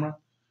camera?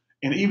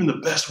 And even the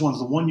best ones,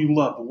 the one you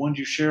love, the ones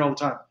you share all the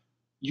time,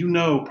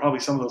 probably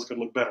some of those could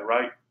look better,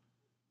 right?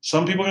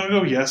 Some people are going to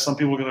go yes, some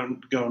people are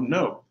going to go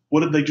no.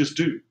 What did they just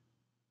do?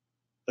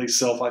 They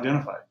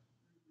self-identified.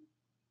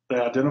 They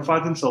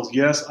identified themselves,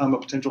 yes, I'm a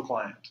potential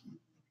client.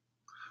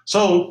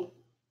 So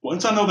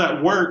once I know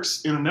that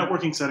works in a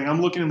networking setting,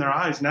 I'm looking in their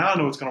eyes. Now I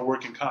know it's going to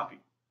work in copy.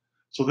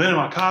 So then in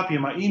my copy,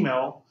 in my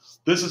email,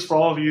 this is for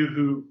all of you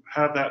who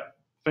have that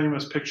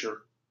famous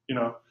picture,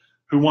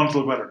 who want it to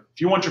look better. If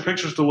you want your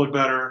pictures to look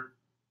better, ...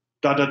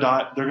 they're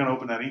going to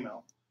open that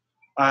email.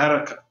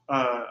 I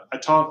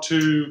talked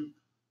to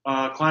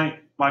a client.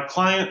 My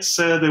client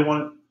said I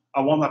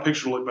want my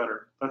picture to look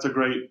better. That's a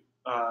great,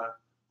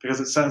 because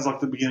it sounds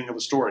like the beginning of a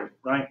story,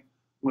 right?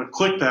 I'm going to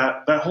click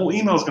that. That whole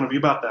email is going to be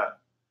about that.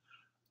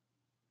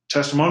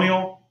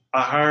 Testimonial,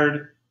 I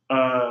hired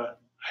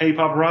Hey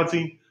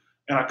Paparazzi,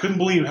 and I couldn't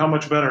believe how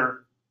much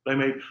better they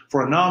made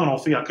for a nominal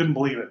fee. I couldn't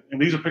believe it.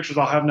 And these are pictures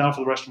I'll have now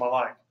for the rest of my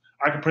life.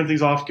 I can print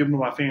these off, give them to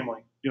my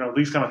family,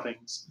 these kind of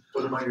things.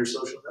 Put them on your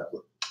social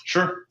network.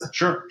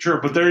 Sure.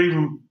 But they're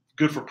even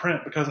good for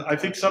print, because I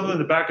think something in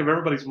the back of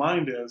everybody's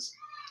mind is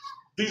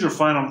these are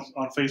fine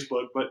on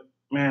Facebook, but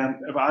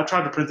man, if I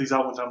tried to print these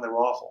out one time, they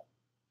were awful.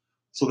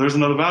 So there's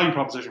another value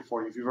proposition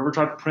for you. If you've ever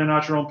tried to print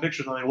out your own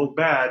pictures and they look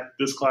bad,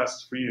 this class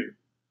is for you.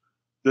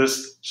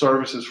 This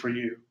service is for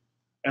you.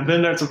 And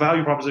then that's a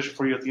value proposition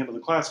for you at the end of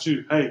the class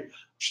too. Hey,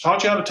 she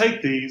taught you how to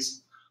take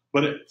these,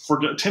 but for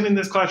attending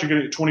this class, you're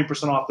going to get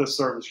 20% off this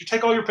service. You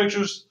take all your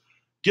pictures,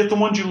 get the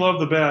ones you love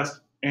the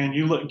best, and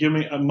you give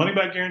me a money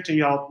back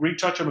guarantee. I'll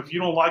retouch them. If you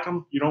don't like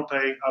them, you don't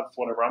pay.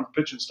 Whatever. I'm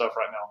pitching stuff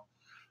right now.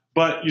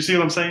 But you see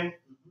what I'm saying?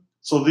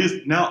 So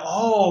now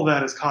all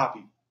that is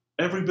copy.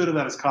 Every bit of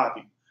that is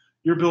copy.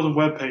 You're building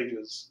web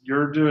pages.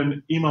 You're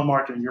doing email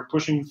marketing. You're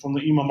pushing from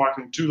the email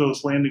marketing to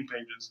those landing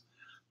pages.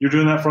 You're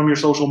doing that from your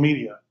social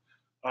media.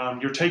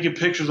 You're taking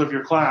pictures of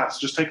your class.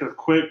 Just take a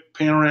quick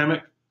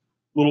panoramic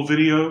little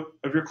video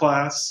of your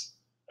class.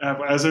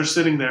 As they're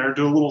sitting there,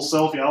 do a little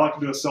selfie. I like to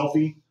do a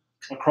selfie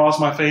across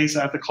my face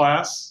at the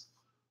class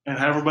and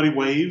have everybody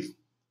wave,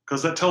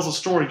 because that tells a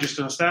story just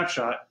in a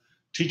snapshot.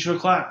 Teaching a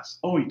class.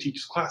 Oh, he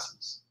teaches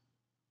classes.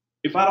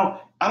 If I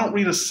don't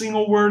read a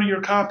single word of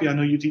your copy, I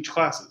know you teach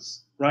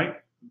classes, right?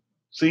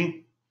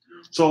 See?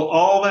 So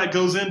all that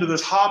goes into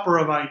this hopper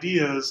of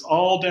ideas,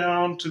 all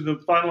down to the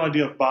final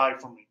idea of buy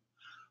from me.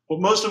 What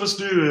most of us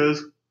do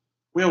is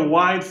we have a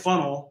wide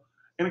funnel,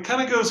 and it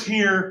kind of goes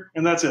here,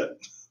 and that's it.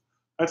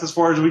 That's as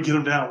far as we get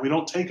them down. We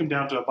don't take them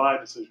down to a buy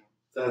decision.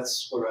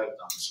 That's what I've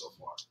done so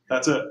far.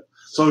 That's it.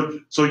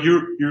 So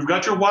you've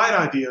got your wide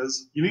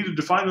ideas. You need to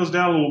define those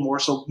down a little more.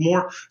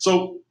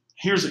 So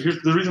here's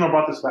the reason I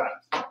brought this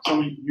back.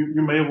 So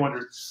you may have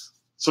wondered.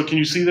 So can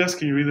you see this?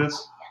 Can you read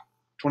this?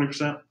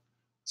 20%.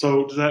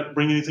 So does that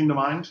bring anything to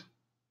mind?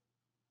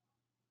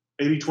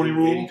 80-20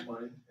 rule?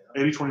 80-20.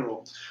 Yeah. 80-20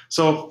 rule.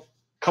 So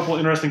a couple of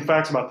interesting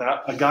facts about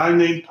that. A guy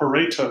named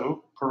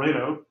Pareto,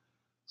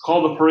 it's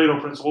called the Pareto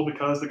principle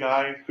because the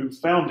guy who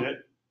found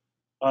it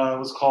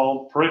was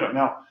called Pareto.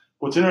 Now,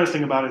 what's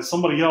interesting about it is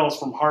somebody else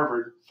from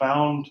Harvard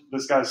found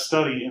this guy's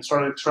study and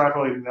started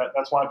extrapolating that.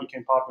 That's why it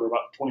became popular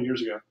about 20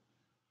 years ago.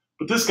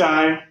 But this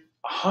guy,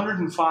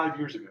 105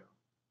 years ago,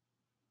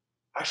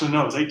 actually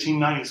no, it was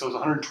 1890, so it was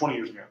 120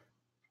 years ago,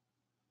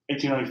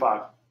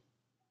 1895.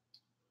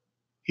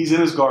 He's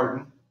in his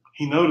garden.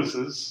 He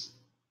notices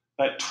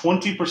that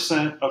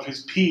 20% of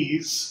his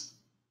peas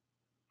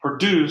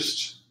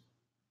produced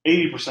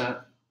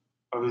 80%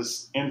 of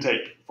his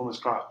intake from his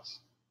crops.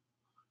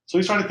 So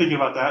he started thinking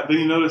about that. Then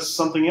he noticed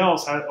something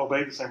else had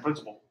obeyed the same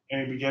principle,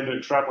 and he began to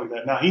extrapolate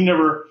that. Now, he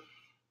never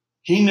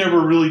He never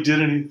really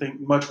did anything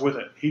much with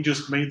it. He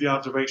just made the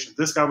observation.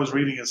 This guy was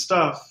reading his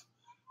stuff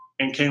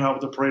and came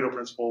out with the Pareto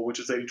principle, which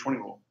is 80-20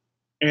 rule.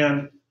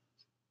 And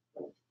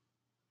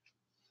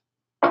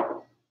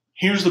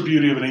here's the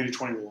beauty of an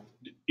 80-20 rule.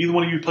 Either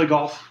one of you play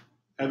golf?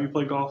 Have you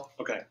played golf?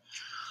 Okay.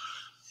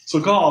 So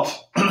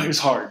golf is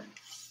hard.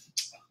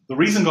 The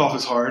reason golf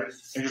is hard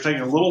is you're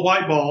taking a little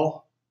white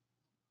ball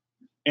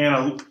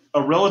and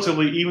a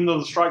relatively, even though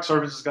the strike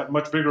surface has gotten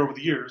much bigger over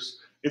the years,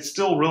 it's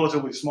still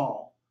relatively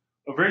small.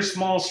 A very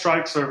small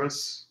strike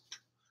surface,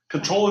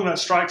 controlling that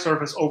strike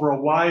surface over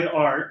a wide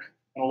arc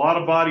and a lot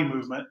of body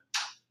movement.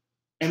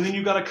 And then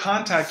you've got a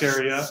contact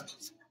area.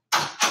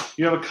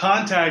 You have a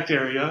contact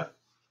area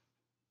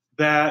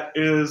that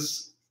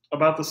is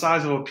about the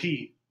size of a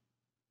pea.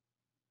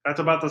 That's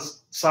about the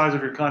size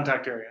of your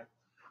contact area.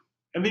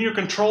 And then you're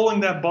controlling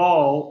that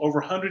ball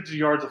over hundreds of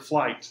yards of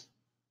flight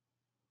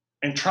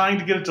and trying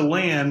to get it to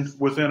land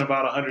within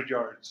about 100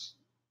 yards.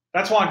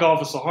 That's why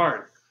golf is so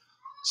hard.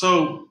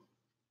 So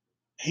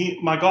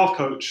my golf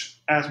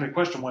coach asked me a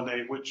question one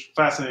day, which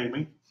fascinated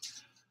me.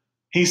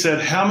 He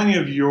said, how many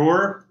of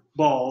your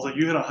balls, like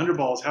you hit 100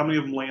 balls, how many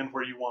of them land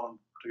where you want them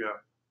to go?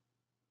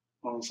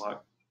 I was like,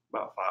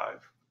 about 5.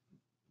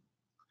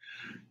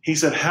 He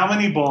said, how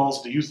many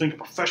balls do you think a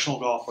professional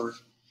golfer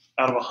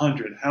out of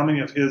 100, how many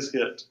of his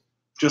hit?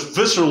 Just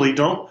viscerally,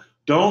 don't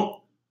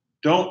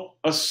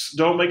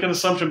make an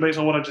assumption based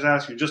on what I just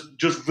asked you. Just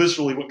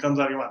viscerally what comes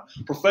out of your mind.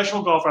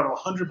 Professional golfer out of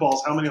 100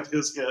 balls, how many of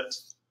his hit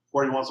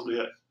where he wants them to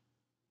hit?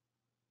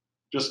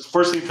 Just the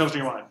first thing that comes to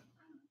your mind.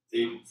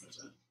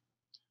 80%.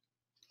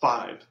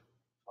 5.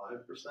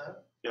 5%?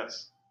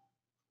 Yes.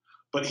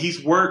 But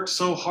he's worked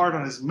so hard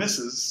on his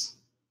misses.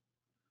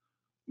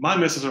 My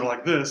misses are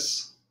like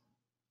this.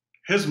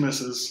 His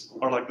misses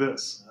are like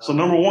this. So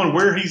number one,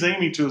 where he's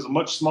aiming to is a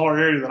much smaller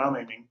area than I'm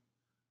aiming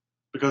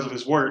because of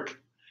his work.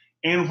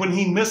 And when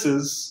he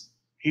misses,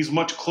 he's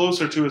much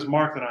closer to his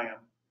mark than I am.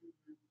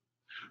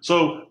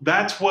 So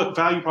that's what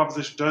value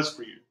proposition does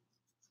for you.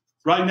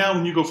 Right now,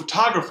 when you go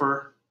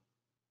photographer,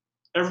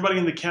 everybody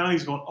in the county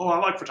is going, oh, I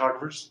like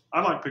photographers.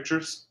 I like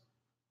pictures.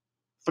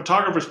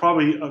 Photographer is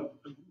probably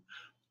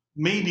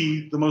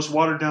maybe the most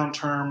watered down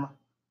term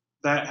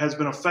that has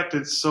been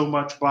affected so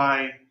much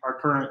by our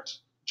current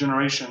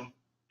generation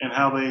and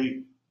how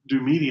they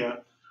do media.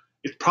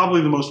 It's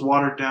probably the most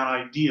watered down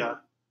idea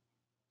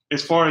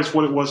as far as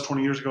what it was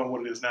 20 years ago and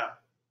what it is now.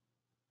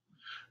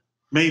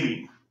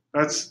 Maybe.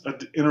 That's an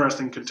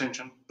interesting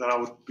contention that I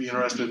would be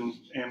interested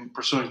in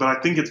pursuing, but I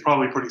think it's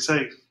probably pretty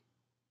safe.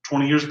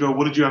 20 years ago,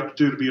 what did you have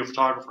to do to be a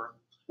photographer?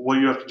 What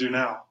do you have to do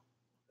now?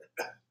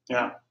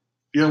 Yeah.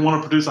 You don't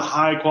want to produce a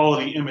high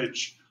quality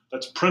image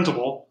that's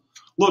printable.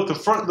 Look,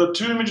 the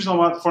 2 images on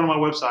the front of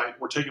my website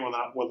were taken with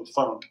a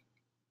phone.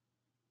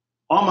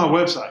 On my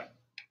website,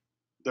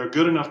 they're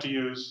good enough to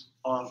use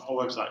on a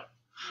website.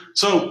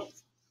 So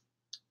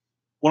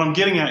what I'm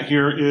getting at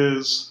here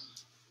is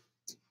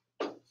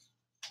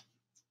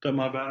that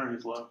my battery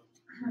is low.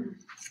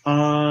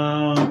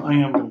 I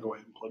am going to go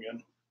ahead and plug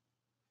in.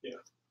 Yeah.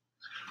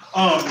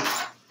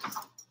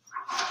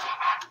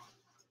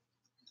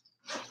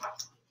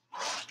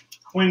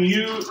 When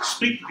you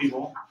speak to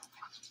people,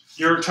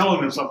 you're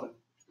telling them something.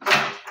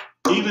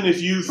 Even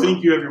if you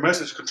think you have your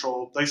message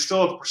controlled, they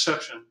still have a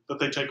perception that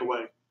they take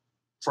away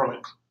from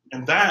it.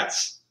 And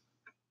that's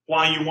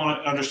why you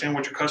want to understand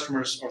what your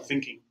customers are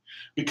thinking.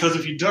 Because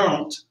if you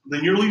don't,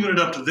 then you're leaving it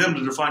up to them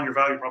to define your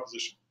value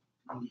proposition.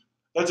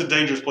 That's a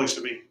dangerous place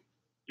to be.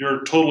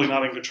 You're totally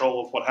not in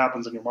control of what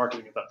happens in your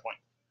marketing at that point.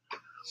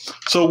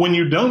 So when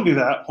you don't do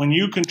that, when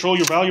you control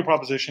your value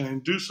proposition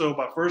and do so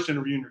by first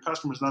interviewing your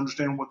customers and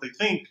understanding what they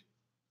think,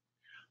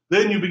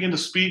 then you begin to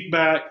speak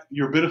back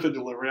your benefit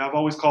delivery. I've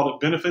always called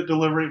it benefit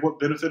delivery. What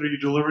benefit are you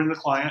delivering to the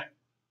client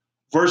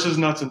versus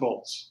nuts and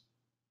bolts?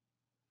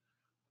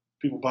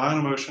 People buy an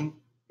emotion,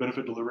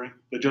 benefit delivery.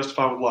 They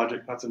justify with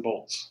logic, nuts and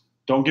bolts.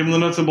 Don't give them the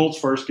nuts and bolts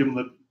first. Give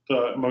them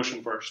the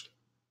emotion first.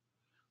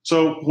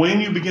 So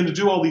when you begin to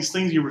do all these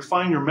things, you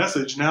refine your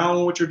message.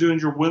 Now what you're doing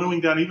is you're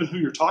winnowing down even who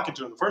you're talking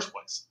to in the first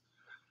place.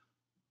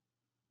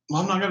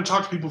 Well, I'm not going to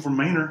talk to people from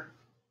Manor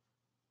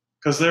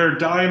because they're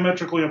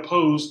diametrically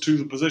opposed to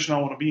the position I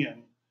want to be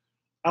in.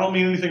 I don't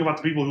mean anything about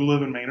the people who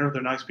live in Manor.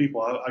 They're nice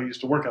people. I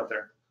used to work out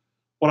there.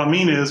 What I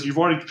mean is you've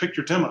already picked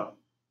your demo.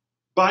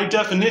 By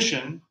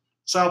definition,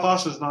 South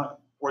Austin is not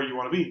where you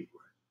want to be.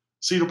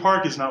 Cedar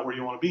Park is not where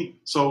you want to be.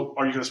 So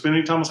are you going to spend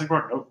any time in Cedar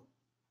Park? Nope.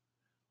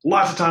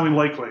 Lots of time in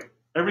Lakeway.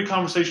 Every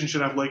conversation should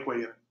have Lakeway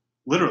in it.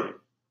 Literally.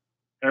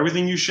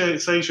 Everything you say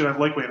should have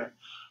Lakeway in it.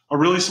 A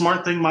really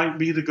smart thing might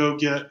be to go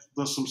get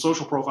some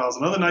social profiles.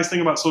 Another nice thing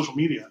about social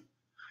media,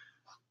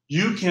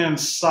 you can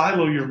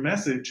silo your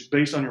message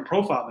based on your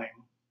profile name.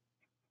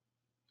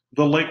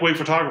 The Lakeway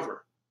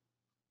photographer.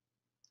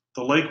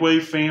 The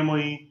Lakeway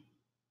family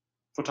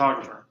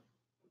photographer.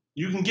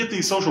 You can get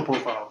these social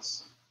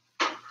profiles.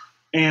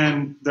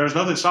 And there's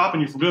nothing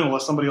stopping you from doing it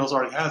unless somebody else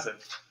already has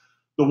it.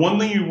 The one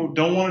thing you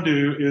don't want to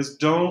do is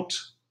don't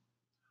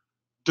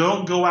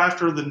go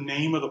after the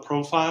name of the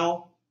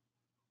profile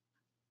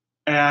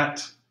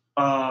at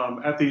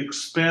at the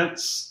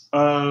expense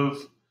of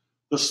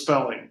the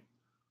spelling.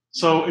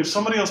 So if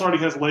somebody else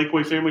already has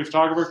Lakeway Family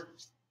Photographer,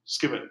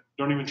 skip it.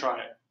 Don't even try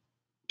it.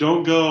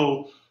 Don't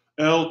go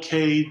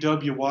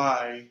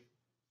LKWY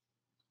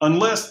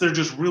unless they're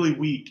just really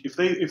weak. If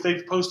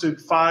they've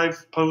posted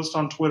 5 posts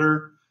on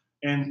Twitter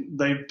and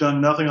they've done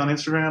nothing on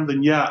Instagram,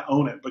 then yeah,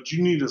 own it. But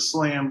you need to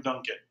slam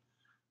dunk it.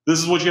 This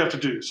is what you have to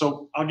do.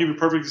 So I'll give you a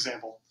perfect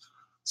example.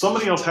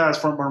 Somebody else has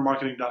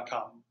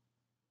frontburnermarketing.com.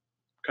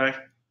 Okay?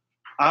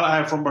 I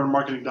have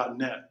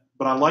frontburnermarketing.net.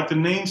 But I like the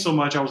name so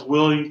much I was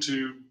willing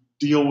to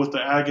deal with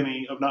the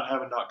agony of not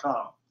having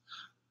 .com.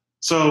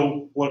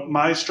 So what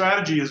my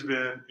strategy has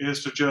been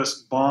is to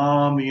just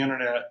bomb the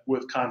internet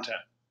with content.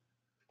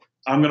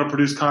 I'm going to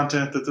produce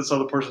content that this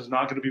other person is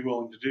not going to be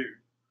willing to do.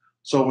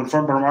 So when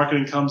front burner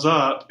marketing comes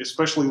up,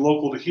 especially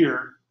local to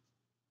here,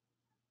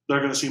 they're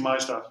going to see my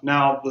stuff.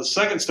 Now, the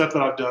second step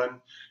that I've done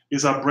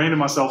is I've branded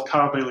myself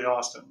Kyle Bailey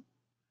Austin.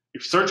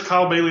 If you search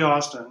Kyle Bailey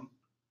Austin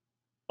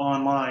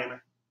online,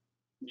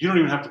 you don't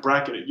even have to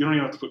bracket it. You don't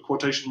even have to put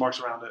quotation marks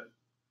around it.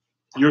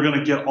 You're going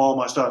to get all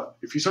my stuff.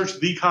 If you search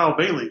the Kyle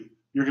Bailey,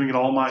 you're going to get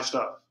all my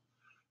stuff.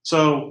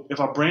 So if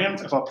I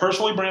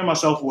personally brand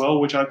myself well,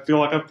 which I feel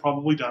like I've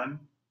probably done,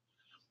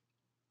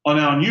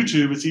 now on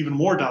YouTube, it's even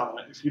more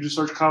dominant. If you just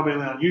search Kyle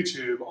Bailey on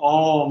YouTube,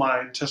 all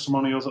my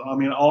testimonials,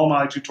 all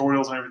my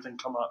tutorials and everything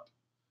come up.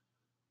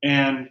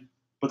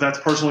 But that's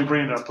personally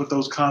branded. I put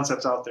those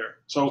concepts out there.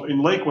 So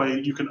in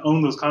Lakeway, you can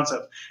own those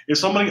concepts. If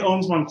somebody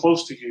owns one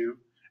close to you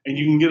and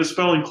you can get a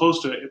spelling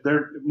close to it,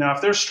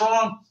 if they're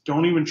strong,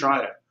 don't even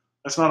try it.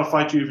 That's not a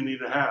fight you even need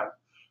to have.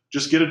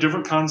 Just get a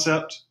different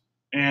concept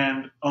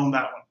and own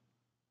that one.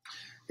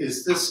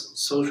 Is this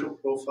social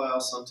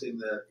profile something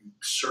that you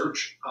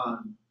search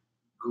on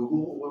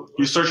Google?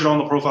 You search it on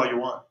the profile you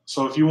want.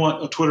 So if you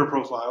want a Twitter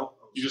profile,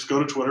 you just go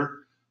to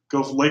Twitter,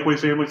 go for Lakeway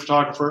Family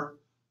Photographer,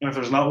 and if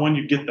there's not one,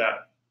 you get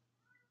that.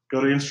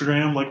 Go to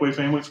Instagram, Lakeway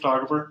Family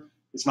Photographer.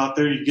 It's not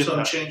there, you get that. So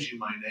I'm changing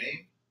my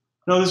name?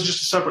 No, this is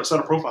just a separate set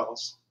of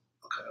profiles.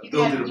 Okay, You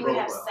would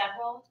have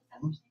several.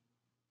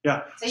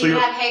 Yeah. So you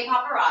would have Hey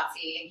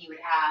Paparazzi, and you would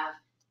have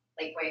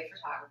Lakeway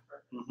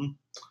Photographer. Mm-hmm.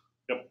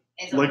 Yep.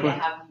 It's okay to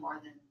have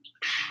more than.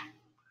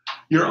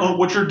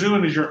 What you're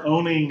doing is you're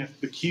owning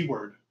the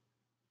keyword.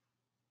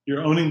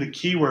 You're owning the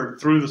keyword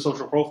through the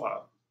social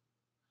profile.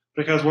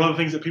 Because one of the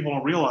things that people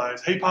don't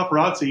realize, Hey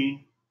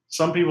Paparazzi,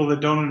 some people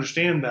that don't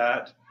understand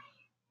that,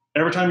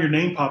 every time your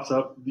name pops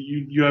up,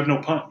 you have no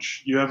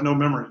punch. You have no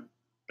memory.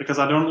 Because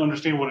I don't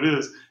understand what it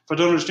is. If I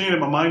don't understand it,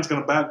 my mind's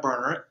going to back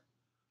burner it.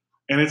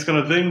 And it's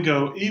going to then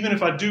go, even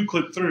if I do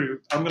click through,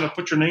 I'm going to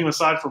put your name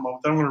aside for a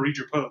moment. Then I'm going to read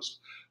your post.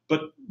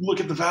 But look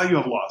at the value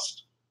I've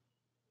lost.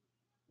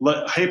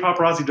 Hey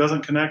Paparazzi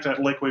doesn't connect at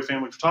Lakeway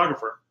Family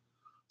Photographer.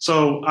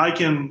 So I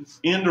can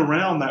end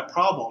around that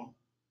problem,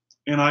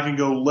 and I can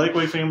go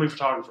Lakeway Family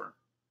Photographer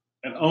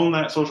and own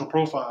that social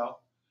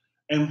profile.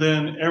 And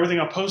then everything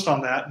I post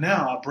on that,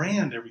 now I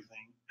brand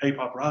everything Hey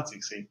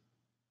Paparazzi, see?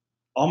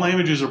 All my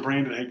images are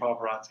branded Hey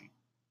Paparazzi.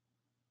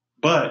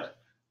 But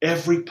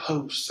every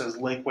post says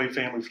Lakeway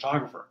Family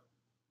Photographer.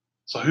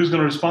 So who's going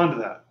to respond to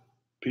that?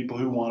 People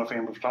who want a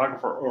family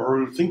photographer or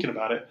who are thinking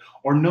about it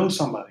or know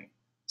somebody.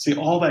 See,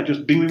 all that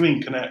just bing, bing,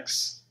 bing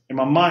connects. In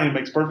my mind, it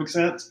makes perfect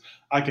sense.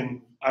 I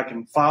can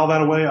file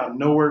that away. I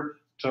know where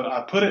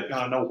I put it, and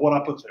I know what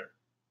I put there.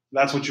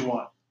 That's what you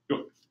want.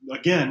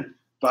 Again,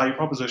 value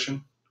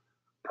proposition,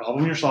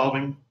 problem you're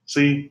solving.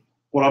 See,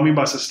 what I mean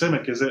by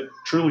systemic is it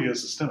truly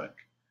is systemic.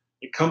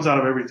 It comes out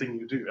of everything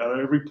you do, out of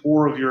every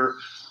pore of your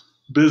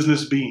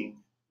business being.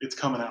 It's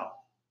coming out.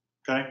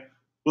 Okay?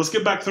 Let's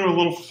get back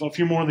through a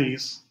few more of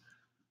these.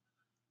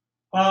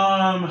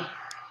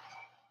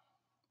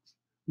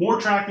 More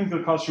tracking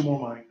could cost you more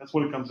money. That's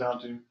what it comes down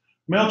to.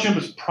 MailChimp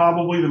is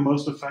probably the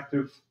most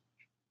effective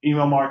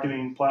email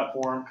marketing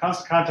platform.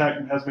 Constant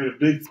Contact has made a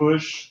big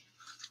push,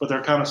 but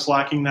they're kind of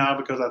slacking now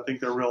because I think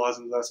they're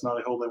realizing that's not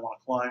a hill they want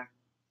to climb.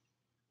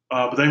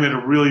 But they made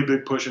a really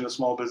big push into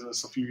small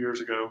business a few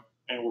years ago,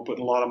 and we're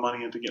putting a lot of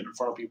money into getting in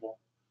front of people,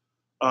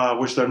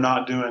 which they're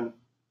not doing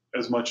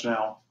as much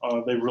now.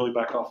 They really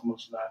backed off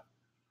most of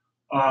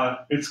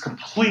that. It's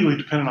completely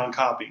dependent on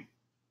copy.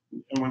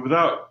 And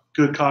without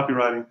good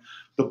copywriting,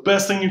 the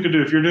best thing you could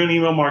do if you're doing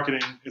email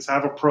marketing is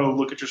have a pro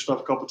look at your stuff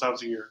a couple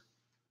times a year.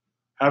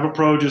 Have a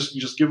pro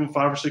just give them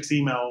 5 or 6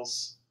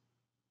 emails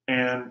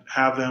and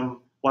have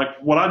them, like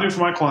what I do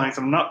for my clients,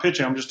 and I'm not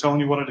pitching, I'm just telling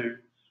you what I do.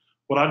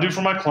 What I do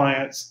for my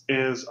clients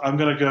is I'm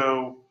going to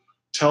go,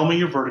 tell me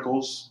your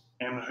verticals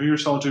and who you're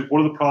selling to,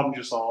 what are the problems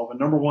you solve. And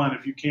number one,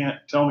 if you can't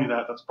tell me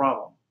that, that's a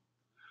problem.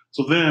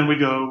 So then we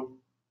go,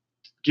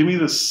 give me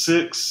the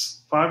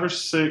 5 or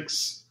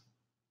 6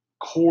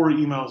 core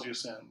emails you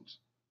send.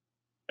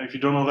 And if you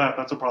don't know that,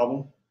 that's a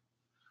problem.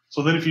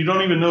 So then if you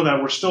don't even know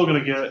that, we're still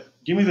going to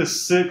give me the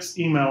 6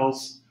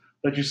 emails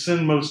that you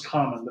send most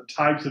common, the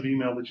types of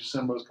email that you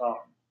send most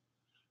common.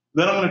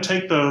 Then I'm going to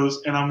take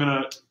those and I'm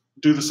going to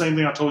do the same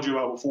thing I told you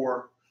about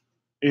before,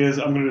 is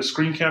I'm going to do a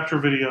screen capture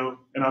video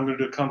and I'm going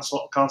to do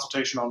a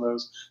consultation on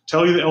those,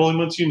 tell you the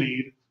elements you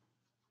need,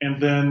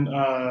 and then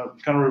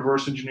kind of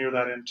reverse engineer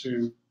that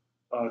into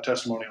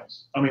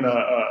testimonials.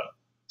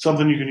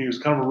 Something you can use,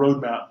 kind of a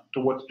roadmap to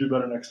what to do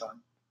better next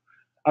time.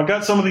 I've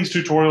got some of these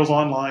tutorials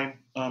online.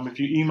 If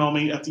you email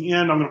me at the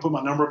end, I'm going to put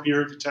my number up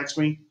here. If you text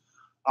me,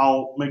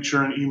 I'll make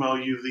sure and email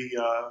you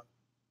the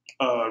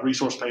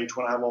resource page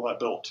when I have all that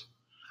built.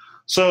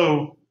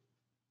 So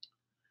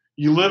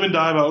you live and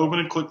die by open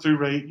and click-through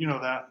rate. You know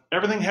that.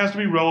 Everything has to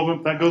be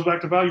relevant. That goes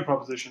back to value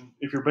proposition.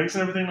 If you're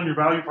basing everything on your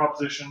value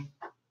proposition,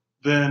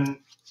 then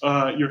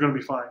you're going to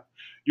be fine.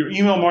 Your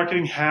email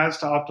marketing has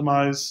to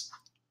optimize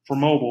for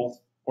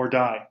mobile or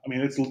die. I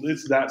mean,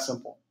 it's that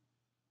simple.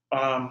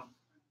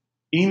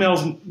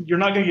 Emails, you're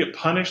not going to get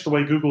punished the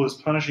way Google is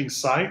punishing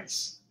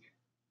sites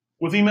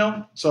with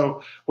email.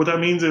 So what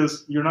that means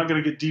is you're not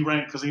going to get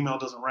deranked because email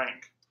doesn't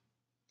rank.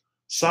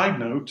 Side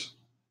note,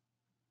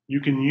 you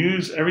can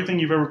use everything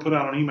you've ever put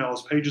out on email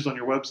as pages on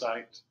your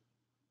website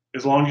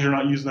as long as you're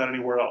not using that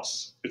anywhere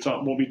else. It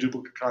won't be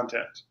duplicate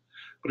content.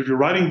 But if you're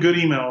writing good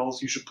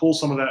emails, you should pull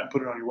some of that and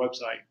put it on your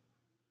website.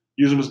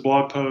 Use them as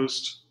blog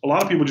posts. A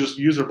lot of people just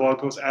use their blog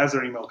posts as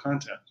their email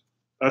content.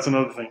 That's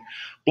another thing.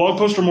 Blog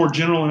posts are more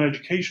general and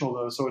educational,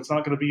 though, so it's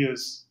not going to be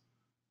as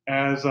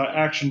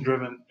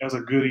action-driven as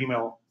a good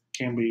email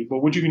can be.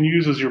 But what you can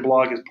use as your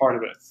blog is part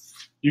of it.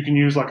 You can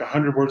use like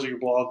 100 words of your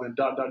blog, then ...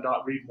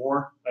 read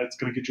more. That's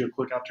going to get you a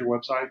click out to your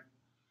website.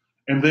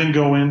 And then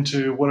go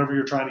into whatever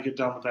you're trying to get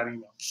done with that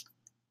email.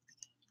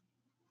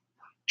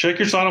 Check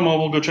your site on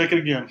mobile. Go check it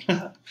again.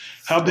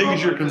 How big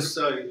is your... I'll just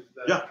tell you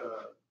that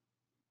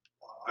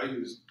I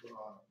use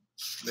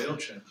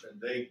MailChimp, and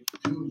they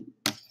do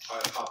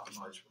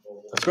optimize for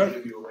mobile. That's great. They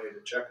give you a way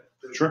to check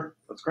it. Sure.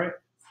 That's great.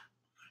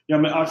 Yeah,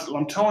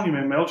 I'm telling you,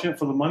 man, MailChimp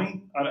for the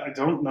money, I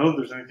don't know if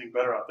there's anything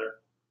better out there.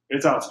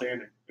 It's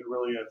outstanding. It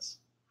really is.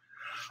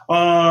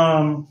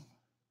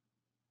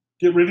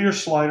 Get rid of your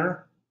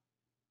slider.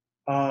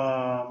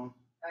 Oh,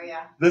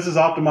 yeah. This is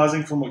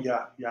optimizing from what,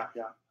 yeah.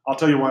 I'll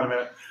tell you why in a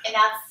minute. And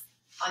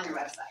that's on your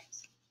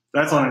website.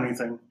 That's on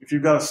anything. If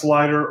you've got a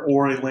slider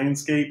or a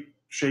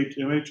landscape-shaped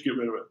image, get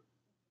rid of it.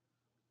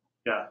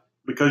 Yeah,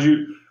 because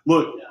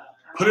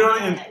put it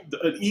on,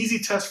 an easy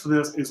test for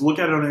this is look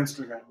at it on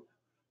Instagram.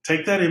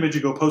 Take that image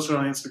and go post it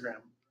on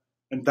Instagram.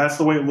 And that's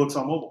the way it looks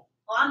on mobile.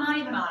 Well, I'm not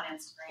even on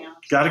Instagram.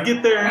 Got to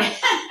get there.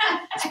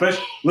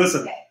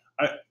 Listen,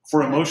 okay.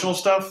 For emotional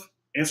stuff,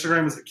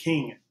 Instagram is the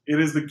king. It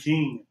is the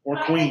king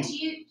or queen.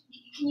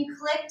 Can you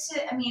click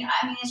to? I mean,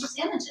 it's just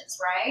images,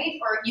 right?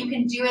 Or you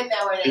can do it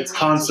though, where they it's link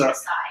concept. to your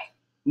site.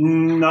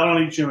 Not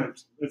on each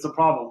image. It's a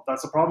problem.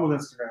 That's a problem with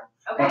Instagram.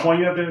 Okay. That's why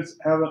you have to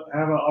have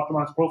an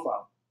optimized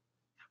profile.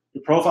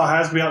 Your profile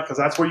has to be out because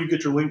that's where you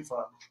get your link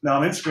from.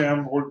 Now on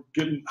Instagram, we're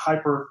getting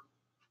hyper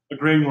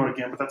granular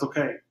again, but that's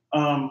okay.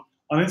 On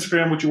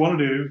Instagram, what you want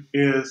to do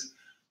is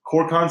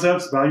core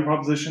concepts, value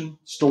proposition,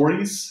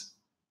 stories,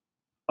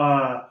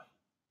 selfies,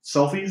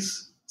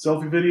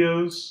 selfie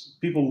videos.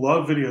 People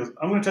love videos.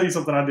 I'm going to tell you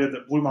something I did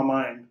that blew my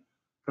mind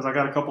because I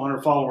got a couple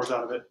hundred followers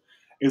out of it.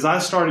 Is I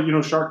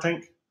started, Shark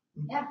Tank?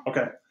 Yeah.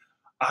 Okay.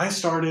 I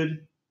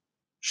started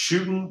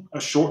shooting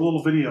a short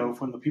little video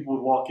when the people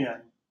would walk in,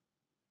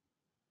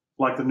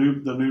 like the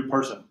new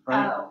person,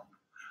 right? Oh.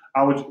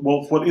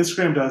 What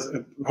Instagram does,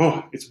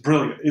 it's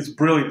brilliant. It's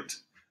brilliant.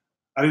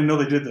 I didn't know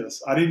they did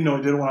this. I didn't know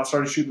it did it when I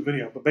started shooting the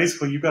video. But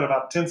basically, you've got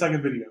about a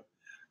 10-second video.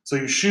 So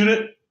you shoot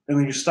it, and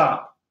then you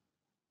stop.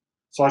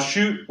 So I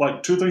shoot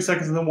like 2 or 3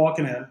 seconds and then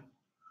walking in.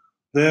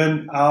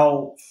 Then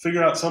I'll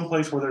figure out some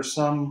place where there's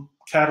some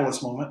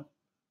catalyst moment.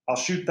 I'll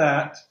shoot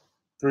that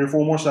 3 or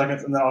 4 more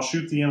seconds, and then I'll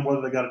shoot the end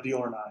whether they got a deal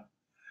or not.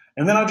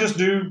 And then I'll just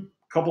do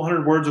a couple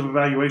hundred words of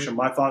evaluation,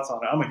 my thoughts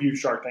on it. I'm a huge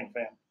Shark Tank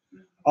fan.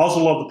 I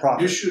also love the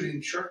profit. You're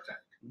shooting Shark Tank.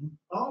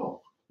 Mm-hmm.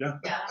 Oh. Yeah.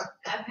 Yeah.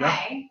 Okay. Yeah.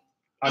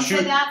 I And shoot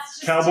so that's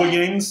just cowboy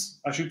games.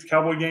 I shoot the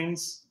cowboy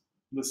games,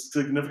 the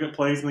significant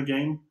plays in the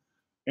game,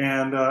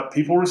 and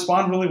people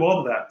respond really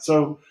well to that.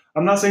 So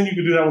I'm not saying you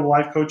can do that with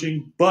life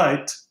coaching,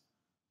 but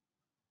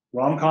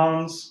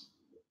rom-coms,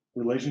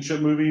 relationship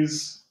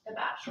movies. The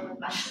Bachelor,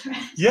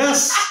 Bachelorette.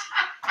 Yes,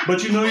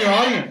 but you know your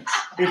audience.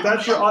 If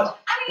that's your audience.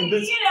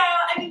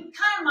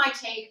 kind of my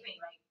take.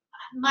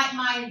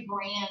 My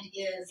brand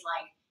is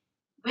like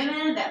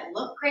women that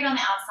look great on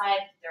the outside,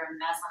 they're a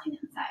mess on the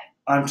inside.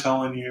 I'm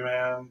telling you,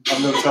 man.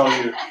 I'm going to tell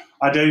you.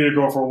 I dated a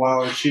girl for a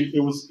while, and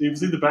it was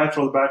either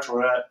Bachelor or the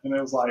Bachelorette, and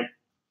it was like,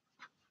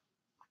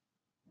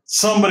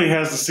 somebody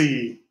has to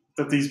see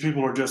that these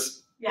people are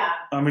just,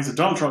 it's a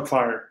dump truck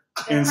fire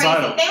They're inside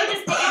crazy. them. They would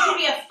it could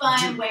be a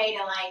fun way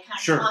to like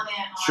kind of comment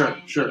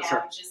on Sure.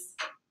 just,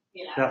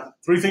 Yeah,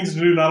 3 things to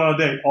do, not on a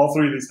date. All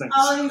 3 of these things.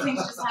 all these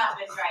things just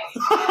happened, right?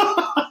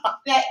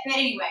 But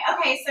anyway,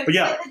 okay, so But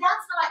yeah. but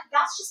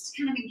that's just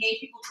to kind of engage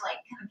people to like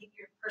kind of get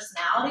your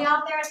personality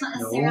out there. It's not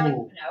necessarily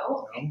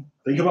no.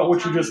 Think about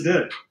what you just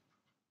did.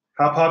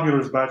 How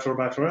popular is Bachelor or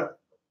Bachelorette?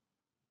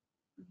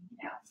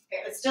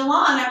 It's still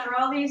on after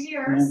all these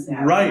years. So,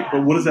 Right,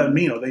 but what does that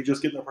mean? Are they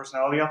just getting their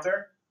personality out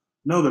there?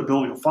 No, they're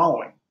building a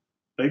following.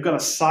 They've got a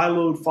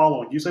siloed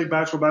following. You say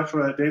Bachelor,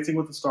 Bachelorette, Dancing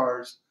with the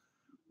Stars,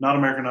 not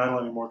American Idol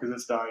anymore because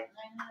it's dying.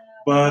 I know.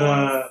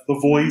 but the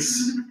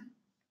voice.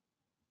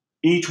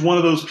 Each one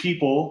of those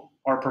people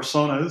are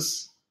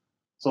personas.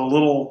 So a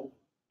little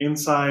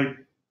inside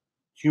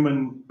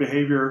human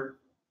behavior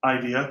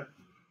idea.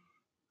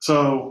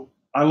 So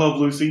I love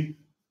Lucy,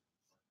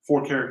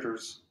 4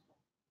 characters.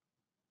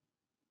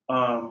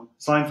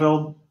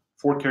 Seinfeld,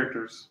 4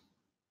 characters.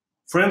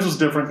 Friends was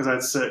different because I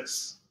had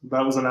 6.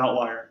 That was an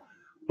outlier.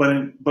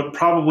 But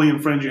probably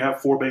in Friends you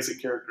have 4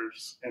 basic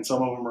characters, and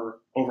some of them are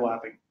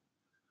overlapping.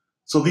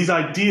 So these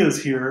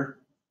ideas here,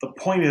 the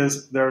point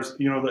is there's,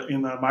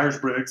 in the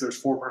Myers-Briggs, there's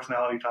 4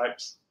 personality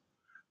types.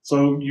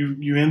 So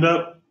you end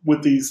up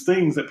with these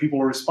things that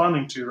people are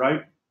responding to,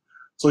 right?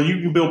 So you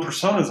can build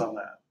personas on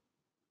that.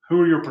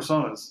 Who are your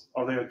personas?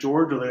 Are they a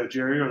George? Are they a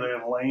Jerry? Are they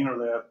a Elaine? Are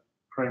they a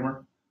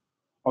Kramer?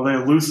 Are they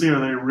a Lucy? Are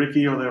they a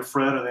Ricky? Are they a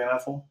Fred? Are they an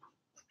Ethel?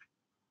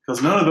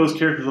 Because none of those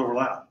characters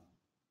overlap,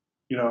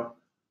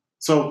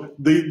 So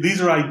these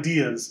are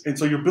ideas, and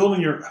so you're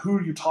building who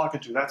are you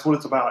talking to? That's what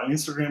it's about. And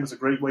Instagram is a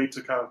great way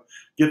to kind of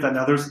get that.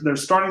 Now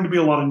there's starting to be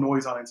a lot of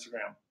noise on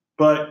Instagram,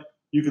 but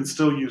you can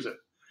still use it.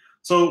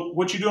 So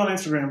what you do on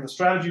Instagram, the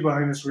strategy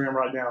behind Instagram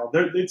right now,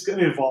 it's going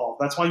to evolve.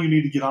 That's why you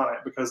need to get on it,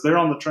 because they're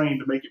on the train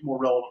to make it more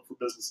relevant for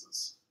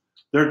businesses.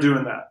 They're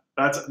doing that.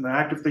 That's an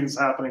active thing that's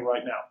happening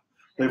right now.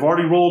 They've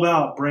already rolled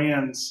out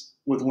brands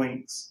with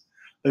links.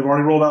 They've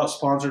already rolled out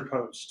sponsored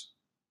posts.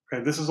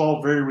 Okay, this is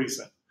all very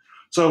recent.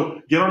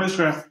 So get on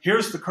Instagram.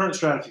 Here's the current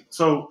strategy.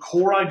 So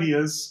core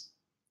ideas,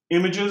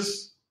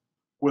 images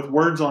with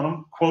words on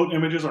them. Quote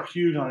images are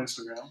huge on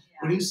Instagram.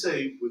 When you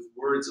say with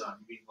words on,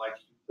 you mean like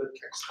you put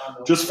text on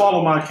them? Just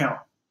follow my account.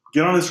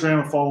 Get on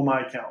Instagram and follow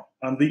my account.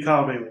 I'm the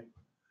Kyle Bailey.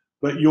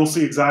 But you'll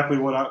see exactly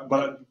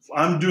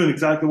I'm doing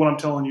exactly what I'm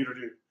telling you to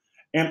do.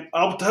 And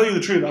I'll tell you the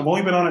truth. I've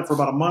only been on it for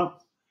about a month.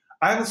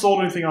 I haven't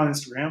sold anything on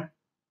Instagram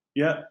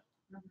yet.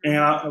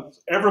 And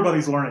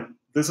everybody's learning.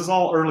 This is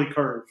all early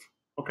curve.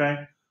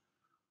 Okay?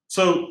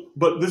 So,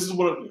 but this is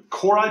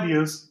core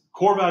ideas,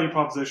 core value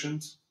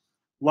propositions,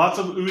 lots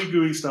of ooey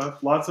gooey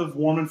stuff, lots of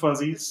warm and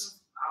fuzzies.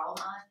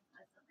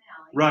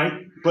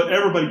 Right? But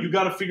everybody, you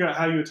got to figure out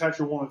how you attach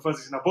your warm and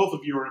fuzzies. Now, both of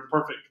you are in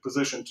perfect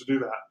position to do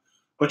that.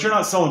 But you're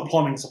not selling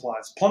plumbing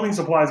supplies. Plumbing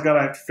supplies got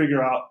to have to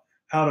figure out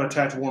how to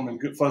attach warm and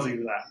fuzzy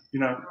to that,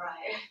 Right.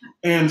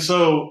 And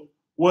so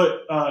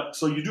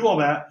so you do all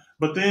that,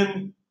 but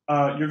then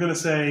you're going to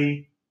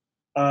say,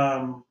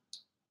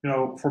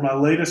 for my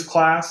latest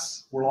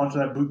class, we're launching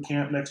that boot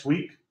camp next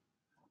week.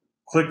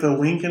 Click the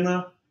link in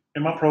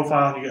my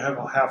profile and you have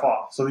half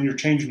off. So then you're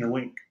changing your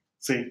link.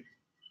 See?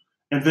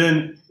 And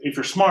then if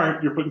you're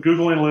smart, you're putting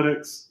Google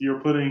Analytics, you're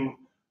putting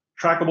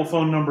trackable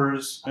phone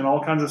numbers and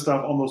all kinds of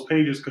stuff on those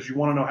pages because you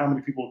want to know how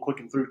many people are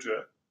clicking through to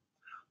it.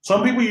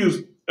 Some people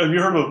have you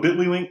heard of a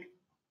Bitly link?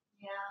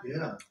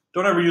 Yeah.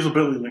 Don't ever use a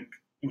Bitly link.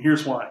 And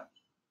here's why.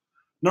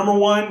 Number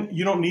one,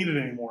 you don't need it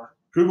anymore.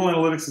 Google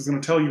Analytics is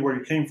going to tell you where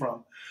you came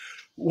from.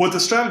 What the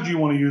strategy you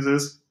want to use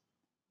is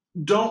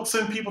don't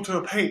send people to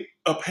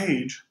a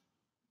page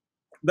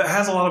that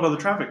has a lot of other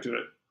traffic to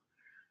it.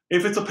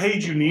 If it's a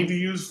page you need to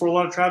use for a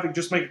lot of traffic,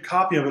 just make a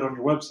copy of it on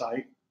your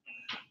website.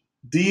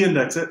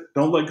 De-index it.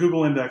 Don't let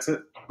Google index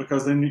it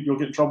because then you'll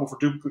get in trouble for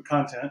duplicate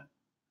content.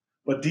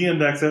 But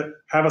de-index it.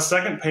 Have a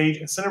second page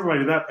and send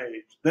everybody to that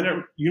page. Then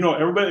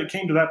everybody that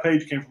came to that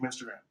page came from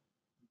Instagram.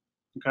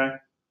 Okay?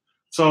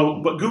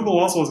 So, but Google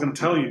also is going to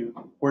tell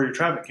you where your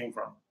traffic came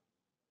from.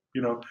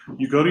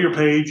 You go to your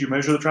page, you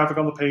measure the traffic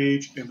on the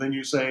page, and then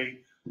you say,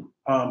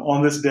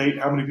 on this date,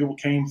 how many people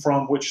came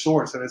from which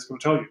source, and it's going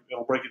to tell you.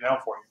 It'll break it down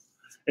for you.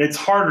 It's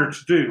harder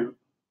to do,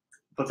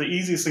 but the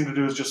easiest thing to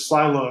do is just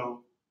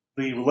silo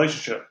the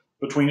relationship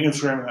between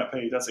Instagram and that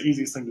page. That's the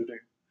easiest thing to do.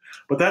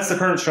 But that's the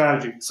current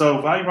strategy.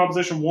 So value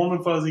proposition, warm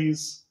and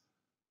fuzzies,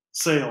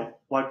 sale.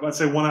 Like let's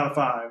say 1 out of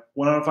 5.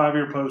 1 out of 5 of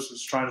your posts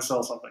is trying to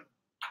sell something.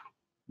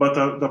 But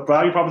the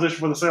value proposition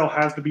for the sale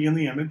has to be in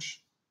the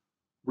image.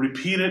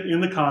 Repeat it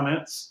in the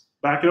comments.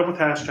 Back it up with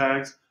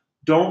hashtags.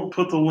 Don't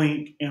put the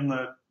link in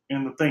the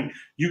thing.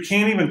 You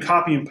can't even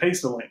copy and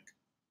paste the link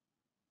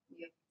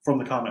from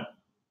the comment.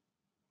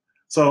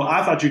 So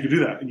I thought you could do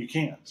that, and you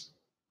can't.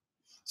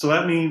 So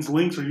that means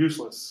links are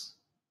useless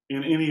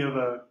in any of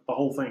the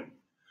whole thing.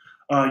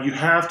 You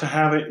have to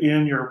have it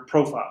in your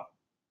profile.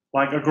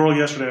 Like a girl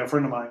yesterday, a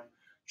friend of mine,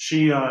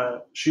 she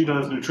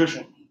does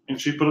nutrition,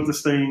 and she put up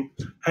this thing,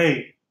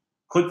 hey,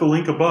 click the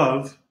link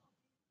above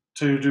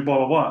to do blah,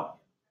 blah, blah.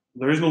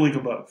 There is no link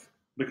above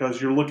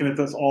because you're looking at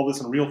all this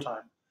in real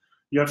time.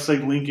 You have to say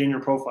link in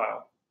your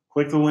profile.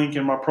 Click the link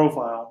in my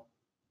profile,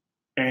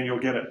 and you'll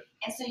get it.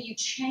 And so you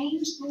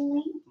change the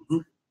link? Mm-hmm.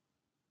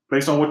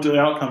 Based on what the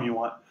outcome you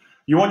want.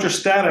 You want your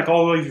static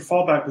all the way to your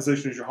fallback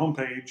position as your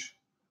homepage,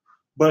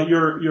 but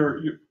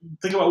you're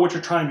think about what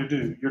you're trying to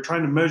do. You're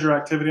trying to measure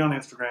activity on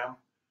Instagram,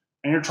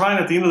 and you're trying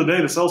at the end of the day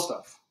to sell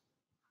stuff.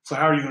 So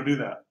how are you going to do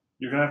that?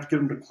 You're going to have to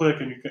get them to click,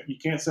 and you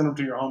can't send them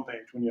to your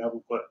homepage when you have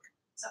them click.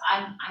 So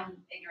I'm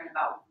ignorant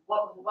about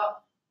what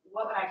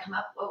would I come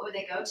up? What would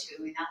they go to?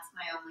 I mean, that's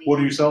my only. What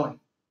are you selling?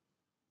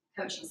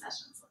 Coaching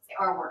sessions, let's say,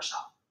 or a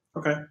workshop.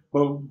 Okay.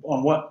 Well,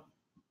 on what?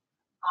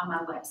 On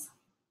my website.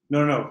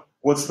 No.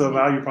 What's the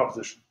value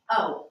proposition?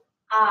 Oh,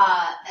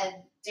 a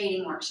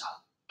dating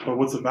workshop. But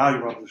what's the value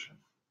proposition?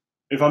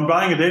 If I'm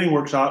buying a dating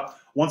workshop,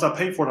 once I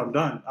pay for it, I'm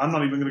done. I'm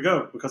not even going to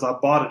go because I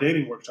bought a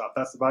dating workshop.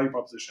 That's the value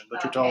proposition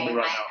that you're telling me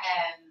right now.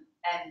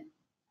 And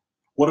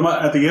What am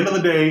I, at the end of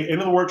the day, end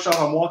of the workshop,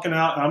 I'm walking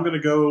out and I'm going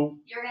to go.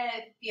 you're going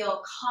to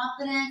feel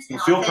confident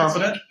and Feel authentic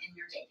confident. in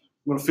your dating.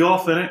 I'm going to feel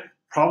authentic.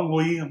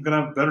 Probably I'm going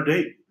to have a better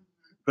date,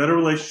 better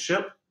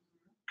relationship.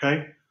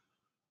 Okay.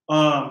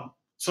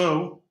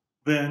 So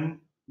then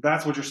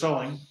that's what you're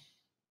selling.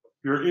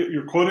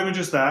 Your quote image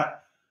is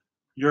that.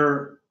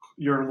 Your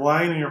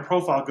line in your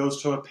profile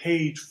goes to a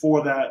page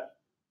for that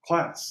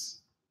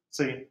class.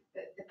 See?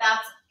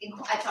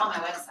 That's on my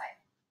website.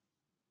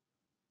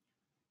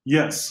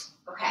 Yes.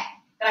 Okay.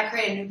 But I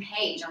create a new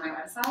page on my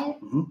website?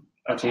 Mm-hmm.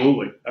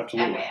 Absolutely.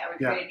 Absolutely. Okay, I would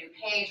create a new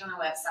page on the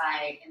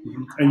website.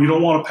 And you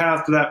don't want a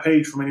path to that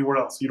page from anywhere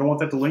else. You don't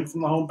want that to link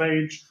from the home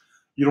page.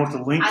 You don't want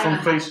the link from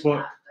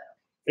Facebook.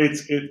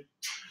 It's a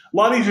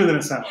lot easier than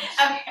it sounds.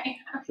 Okay.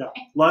 Yeah, a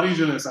lot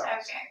easier than it sounds.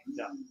 Okay.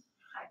 Yeah.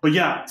 But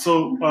yeah,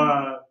 so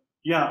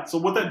so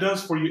what that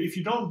does for you, if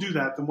you don't do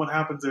that, then what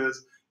happens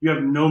is you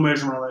have no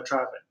measurement on that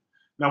traffic.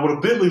 Now, what a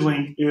Bitly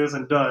link is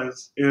and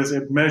does is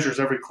it measures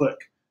every click,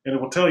 and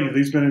it will tell you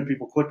these many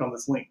people clicked on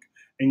this link,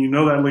 and you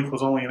know that link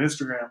was only on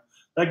Instagram.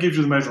 That gives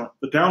you the measurement.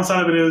 The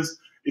downside of it is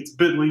it's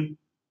Bitly,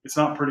 it's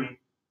not pretty,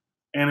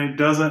 and it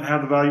doesn't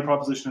have the value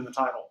proposition in the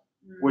title.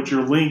 Which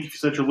your link, if you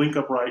set your link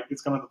up right,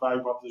 it's going to have the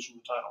value proposition in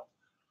the title.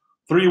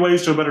 3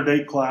 ways to a better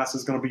date class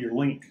is going to be your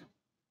link.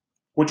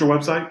 What's your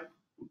website?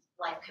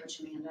 Life Coach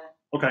Amanda.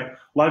 Okay,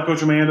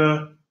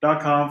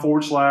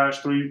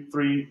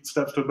 lifecoachamanda.com/3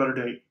 steps to a better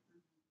date.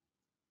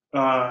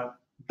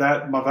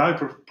 That my value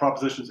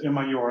proposition is in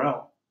my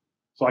URL.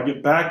 So I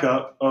get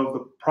backup of the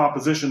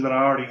proposition that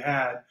I already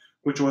had,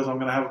 which was I'm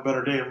going to have a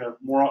better date. I'm going to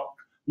have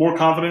more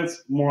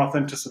confidence, more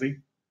authenticity.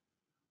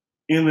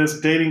 In this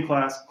dating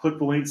class, click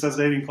the link that says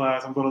dating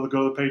class. I'm going to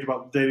go to the page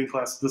about the dating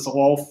class. This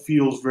all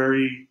feels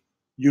very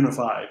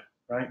unified,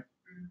 right?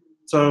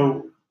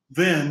 So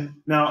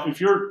then, now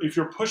if you're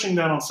pushing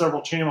that on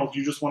several channels,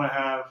 you just want to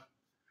have,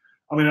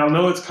 I mean, I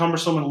know it's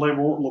cumbersome and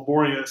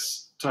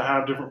laborious to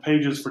have different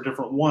pages for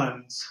different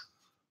ones.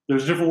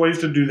 There's different ways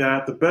to do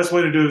that. The best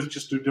way to do it is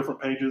just do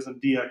different pages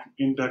and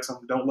de-index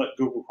them. Don't let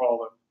Google crawl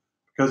them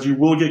because you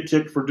will get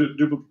kicked for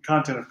duplicate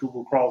content if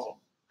Google crawls them.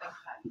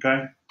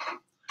 Okay?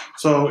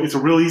 So it's a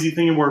real easy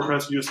thing in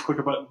WordPress. You just click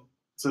a button.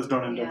 It says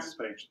don't index this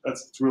page.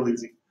 It's real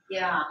easy.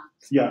 Yeah.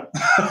 Yeah.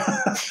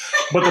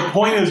 But the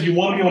point is you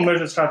want to be able to measure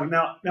this traffic.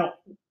 Now,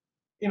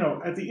 you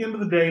know, at the end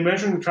of the day,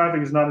 measuring the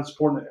traffic is not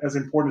as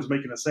important as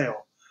making a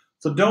sale.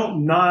 So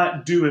don't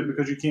not do it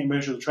because you can't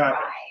measure the traffic.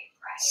 Right.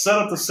 Set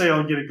up the sale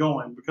and get it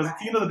going. Because at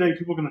the end of the day,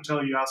 people are going to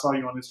tell you, I saw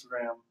you on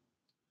Instagram.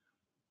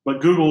 But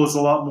Google is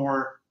a lot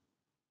more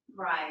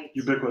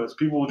ubiquitous.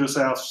 People will just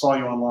say, I saw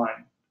you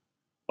online.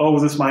 Oh,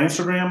 was this my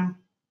Instagram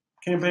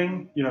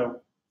campaign? You know,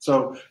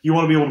 so you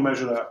want to be able to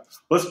measure that.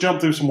 Let's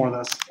jump through some more of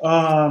this.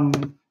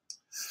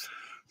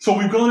 So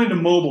we've gone into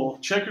mobile.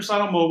 Check your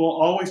site on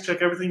mobile. Always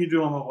check everything you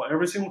do on mobile.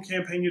 Every single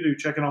campaign you do,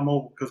 check it on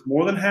mobile. Because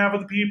more than half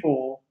of the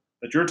people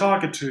that you're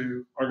talking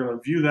to are going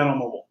to view that on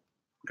mobile.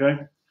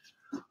 Okay?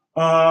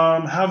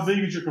 How big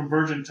is your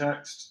conversion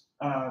text?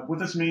 What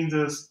this means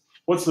is,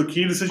 what's the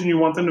key decision you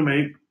want them to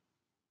make?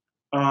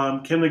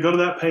 Can they go to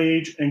that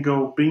page and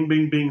go bing,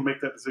 bing, bing and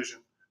make that decision?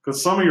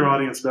 Because some of your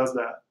audience does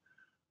that.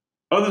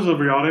 Others of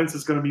your audience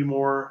is going to be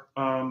more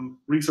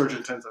research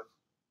intensive.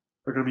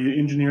 They're going to be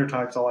engineer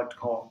types, I like to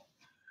call them.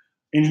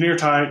 Engineer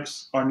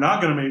types are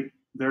not going to make,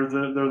 they're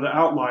the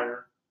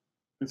outlier.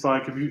 It's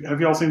like, have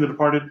you all seen The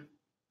Departed,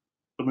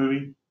 the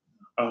movie?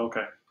 Oh,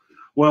 okay.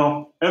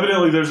 Well,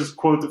 evidently there's this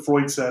quote that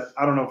Freud said.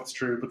 I don't know if it's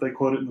true, but they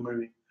quote it in the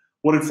movie.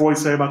 What did Freud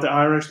say about the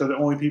Irish? They're the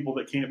only people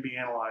that can't be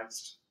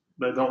analyzed.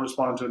 They don't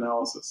respond to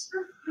analysis.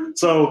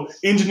 So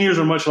engineers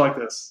are much like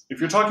this. If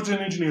you're talking to an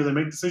engineer, they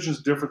make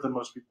decisions different than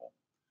most people.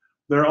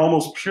 They're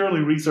almost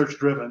purely research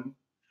driven,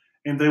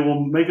 and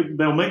they'll make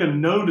a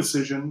no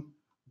decision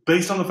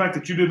based on the fact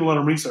that you didn't let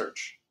them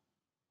research.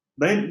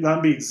 They may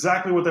not be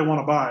exactly what they want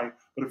to buy,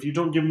 but if you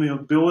don't give them the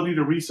ability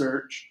to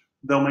research,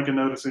 they'll make a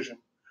no decision.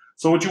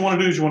 So what you want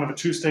to do is you want to have a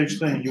 2-stage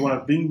thing. You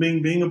want a bing,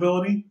 bing, bing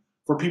ability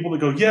for people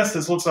that go, yes,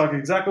 this looks like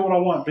exactly what I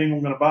want, bing,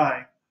 I'm going to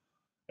buy.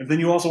 And then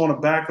you also want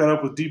to back that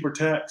up with deeper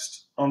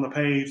text on the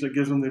page that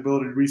gives them the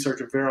ability to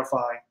research and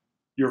verify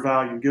your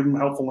value, give them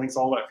helpful links,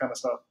 all that kind of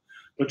stuff.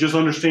 But just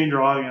understand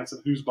your audience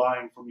and who's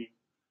buying from you.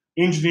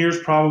 Engineers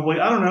probably,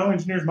 I don't know,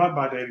 engineers might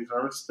buy dating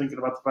service, thinking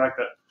about the fact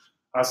that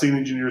I've seen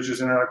engineers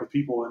just interact with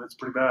people and it's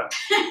pretty bad.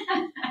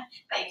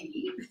 Thank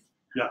you.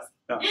 Yeah.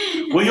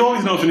 Well, you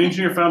always know if an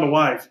engineer found a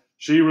wife,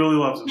 she really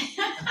loves him.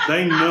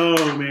 They know,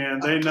 man.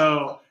 They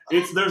know.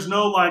 There's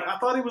no like, I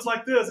thought he was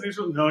like this. And he's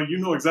really, no, you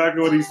know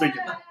exactly what he's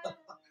thinking.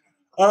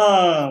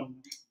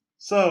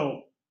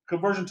 So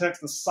conversion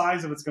text, the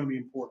size of it's going to be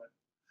important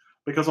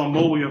because on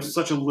mobile you have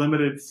such a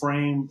limited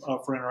frame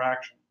for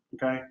interaction.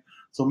 Okay.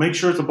 So make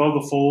sure it's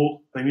above the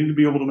fold. They need to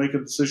be able to make a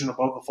decision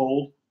above the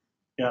fold.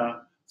 Yeah.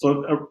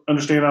 So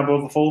understand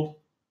above the fold?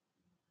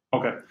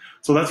 Okay,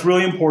 so that's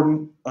really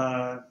important.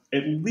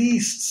 At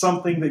least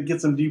something that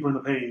gets them deeper in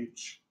the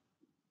page.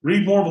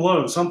 Read more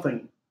below,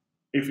 something.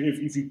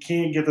 If you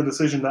can't get the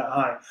decision that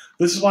high.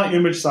 This is why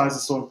image size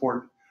is so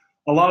important.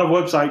 A lot of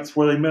websites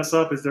where they mess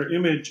up is their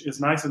image is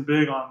nice and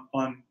big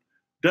on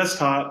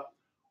desktop.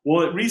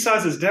 Well, it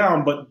resizes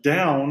down, but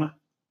down,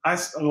 a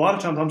lot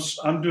of times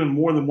I'm doing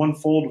more than one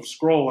fold of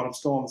scroll and I'm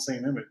still on the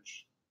same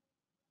image.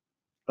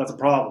 That's a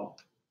problem,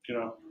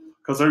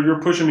 because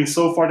you're pushing me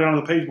so far down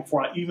the page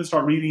before I even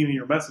start reading any of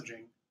your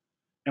messaging,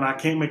 and I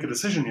can't make a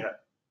decision yet.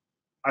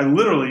 I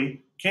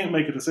literally can't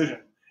make a decision.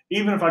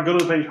 Even if I go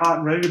to the page hot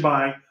and ready to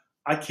buy,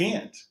 I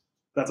can't.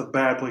 That's a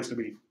bad place to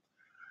be.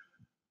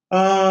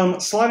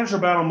 Sliders are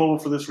bad on mobile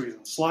for this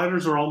reason.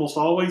 Sliders are almost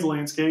always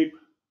landscape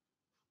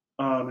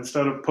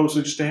instead of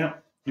postage stamp.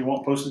 You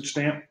want postage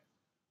stamp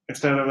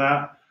instead of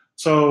that.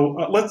 So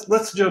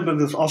let's jump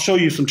into this. I'll show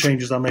you some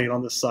changes I made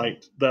on this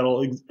site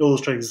that'll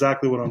illustrate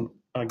exactly what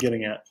I'm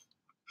getting at.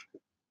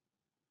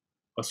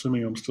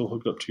 Assuming I'm still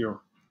hooked up to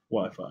your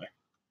Wi-Fi.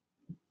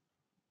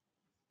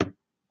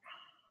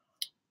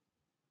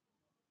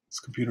 This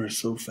computer is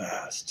so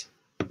fast.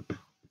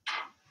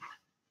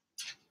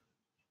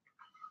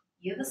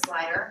 You have a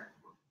slider.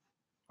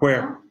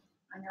 Where?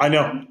 Oh, I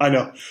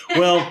know.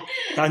 Well,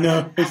 I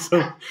know. This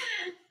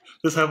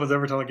happens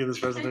every time I give this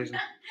presentation.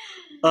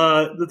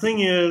 The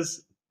thing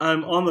is,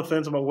 I'm on the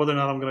fence about whether or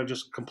not I'm going to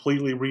just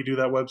completely redo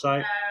that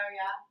website. Oh,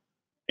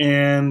 yeah.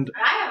 And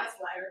I have a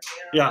slider,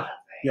 too.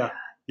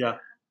 Yeah.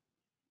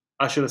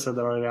 I should have said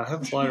that already. I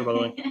have a slider, by the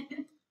way.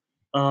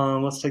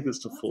 Let's take this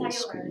to full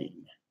screen.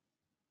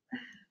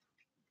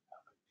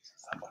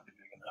 That might be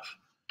big enough.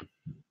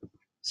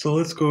 So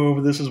let's go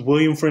over, this is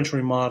William French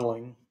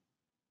Remodeling.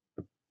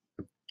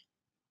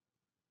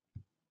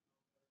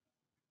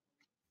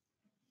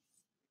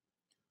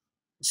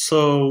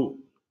 So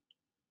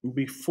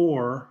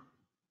before,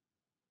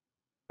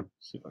 let's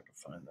see if I can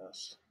find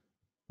this.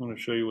 I'm going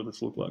to show you what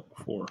this looked like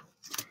before.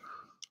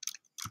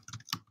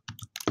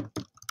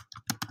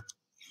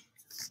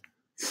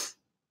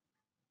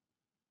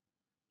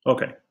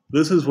 Okay,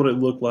 this is what it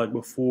looked like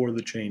before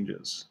the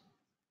changes.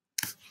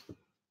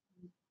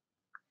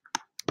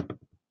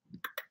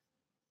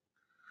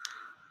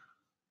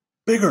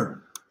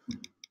 Bigger.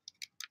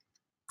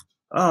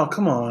 Oh,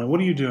 come on.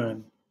 What are you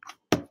doing?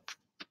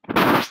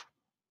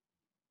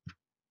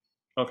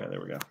 Okay,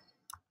 there we go.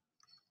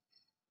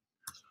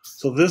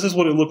 So this is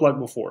what it looked like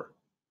before.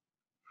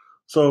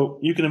 So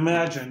you can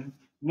imagine,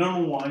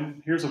 number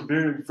one, here's a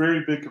very,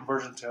 very big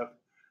conversion tip.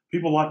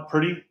 People like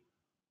pretty.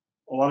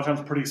 A lot of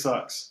times pretty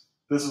sucks.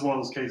 This is one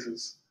of those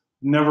cases.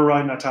 Never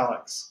write in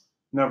italics.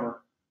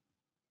 Never.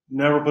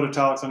 Never put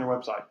italics on your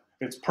website.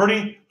 It's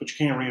pretty, but you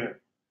can't read it.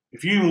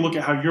 If you even look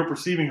at how you're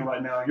perceiving it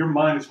right now, your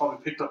mind has probably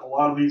picked up a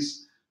lot of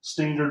these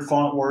standard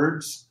font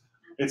words.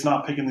 It's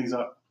not picking these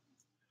up.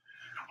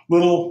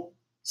 Little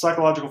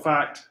psychological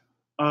fact,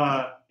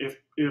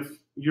 if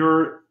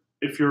your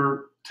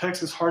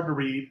text is hard to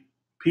read,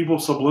 people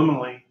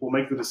subliminally will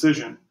make the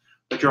decision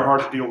that you're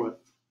hard to deal with.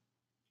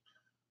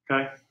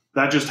 Okay?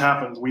 That just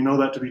happens. We know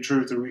that to be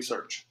true through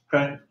research.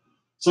 Okay?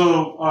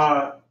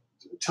 So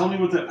tell me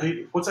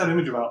what's that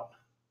image about?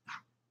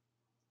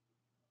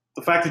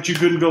 The fact that you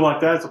couldn't go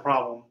like that is a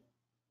problem.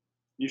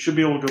 You should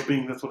be able to go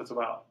bing, that's what it's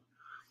about.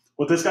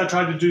 What this guy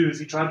tried to do is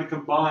he tried to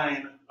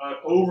combine an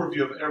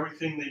overview of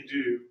everything they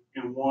do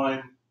in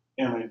one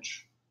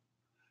image.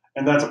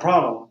 And that's a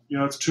problem.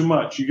 It's too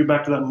much. You get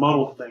back to that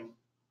muddled thing.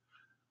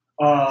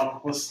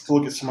 Let's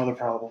look at some other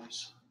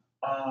problems.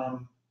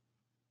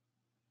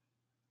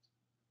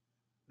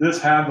 This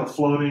had the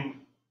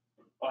floating.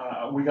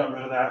 We got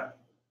rid of that.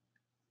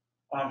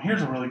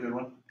 Here's a really good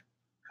one.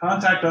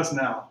 Contact us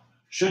now.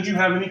 Should you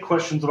have any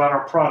questions about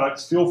our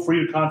products, feel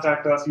free to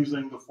contact us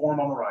using the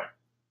form on the right.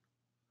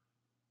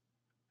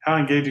 How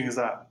engaging is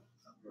that?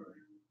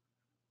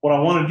 What I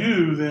want to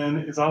do then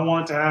is I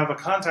want to have a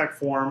contact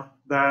form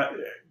that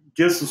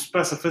gives some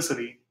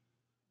specificity,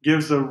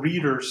 gives the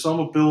reader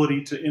some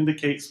ability to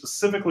indicate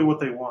specifically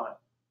what they want.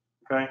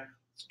 Okay?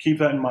 So keep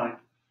that in mind.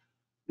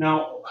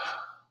 Now,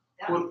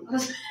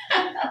 That's so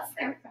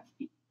funny.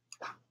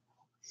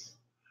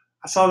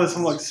 I saw this,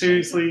 I'm like,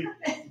 seriously?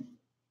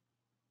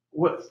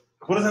 What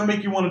does that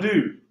make you want to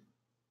do?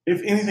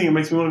 If anything, it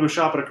makes me want to go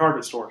shop at a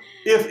carpet store.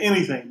 If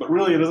anything, but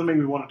really it doesn't make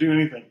me want to do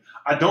anything.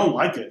 I don't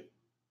like it.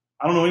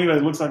 I don't know anybody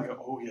that looks like,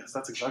 oh yes,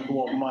 that's exactly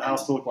what my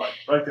house looked like,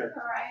 right there.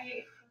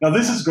 Right. Now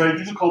this is great.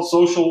 These are called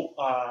social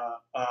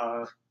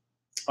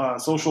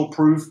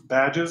proof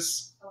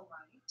badges. Oh, right.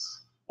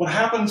 What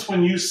happens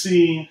when you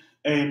see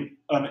an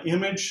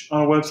image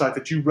on a website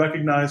that you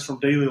recognize from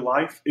daily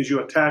life is you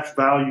attach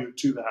value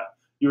to that.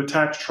 You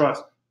attach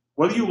trust.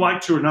 Whether you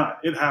like to or not,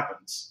 it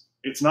happens.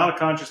 It's not a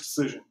conscious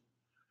decision.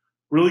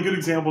 Really good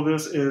example of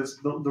this is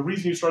the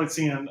reason you started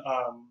seeing,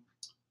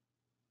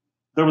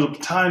 there was a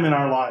time in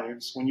our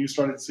lives when you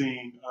started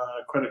seeing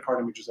credit card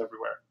images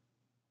everywhere.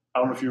 I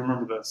don't know if you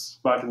remember this,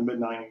 back in the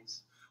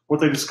mid-90s. What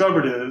they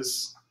discovered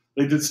is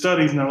they did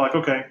studies and they're like,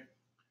 okay,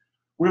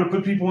 we're going to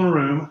put people in a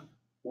room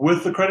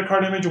with the credit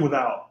card image and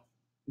without.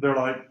 They're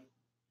like,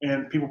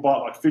 and people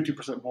bought like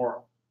 50%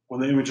 more when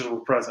the images were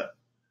present.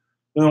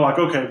 Then they're like,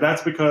 okay,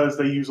 that's because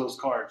they use those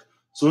cards.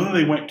 So then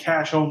they went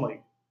cash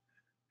only.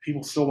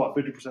 People still bought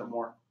 50%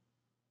 more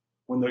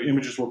when the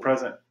images were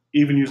present,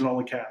 even using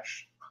only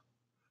cash.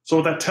 So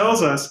what that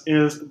tells us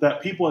is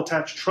that people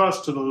attach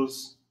trust to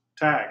those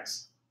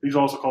tags. These are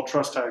also called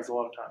trust tags a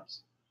lot of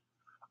times.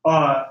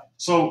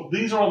 So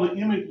these are all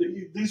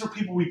these are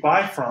people we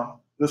buy from,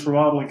 this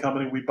remodeling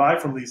company. We buy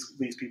from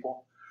these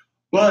people.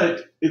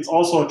 But it's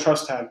also a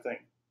trust tag thing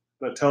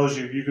that tells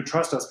you can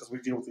trust us because we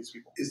deal with these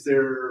people. Is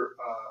there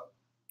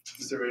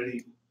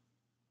any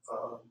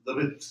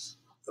limits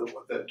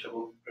that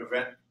will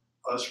prevent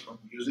us from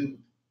using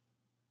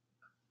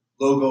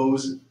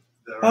logos?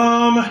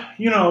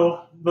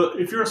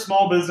 If you're a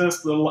small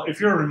business,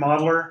 if you're a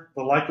remodeler,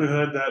 the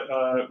likelihood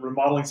that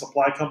remodeling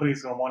supply company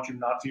is going to want you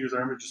not to use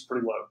their image is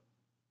pretty low.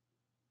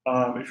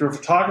 If you're a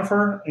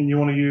photographer and you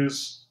want to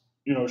use,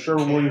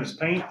 Sherwin-Williams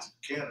paint,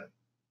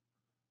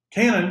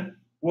 Canon,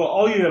 well,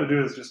 all you got to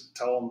do is just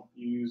tell them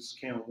you use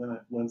Canon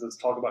lenses.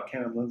 Talk about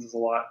Canon lenses a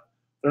lot.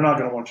 They're not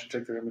going to want you to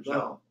take their image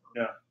down.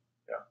 Yeah.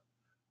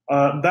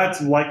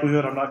 That's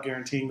likelihood. I'm not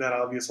guaranteeing that,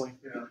 obviously.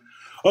 Yeah.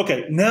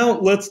 Okay, now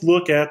let's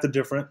look at the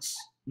difference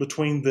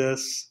between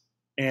this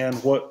and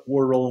what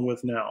we're rolling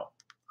with now.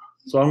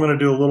 So I'm going to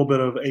do a little bit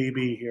of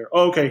A/B here.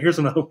 Okay, here's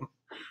another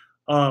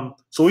one.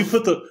 So we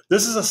put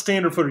this is a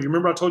standard footer. You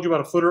remember I told you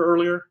about a footer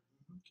earlier?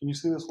 Can you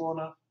see this well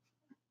enough?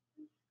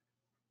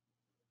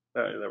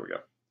 There we go.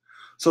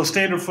 So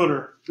standard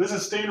footer. This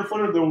is standard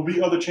footer. There will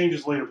be other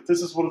changes later, but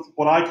this is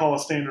what I call a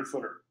standard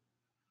footer.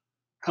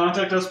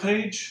 Contact us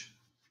page.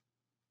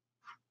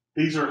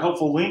 These are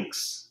helpful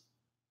links.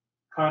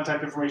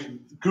 Contact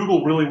information.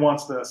 Google really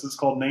wants this. It's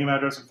called name,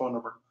 address, and phone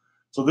number.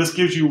 So this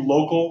gives you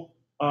local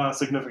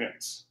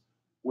significance.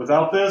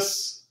 Without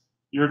this,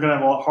 you're going to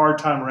have a hard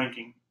time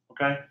ranking.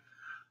 Okay.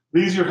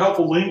 These are your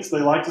helpful links. They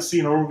like to see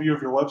an overview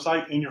of your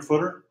website in your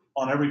footer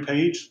on every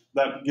page.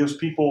 That gives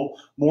people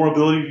more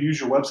ability to use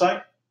your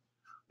website.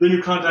 Then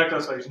your contact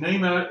us page.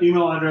 Name,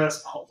 email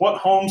address. What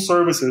home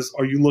services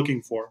are you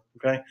looking for?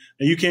 Okay.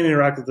 Now you can't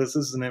interact with this.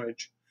 This is an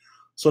image.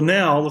 So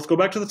now let's go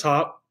back to the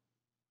top.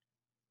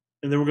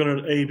 And then we're going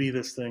to A/B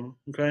this thing,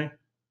 okay?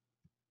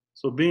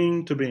 So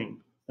Bing to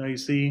Bing. Now you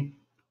see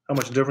how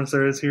much difference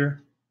there is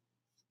here?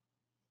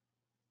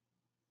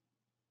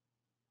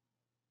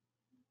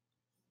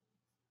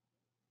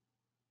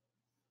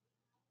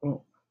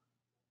 Oh.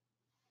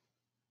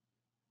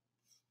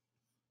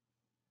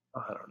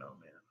 I don't know,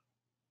 man.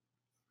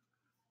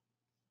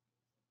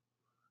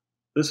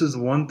 This is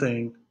one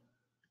thing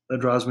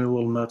that drives me a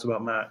little nuts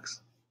about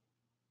Macs.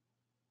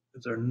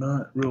 Is they're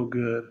not real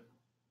good.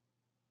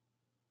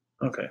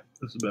 Okay,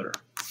 this is better.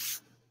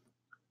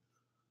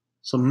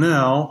 So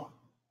now,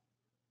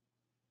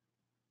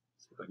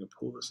 let's see if I can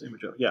pull this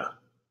image up. Yeah.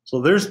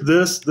 So there's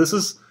this. This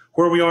is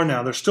where we are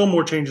now. There's still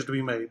more changes to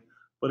be made,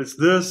 but it's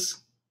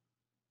this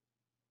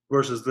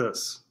versus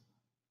this.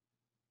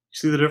 You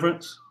see the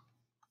difference?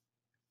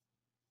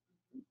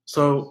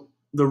 So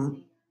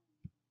the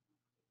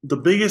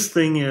biggest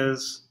thing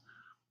is,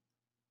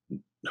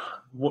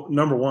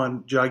 number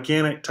one,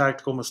 gigantic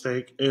tactical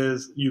mistake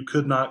is you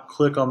could not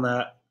click on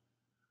that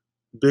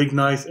big,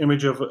 nice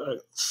image of a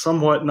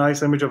somewhat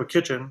nice image of a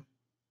kitchen.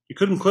 You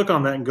couldn't click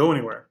on that and go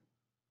anywhere.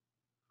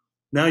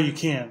 Now you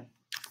can.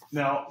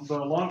 Now,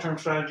 the long-term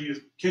strategy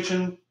is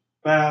kitchen,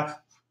 bath,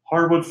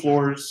 hardwood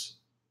floors,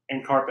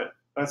 and carpet.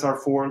 That's our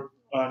 4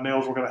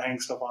 nails we're going to hang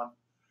stuff on.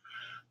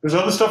 There's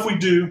other stuff we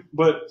do,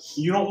 but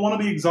you don't want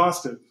to be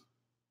exhaustive.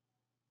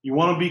 You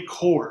want to be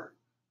core.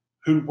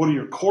 What do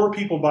your core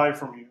people buy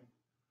from you?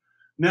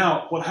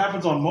 Now, what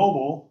happens on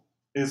mobile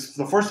is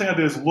the first thing I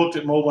did is looked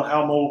at mobile and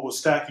how mobile was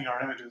stacking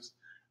our images.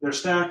 They're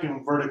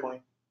stacking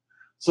vertically.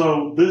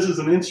 So this is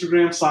an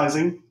Instagram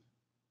sizing,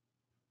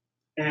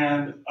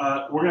 and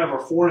we're going to have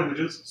our 4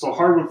 images. So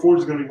hardwood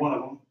floors is going to be one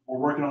of them. We're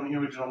working on the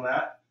image on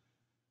that.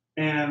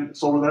 And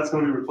so that's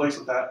going to be replaced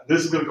with that.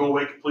 This is going to go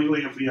away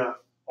completely and be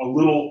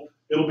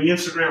it'll be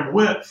Instagram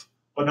width,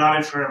 but not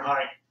Instagram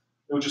height.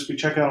 It'll just be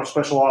check out our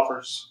special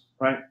offers,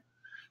 right?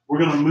 We're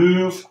going to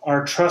move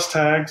our trust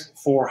tags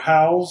for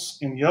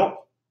Houzz and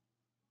Yelp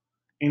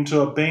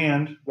into a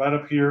band right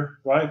up here,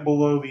 right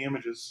below the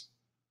images.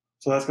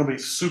 So that's going to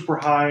be super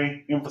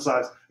high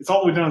emphasized. It's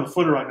all the way down in the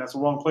footer right now. It's the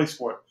wrong place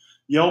for it.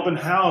 Yelp and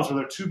Houzz are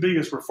their 2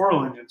 biggest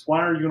referral engines.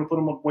 Why are you going to put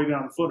them way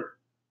down in the footer?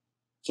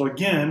 So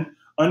again,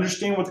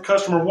 understand what the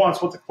customer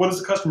wants. What is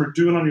the customer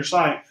doing on your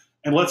site?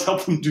 And let's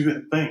help them do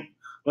that thing.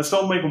 Let's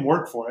don't make them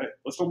work for it.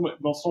 Let's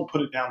don't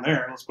put it down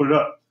there. Let's put it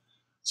up.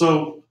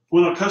 So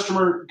when a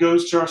customer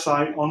goes to our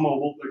site on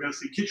mobile, they're going to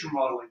see kitchen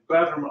remodeling,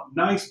 bathroom,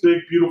 nice, big,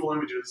 beautiful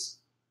images.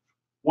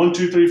 1,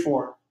 2, 3,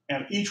 4.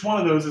 And each one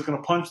of those is going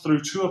to punch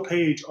through to a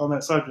page on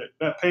that subject.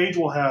 That page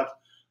will have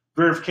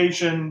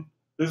verification.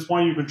 This is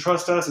why you can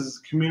trust us as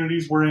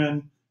communities we're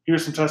in.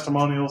 Here's some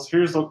testimonials.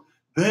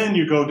 Then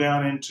you go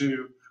down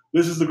into,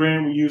 this is the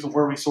granite we use and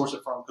where we source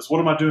it from. Because what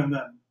am I doing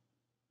then?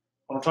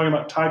 When I'm talking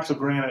about types of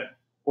granite,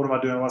 what am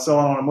I doing? Am I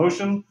selling on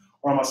emotion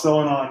or am I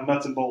selling on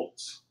nuts and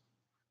bolts?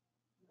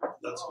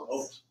 That's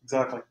what.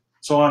 Exactly.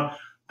 So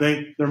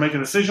they're making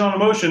a decision on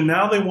emotion.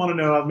 Now they want to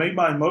know, I've made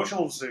my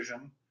emotional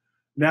decision.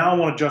 Now I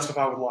want to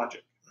justify with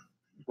logic,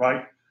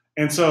 right?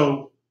 And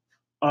so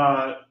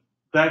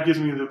that gives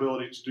me the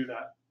ability to do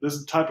that. This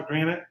is the type of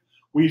granite.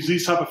 We use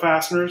these type of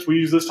fasteners. We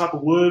use this type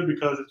of wood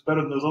because it's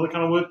better than those other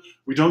kind of wood.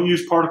 We don't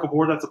use particle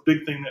board. That's a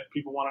big thing that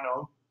people want to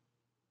know.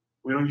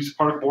 We don't use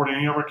particle board in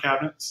any of our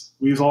cabinets.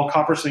 We use all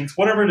copper sinks,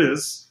 whatever it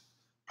is.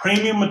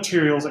 Premium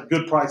materials at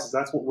good prices.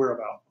 That's what we're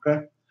about,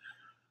 okay?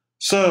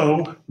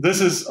 So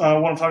this is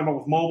what I'm talking about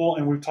with mobile,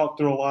 and we've talked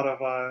through a lot of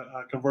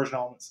conversion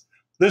elements.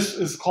 This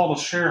is called a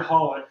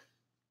Shareaholic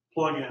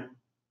plugin.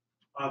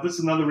 This is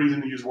another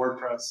reason to use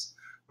WordPress.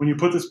 When you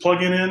put this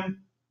plugin in,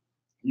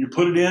 you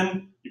put it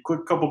in, you click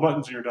a couple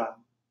buttons, and you're done.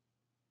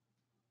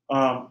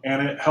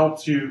 And it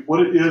helps you. What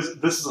it is,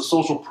 this is a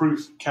social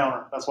proof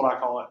counter. That's what I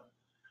call it.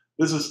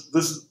 This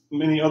is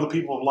many other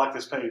people have liked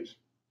this page.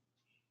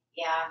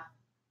 Yeah.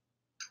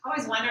 I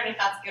always wondered if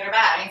that's good or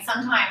bad. I mean,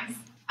 sometimes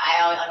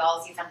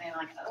I'll see something and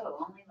I'm like,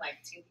 oh, only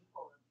like 2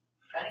 people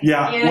are running.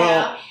 Yeah, You know?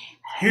 well,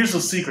 here's the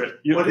secret.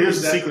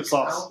 Here's the secret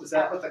sauce. Is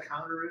that what the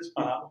counter is?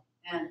 People,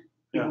 Yeah.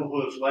 people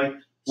who have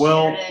liked.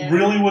 Well,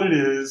 really what it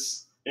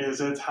is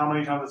it's how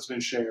many times it's been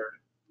shared.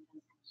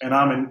 And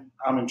I'm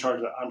in charge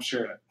of that. I'm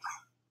sharing it.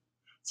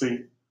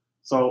 See?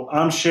 So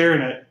I'm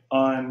sharing it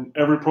on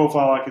every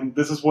profile I can.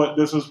 This is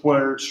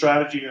where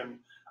strategy and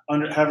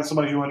having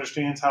somebody who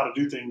understands how to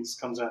do things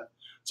comes in.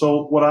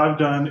 So what I've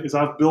done is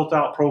I've built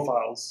out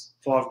profiles.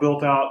 So I've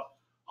built out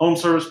home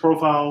service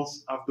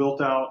profiles. I've built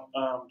out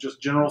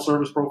just general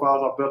service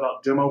profiles. I've built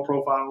out demo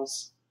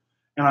profiles.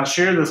 And I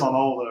share this on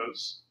all of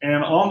those.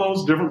 And on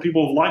those, different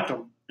people have liked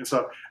them and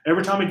stuff.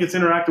 Every time it gets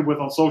interacted with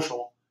on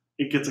social,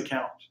 it gets a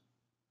count.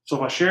 So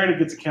if I share it, it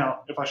gets a count.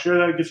 If I share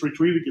that, it gets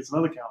retweeted, it gets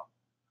another count.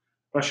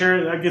 If I share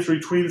it, that gets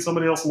retweeted,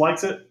 somebody else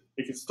likes it,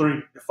 it gets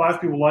 3. If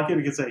 5 people like it,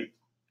 it gets 8.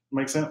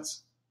 Makes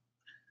sense?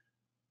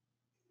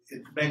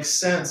 It makes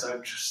sense. I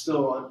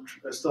still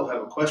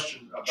have a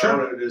question about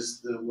Sure. it.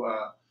 Is the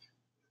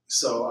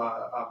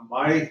on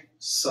my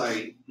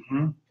site,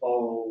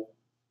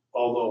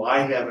 although I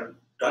haven't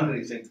done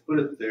anything to put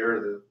it there,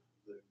 the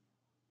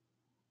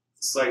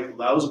site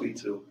allows me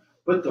to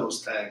put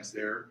those tags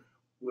there.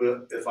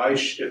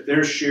 If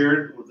they're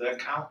shared, would that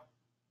count?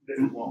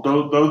 It won't.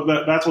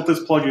 That's what this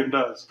plugin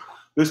does.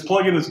 This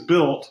plugin is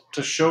built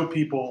to show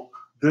people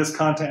this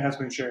content has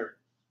been shared.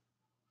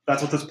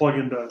 That's what this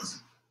plugin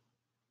does.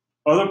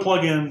 Other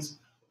plugins,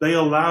 they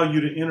allow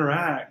you to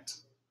interact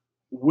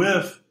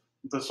with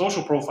the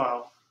social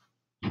profile,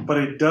 but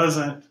it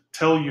doesn't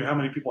tell you how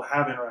many people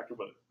have interacted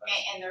with it.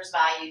 And there's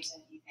value to,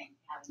 you think,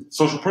 having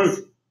Social proof.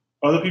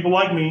 Other people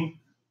like me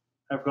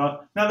have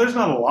gone. Now, there's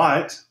not a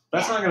lot.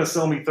 That's not going to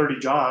sell me 30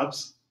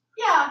 jobs.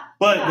 Yeah.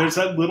 But there's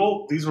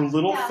these are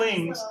little Yeah,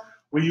 things. so-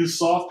 We use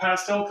soft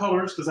pastel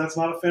colors because that's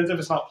not offensive.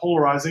 It's not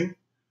polarizing.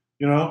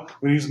 You know,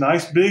 we use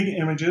nice big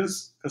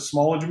images because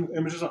small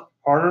images are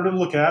harder to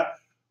look at.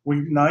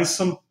 We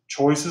some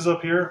choices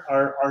up here.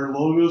 Our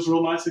logo is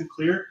real nice and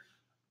clear.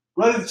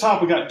 Right at the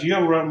top, do you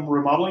have a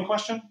remodeling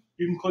question?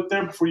 You can click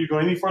there before you go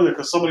any further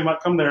because somebody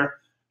might come there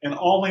and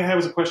all they have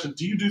is a question.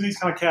 Do you do these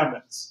kind of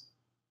cabinets?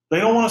 They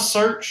don't want to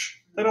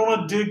search. They don't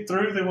want to dig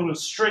through. They want to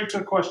straight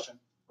to a question,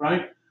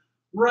 right?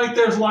 Right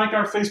there's like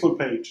our Facebook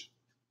page.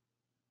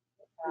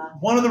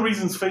 One of the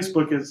reasons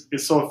Facebook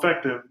is so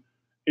effective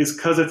is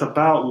because it's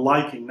about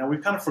liking. Now,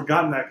 we've kind of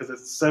forgotten that because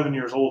it's 7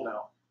 years old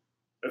now,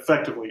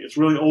 effectively. It's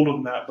really older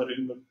than that, but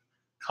in the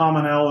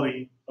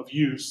commonality of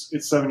use,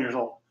 it's 7 years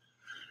old.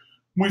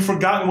 We've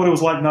forgotten what it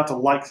was like not to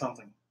like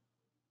something.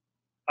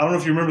 I don't know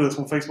if you remember this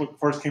when Facebook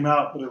first came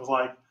out, but it was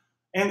like,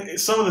 and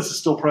some of this is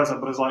still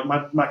present, but it's like,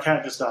 my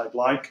cat just died.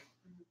 Like,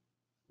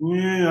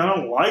 yeah, I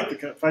don't like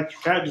the fact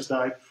your cat just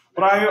died,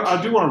 but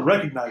I do want to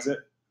recognize it.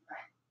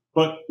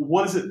 But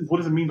what does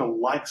it mean to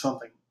like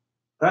something?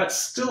 That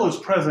still is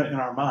present in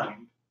our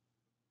mind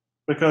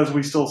because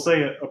we still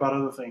say it about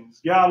other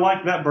things. Yeah, I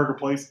like that burger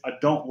place. I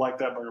don't like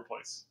that burger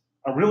place.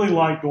 I really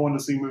like going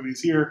to see movies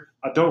here.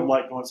 I don't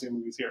like going to see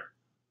movies here.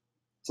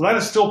 So that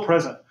is still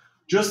present.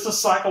 Just the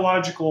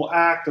psychological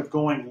act of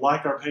going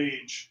like our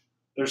page,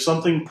 there's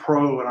something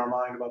pro in our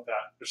mind about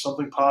that. There's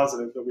something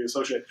positive that we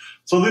associate.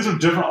 So these are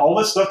different. All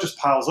this stuff just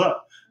piles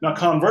up. Now,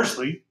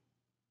 conversely,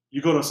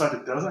 you go to a site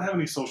that doesn't have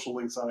any social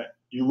links on it.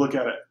 You look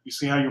at it. You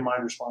see how your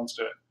mind responds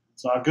to it.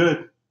 It's not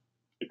good.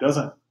 It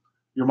doesn't.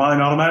 Your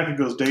mind automatically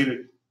goes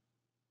dated.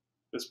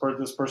 This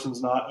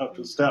person's not up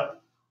to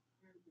step.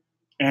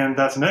 And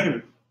that's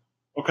negative.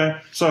 Okay?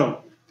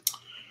 So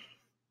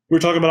we're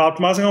talking about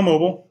optimizing on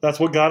mobile. That's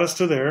what got us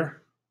to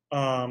there.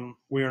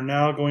 We are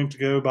now going to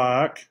go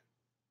back.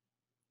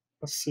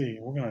 Let's see.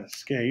 We're going to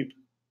escape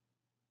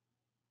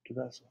to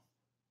that.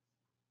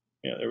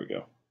 Yeah, there we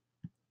go.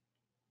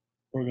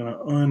 We're going to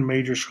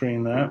unmajor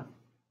screen that.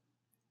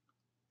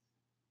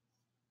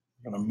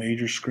 I'm going to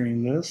major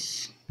screen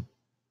this.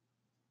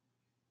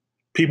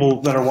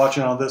 People that are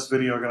watching on this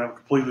video are going to have a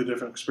completely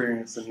different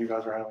experience than you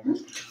guys are having.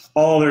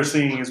 All they're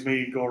seeing is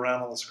me go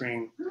around on the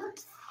screen.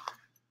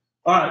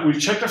 All right, we've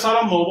checked our site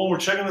on mobile. We're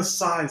checking the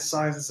size.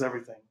 Size is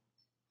everything.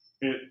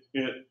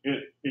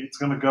 It's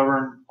going to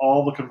govern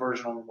all the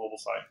conversion on your mobile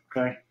site.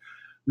 Okay,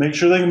 make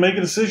sure they can make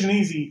a decision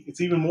easy. It's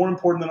even more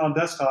important than on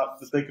desktop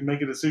that they can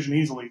make a decision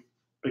easily,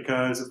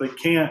 because if they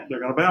can't, they're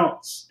going to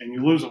bounce and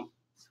you lose them.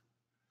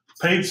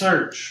 Paid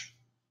search.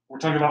 We're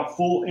talking about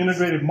full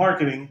integrated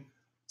marketing.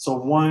 So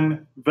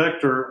one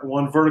vector,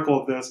 one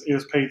vertical of this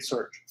is paid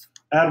search.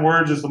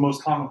 AdWords is the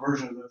most common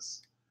version of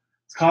this.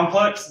 It's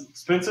complex, it's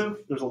expensive,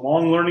 there's a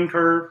long learning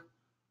curve.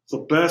 It's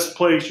the best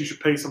place you should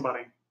pay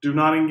somebody. Do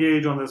not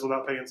engage on this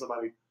without paying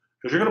somebody.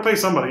 Because you're going to pay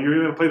somebody.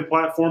 You're going to pay the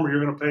platform, or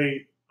you're going to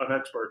pay an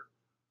expert.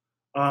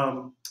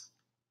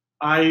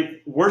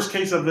 Worst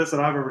case of this that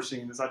I've ever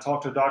seen is I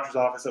talked to a doctor's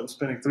office that was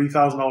spending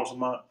 $3,000 a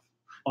month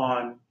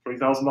on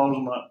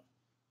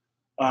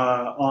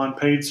on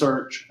paid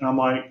search, and I'm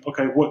like,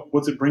 okay,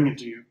 what's it bringing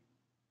to you?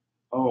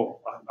 Oh,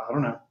 I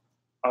don't know.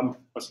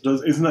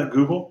 Isn't that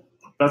Google?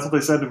 That's what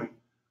they said to me.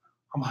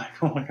 I'm like,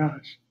 oh my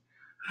gosh,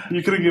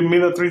 you could have given me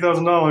that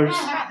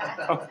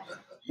 $3,000,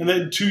 and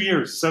then 2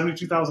 years,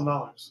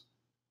 $72,000.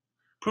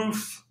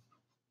 Poof,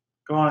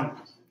 gone.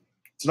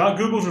 It's not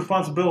Google's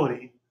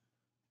responsibility,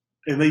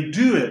 and they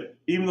do it,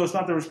 even though it's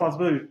not their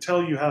responsibility to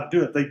tell you how to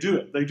do it. They do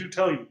it. They do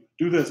tell you,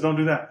 do this, don't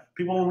do that.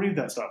 People don't read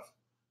that stuff.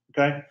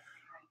 Okay.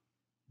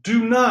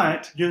 Do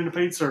not get into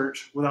paid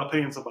search without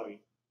paying somebody.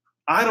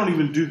 I don't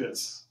even do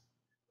this.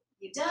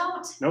 You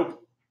don't? Nope.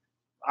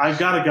 I've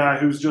got a guy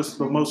who's just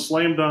the most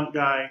slam dunk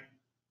guy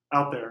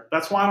out there.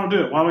 That's why I don't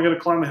do it. Why am I going to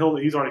climb the hill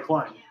that he's already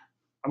climbed?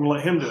 I'm going to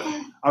let him do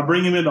it. I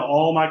bring him into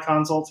all my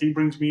consults. He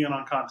brings me in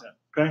on content.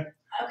 Okay?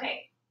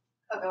 Okay.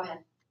 Oh, go ahead.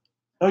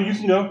 Oh, you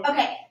can go.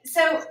 Okay.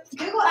 So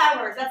Google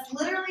AdWords, that's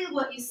literally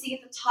what you see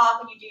at the top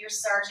when you do your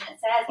search, and it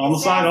says on the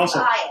side also.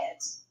 Buy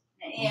it.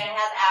 And it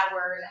has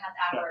AdWords. It has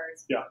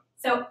AdWords. Yeah.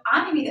 So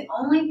I'm going to be the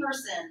only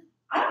person.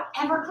 I don't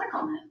ever click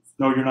on this.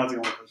 No, you're not the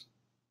only person.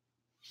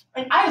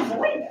 Like, I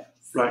avoid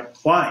this. Right.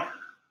 Why?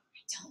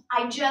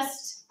 I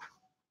just.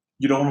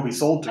 You don't want to be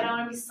sold to. I don't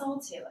want to be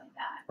sold to like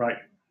that. Right.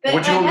 But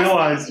what you don't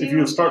realize, if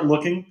you start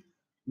looking,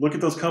 look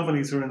at those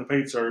companies who are in the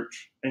paid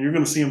search, and you're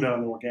going to see them down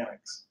in the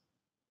organics.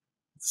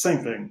 It's the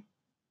same thing.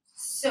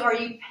 So are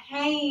you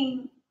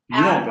paying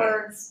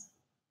AdWords?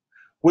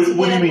 What do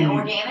you mean?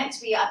 Organic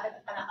to be up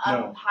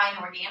high in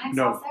organics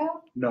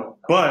also? No. Okay.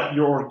 But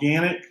your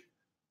organic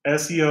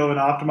SEO and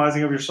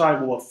optimizing of your site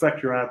will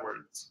affect your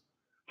AdWords.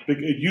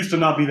 It used to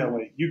not be that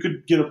way. You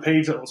could get a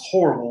page that was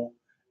horrible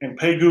and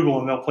pay Google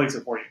and they'll place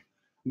it for you.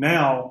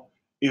 Now,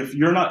 if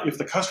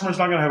the customer's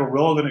not going to have a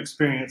relevant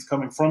experience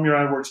coming from your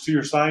AdWords to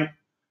your site,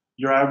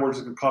 your AdWords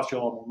is going to cost you a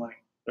lot more money.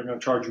 They're going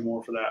to charge you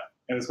more for that.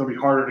 And it's going to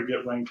be harder to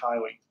get ranked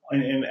highly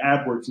in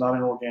AdWords, not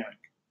in organic.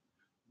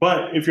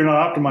 But if you're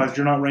not optimized,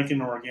 you're not ranking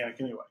in organic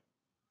anyway.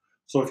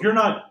 So if you're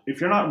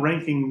not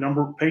ranking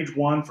page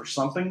 1 for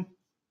something,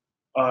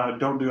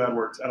 don't do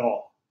AdWords at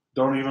all.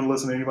 Don't even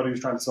listen to anybody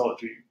who's trying to sell it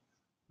to you,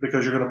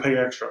 because you're going to pay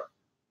extra.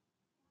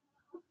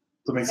 Does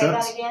that make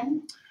sense? Say that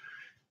again.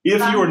 If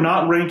you are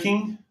not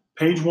ranking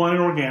page 1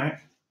 in organic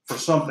for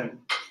something,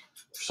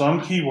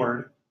 some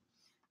keyword,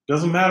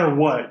 doesn't matter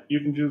what, you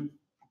can do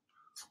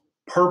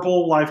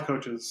purple life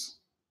coaches.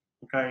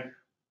 Okay,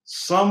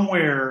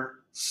 somewhere.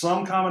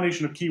 Some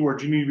combination of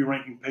keywords, you need to be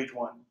ranking page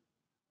 1.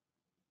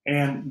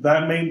 And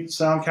that may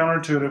sound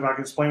counterintuitive. I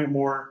can explain it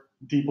more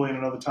deeply in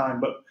another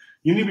time. But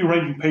you need to be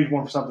ranking page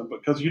 1 for something,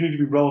 because you need to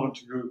be relevant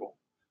to Google.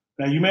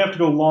 Now, you may have to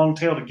go long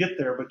tail to get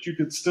there, but you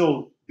could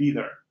still be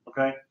there.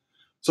 Okay?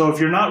 So if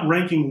you're not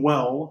ranking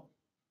well,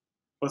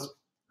 let's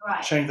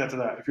change that to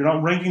that. If you're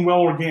not ranking well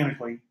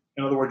organically,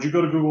 in other words, you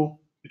go to Google,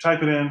 you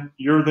type it in,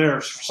 you're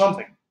there for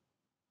something,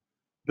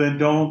 then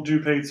don't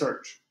do paid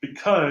search,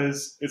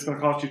 because it's going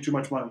to cost you too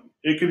much money.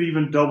 It could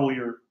even double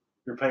your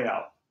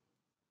payout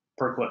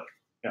per click.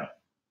 Yeah.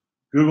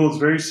 Google is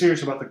very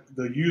serious about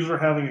the user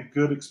having a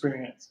good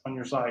experience on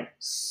your site.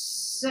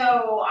 So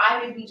I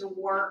would need to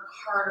work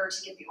harder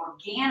to get the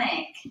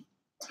organic.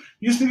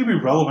 You just need to be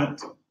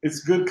relevant.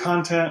 It's good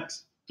content,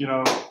 I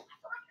have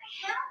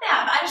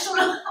that. I just don't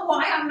know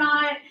why I'm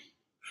not.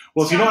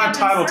 Well, if you don't have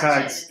title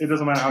tags, it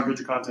doesn't matter how good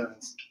your content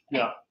is.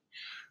 Yeah. Okay.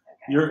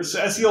 Your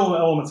SEO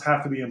elements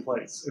have to be in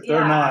place. If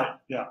they're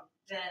not, then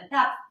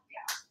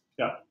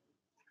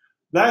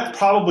that's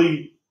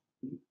probably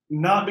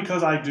not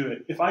because I do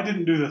it. If I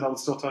didn't do this, I would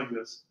still tell you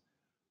this.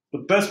 The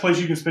best place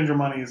you can spend your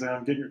money is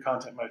on getting your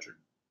content measured.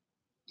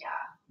 Yeah.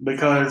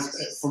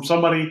 Because from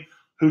somebody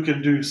who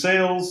can do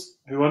sales,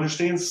 who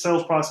understands the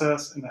sales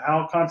process and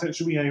how content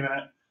should behave in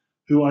it,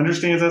 who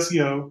understands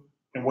SEO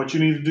and what you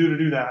need to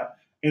do that,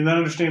 and then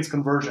understands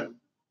conversion.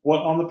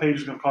 What on the page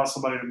is going to cost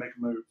somebody to make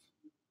a move.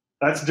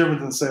 That's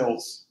different than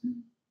sales.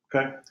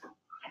 Okay?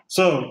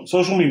 So,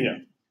 social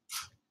media.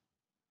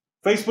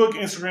 Facebook,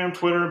 Instagram,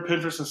 Twitter,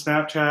 Pinterest, and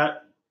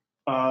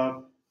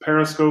Snapchat.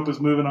 Periscope is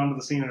moving onto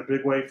the scene in a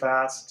big way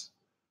fast.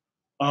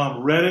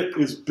 Reddit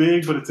is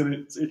big, but it's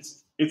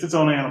its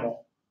own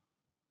animal.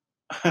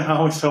 I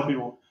always tell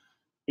people,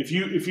 if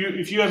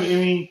you have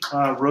any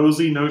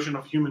rosy notion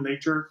of human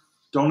nature,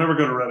 don't ever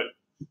go to Reddit.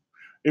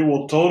 It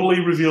will totally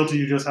reveal to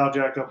you just how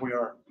jacked up we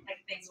are. Like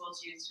things we'll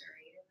choose to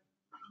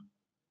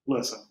read.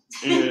 Listen,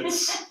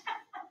 it's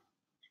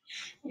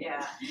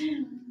Yeah.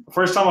 the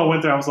first time I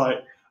went there, I was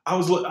like,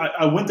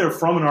 I went there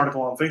from an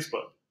article on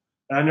Facebook,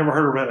 and I never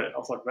heard of Reddit. I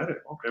was like, Reddit?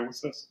 Okay,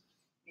 what's this?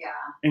 Yeah.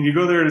 And you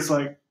go there, and it's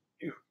like,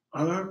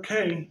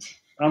 okay,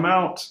 I'm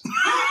out.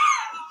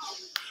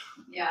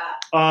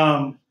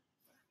 Yeah.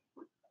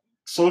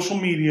 Social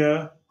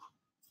media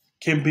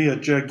can be a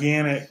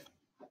gigantic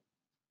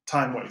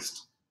time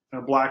waste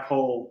and a black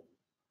hole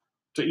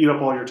to eat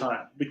up all your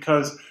time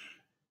because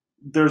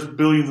there's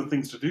billions of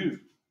things to do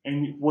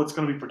and what's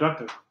going to be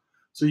productive.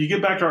 So you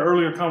get back to our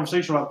earlier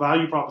conversation about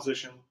value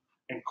proposition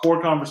and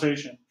core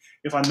conversation.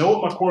 If I know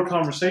what my core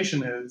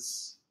conversation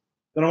is,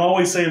 then I'm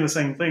always saying the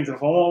same things. And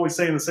if I'm always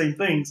saying the same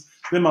things,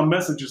 then my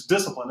message is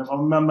disciplined. If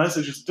my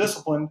message is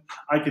disciplined,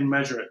 I can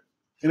measure it.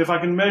 And if I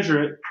can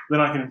measure it, then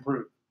I can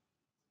improve.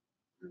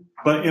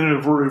 But in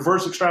a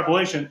reverse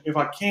extrapolation, if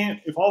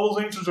all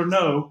those answers are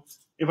no,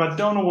 if I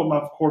don't know what my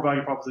core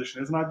value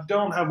proposition is and I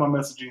don't have my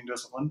messaging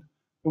disciplined,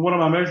 then what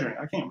am I measuring?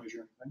 I can't measure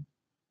anything.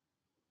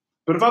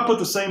 But if I put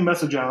the same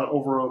message out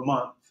over a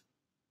month,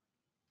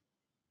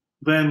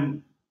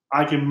 then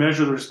I can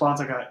measure the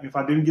response I got. If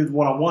I didn't get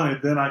what I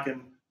wanted, then I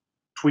can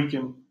tweak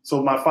them.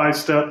 So my 5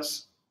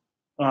 steps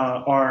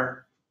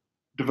are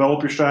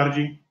develop your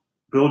strategy,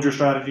 build your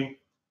strategy,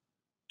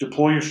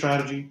 deploy your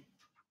strategy,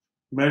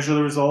 measure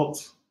the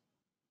results,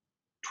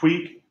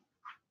 tweak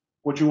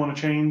what you want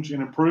to change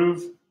and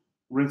improve,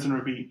 rinse and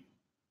repeat.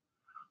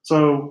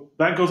 So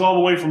that goes all the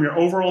way from your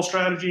overall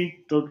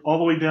strategy all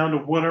the way down to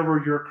whatever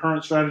your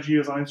current strategy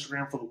is on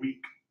Instagram for the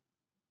week.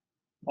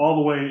 All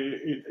the way.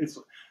 It's.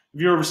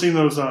 Have you ever seen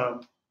those? I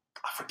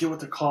forget what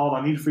they're called.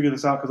 I need to figure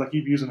this out because I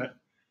keep using it.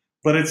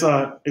 But it's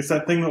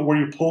that thing where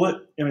you pull it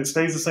and it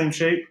stays the same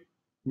shape.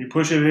 And you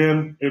push it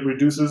in, it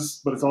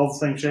reduces, but it's all the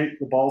same shape.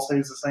 The ball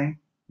stays the same.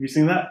 Have you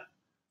seen that?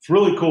 It's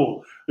really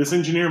cool. This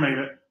engineer made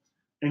it,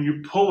 and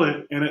you pull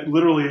it, and it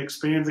literally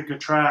expands and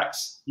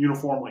contracts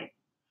uniformly.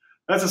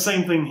 That's the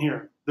same thing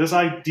here. This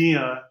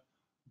idea,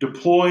 build,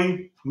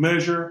 deploy,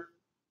 measure,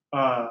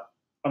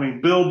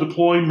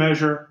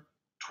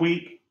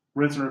 tweak,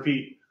 rinse, and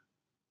repeat.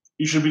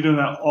 You should be doing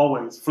that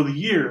always. For the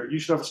year, you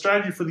should have a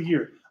strategy for the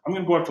year. I'm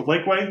going to go after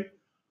Lakeway.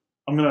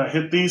 I'm going to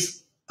hit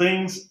these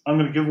things. I'm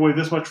going to give away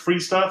this much free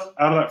stuff.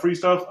 Out of that free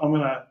stuff, I'm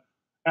going to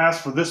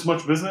ask for this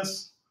much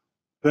business.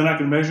 Then I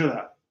can measure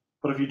that.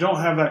 But if you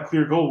don't have that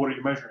clear goal, what are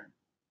you measuring?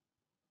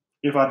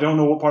 If I don't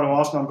know what part of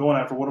Austin I'm going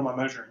after, what am I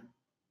measuring?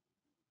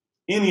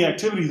 Any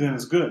activity then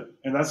is good,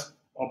 and that's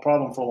a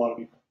problem for a lot of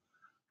people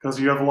because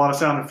you have a lot of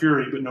sound and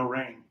fury but no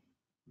rain,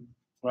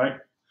 right?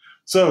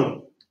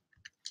 So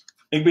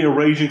it can be a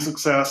raging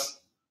success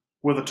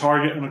with a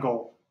target and a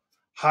goal.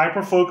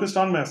 Hyper-focused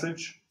on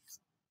message,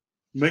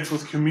 mixed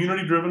with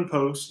community-driven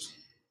posts.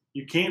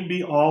 You can't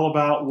be all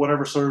about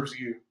whatever serves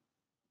you.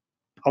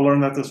 I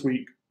learned that this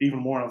week even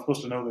more, and I'm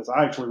supposed to know this.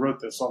 I actually wrote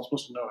this, so I'm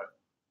supposed to know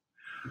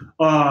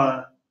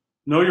it.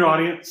 Know your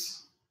audience.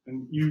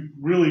 And you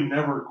really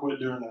never quit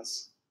doing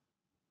this.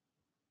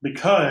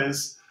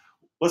 Because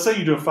let's say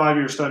you do a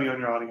 5-year study on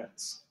your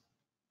audience.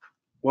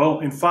 Well,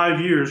 in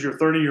 5 years, your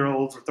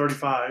 30-year-olds are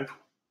 35.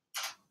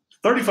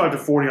 35 to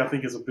 40, I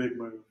think, is a big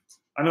move.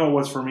 I know it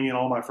was for me and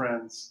all my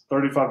friends,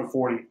 35 to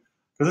 40.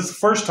 Because it's the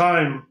first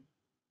time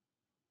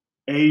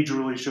age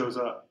really shows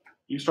up.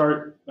 You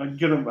start,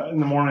 get them in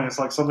the morning, it's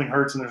like something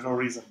hurts and there's no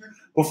reason.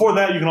 Before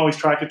that, you can always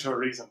track it to a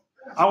reason.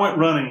 I went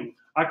running.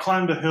 I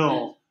climbed a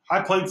hill. I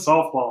played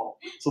softball,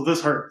 so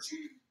this hurts.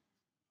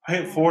 I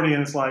hit 40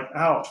 and it's like,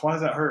 ouch, why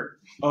does that hurt?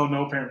 Oh,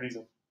 no apparent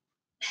reason.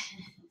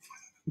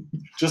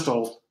 Just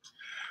old.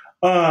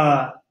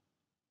 Talk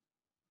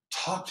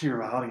to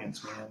your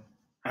audience, man.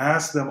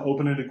 Ask them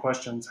open-ended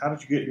questions. How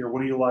did you get here?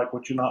 What do you like?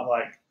 What do you not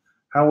like?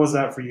 How was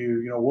that for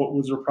you? What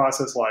was your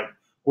process like?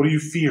 What do you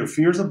fear?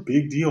 Fear is a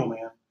big deal,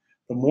 man.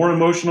 The more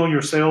emotional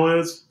your sale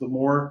is, the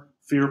more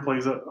fear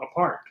plays a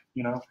part,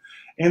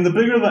 And the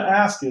bigger the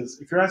ask is,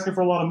 if you're asking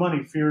for a lot of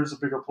money, fear is a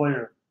bigger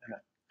player in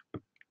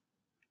it.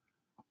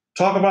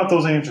 Talk about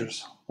those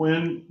answers.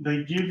 When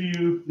they give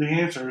you the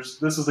answers,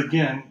 this is,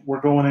 again,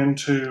 we're going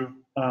into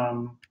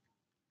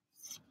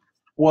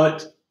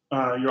what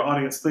your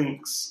audience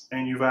thinks,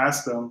 and you've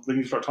asked them, then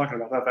you start talking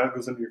about that. That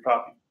goes into your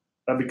copy.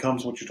 That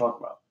becomes what you talk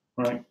about,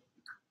 right?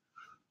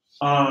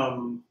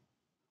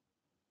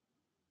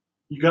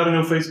 You got to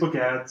know Facebook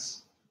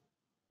ads.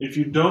 If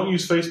you don't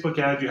use Facebook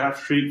ads, you have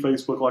to treat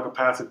Facebook like a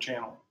passive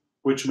channel,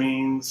 which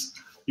means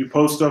you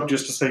post stuff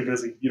just to stay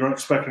busy. You don't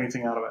expect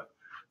anything out of it.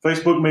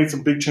 Facebook made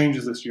some big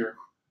changes this year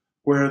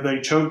where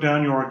they choked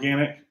down your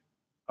organic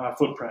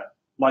footprint,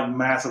 like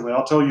massively.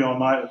 I'll tell you on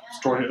my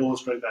story to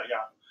illustrate that,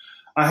 yeah.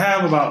 I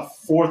have about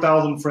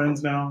 4,000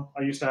 friends now.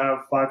 I used to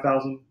have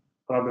 5,000,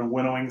 but I've been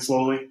winnowing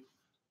slowly.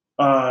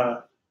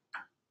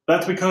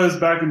 That's because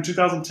back in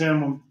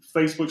 2010, when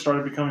Facebook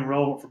started becoming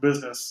relevant for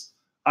business,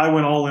 I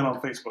went all in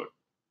on Facebook.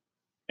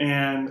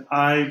 And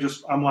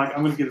I'm like,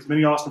 I'm going to get as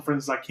many Austin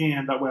friends as I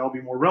can. That way I'll be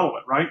more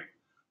relevant, right?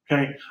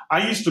 Okay.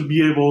 I used to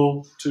be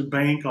able to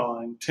bank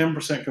on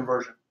 10%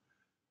 conversion.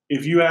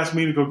 if you ask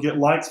me to go get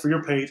likes for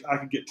your page, I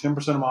could get 10%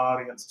 of my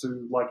audience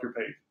to like your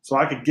page. So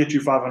I could get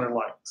you 500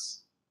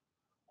 likes.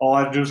 All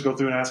I have to do is go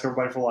through and ask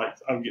everybody for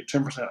likes. I would get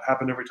 10%. It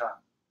happened every time.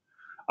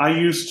 I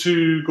used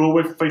to go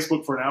away from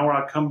Facebook for an hour.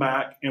 I'd come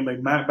back, and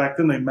back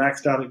then they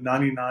maxed out at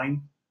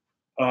 99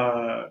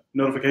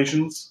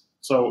 notifications,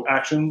 so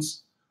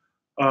actions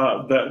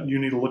that you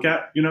need to look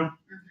at, in an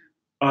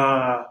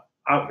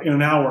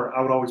hour,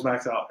 I would always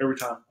max out every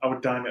time. I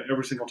would dime it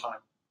every single time.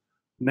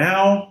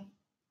 Now,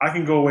 I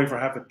can go away for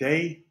half a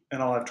day,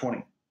 and I'll have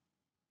 20.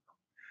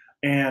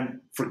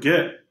 And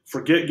forget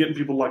getting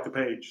people to like the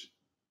page.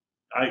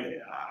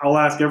 I'll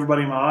ask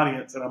everybody in my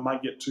audience, and I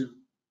might get 2.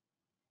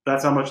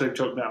 That's how much they've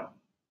choked down.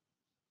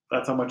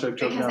 That's how much they've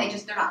choked down.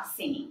 Because they're not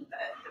seeing the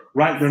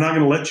right. They're not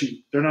going to let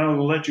you. They're not going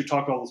to let you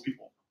talk to all those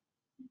people.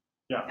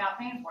 Yeah. Not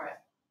paying for it.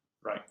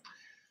 Right.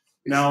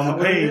 Now on the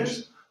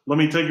page, let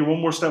me take it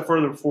one more step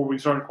further before we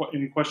start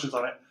any questions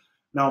on it.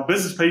 Now on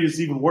business pages, it's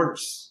even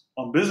worse.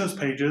 On business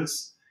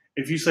pages,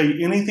 if you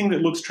say anything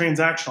that looks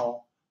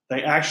transactional,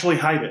 they actually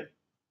hide it.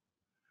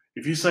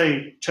 If you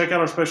say, check out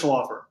our special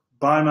offer,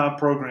 buy my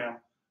program,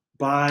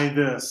 buy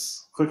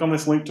this, click on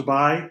this link to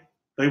buy,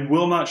 they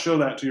will not show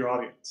that to your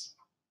audience.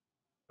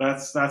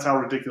 That's how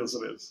ridiculous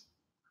it is.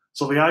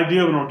 So the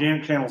idea of an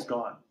organic channel is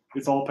gone.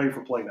 It's all pay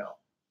for play now.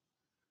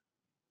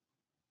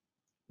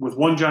 With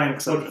one giant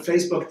exception. But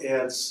Facebook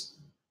ads,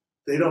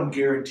 they don't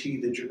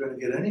guarantee that you're going to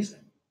get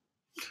anything.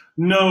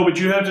 No, but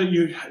you have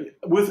to,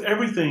 with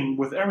everything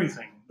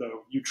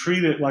though, you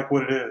treat it like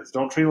what it is.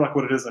 Don't treat it like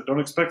what it isn't.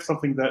 Don't expect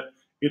something that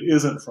it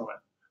isn't from it.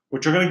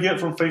 What you're going to get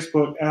from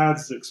Facebook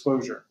ads is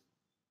exposure.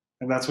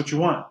 And that's what you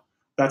want.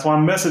 That's why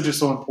message is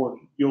so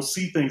important. You'll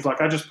see things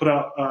like I just put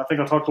out, I think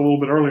I talked a little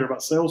bit earlier about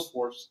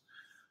Salesforce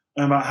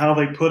and about how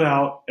they put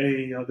out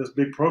this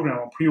big program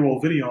on pre-roll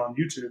video on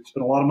YouTube,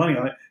 spent a lot of money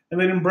on it,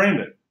 and they didn't brand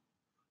it.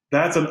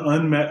 That's an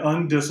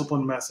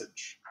undisciplined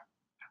message.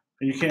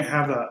 And you can't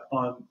have that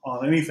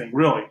on anything,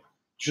 really. You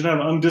should have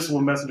an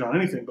undisciplined message on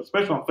anything, but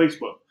especially on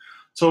Facebook.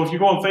 So if you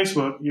go on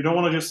Facebook, you don't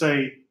want to just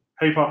say,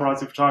 hey,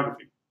 paparazzi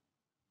photography.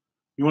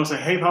 You want to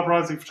say, hey,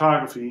 paparazzi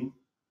photography,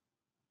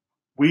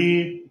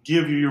 we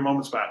give you your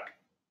moments back.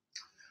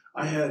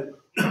 I had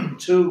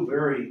 2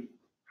 very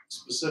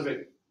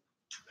specific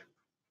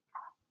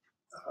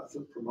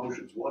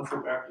promotions, one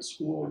for back to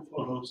school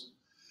photos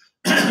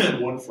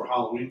and one for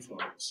Halloween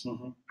photos.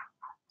 Mm-hmm.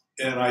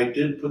 And I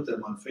did put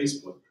them on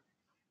Facebook,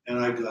 and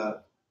I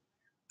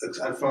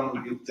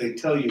found they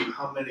tell you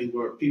how many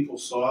where people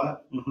saw it.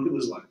 Mm-hmm. It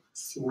was like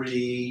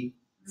 3,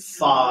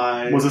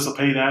 5. Was this a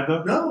paid ad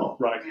though? No.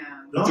 Right.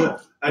 Yeah. No,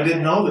 I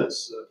didn't know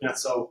this. Yeah.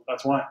 So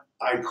that's why.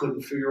 I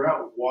couldn't figure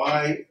out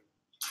why.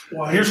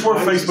 Here's where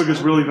Facebook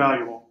is really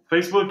valuable.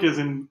 Facebook is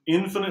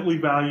infinitely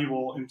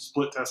valuable in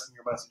split testing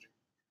your messaging.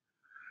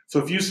 So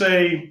if you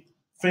say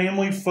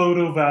family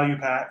photo value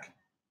pack,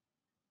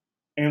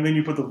 and then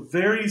you put the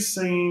very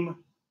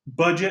same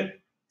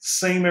budget,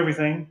 same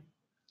everything.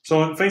 So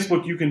on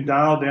Facebook, you can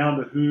dial down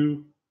to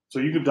who. So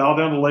you could dial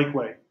down to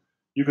Lakeway.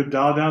 You could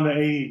dial down to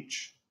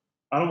age.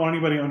 I don't want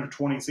anybody under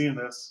 20 seeing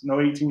this. No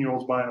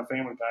 18-year-olds buying a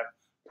family pack.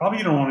 Probably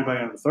you don't want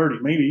anybody under 30,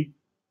 maybe.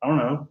 I don't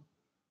know.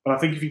 But I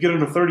think if you get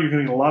under 30, you're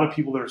going to get a lot of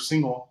people that are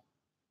single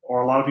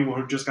or a lot of people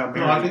who just got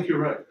married. No, I think you're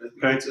right.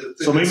 Okay,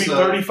 so maybe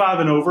 35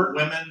 and over.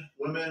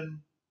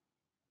 Women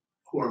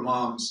who are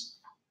moms.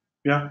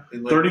 Yeah,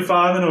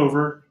 35 and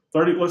over.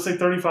 Let's say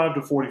 35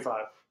 to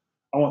 45.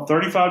 I want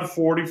 35 to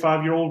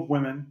 45-year-old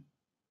women,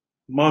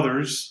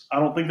 mothers. I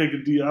don't think they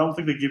give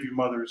you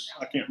mothers.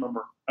 I can't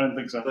remember. I didn't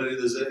think so. But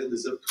in the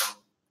zip code.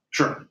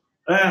 Sure.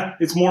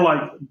 It's more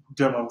like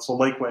demo. So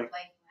Lakeway.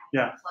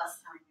 Yeah. Plus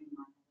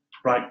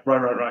Right.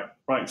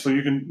 So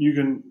you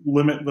can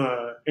limit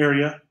the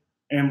area,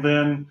 and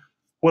then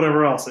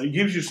whatever else. It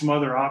gives you some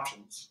other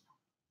options.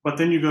 But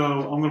then you go,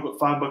 I'm going to put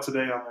 $5 a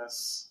day on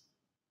this.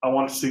 I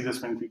want to see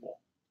this many people.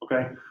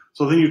 Okay.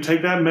 So then you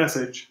take that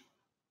message.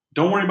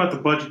 Don't worry about the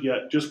budget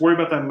yet. Just worry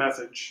about that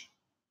message.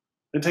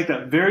 Then take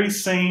that very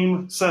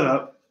same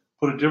setup,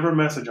 put a different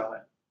message on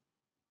it,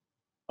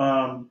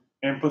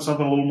 and put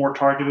something a little more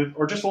targeted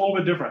or just a little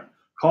bit different.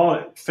 Call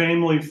it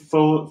family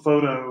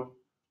photo.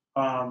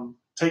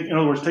 In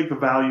other words, take the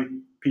value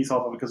piece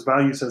off of it because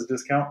value says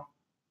discount.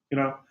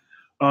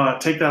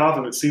 Take that off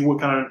of it. See what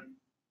kind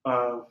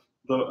of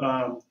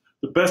the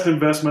best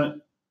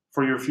investment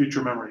for your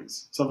future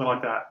memories, something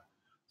like that.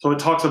 So it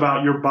talks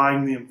about you're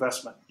buying the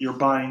investment, you're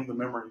buying the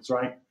memories,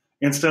 right?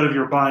 Instead of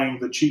you're buying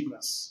the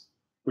cheapness,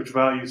 which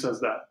value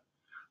says that.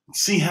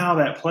 See how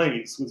that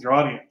plays with your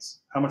audience.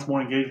 How much more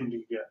engagement do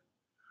you get?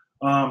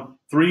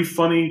 3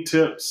 funny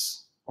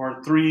tips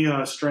or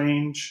 3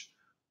 strange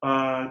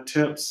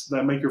tips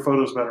that make your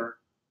photos better.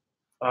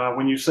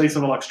 When you say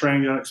something like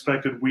strange,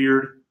 unexpected,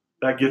 weird,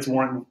 that gets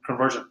more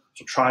conversion.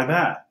 So try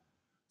that.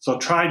 So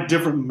try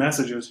different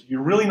messages.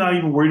 You're really not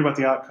even worried about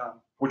the outcome.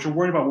 What you're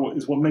worried about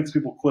is what makes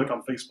people click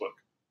on Facebook.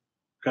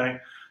 Okay?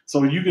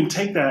 So you can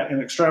take that and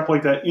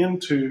extrapolate that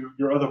into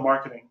your other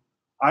marketing.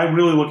 I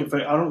really look at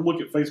I don't look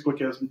at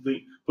Facebook as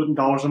putting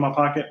dollars in my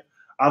pocket.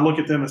 I look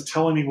at them as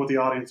telling me what the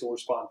audience will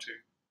respond to.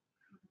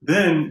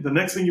 Then the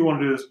next thing you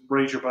want to do is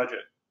raise your budget,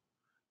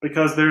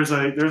 because there's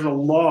a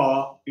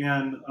law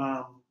in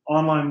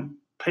online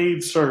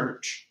paid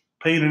search,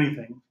 paid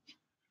anything,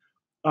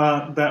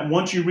 that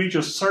once you reach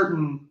a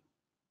certain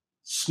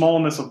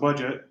smallness of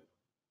budget,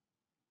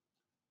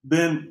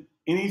 then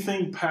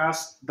anything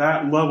past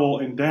that level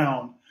and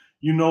down,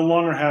 you no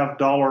longer have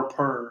dollar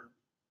per.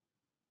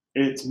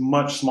 It's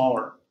much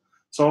smaller.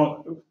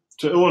 So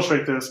to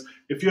illustrate this,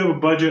 if you have a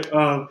budget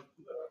of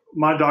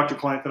my doctor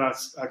client that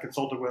I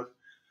consulted with,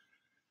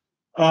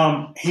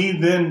 he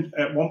then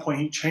at one point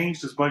he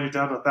changed his budget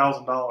down to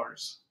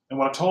 $1,000. And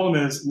what I told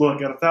him is,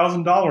 look, at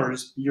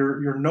 $1,000,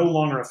 you're no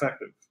longer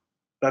effective.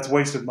 That's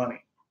wasted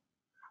money.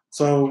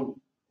 So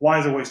why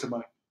is it wasted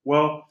money?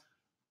 Well,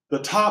 the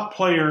top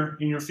player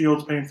in your field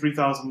is paying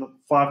 $3,000,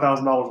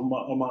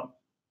 $5,000 a month.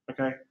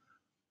 Okay.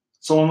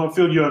 So on the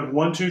field, you have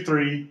 1, 2,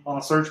 3. On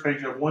a search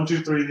page, you have 1,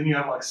 2, 3. Then you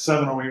have like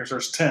 7 over here. So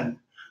there's 10.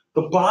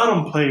 The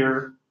bottom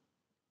player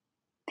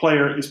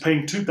is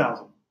paying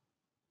 $2,000.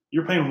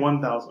 You're paying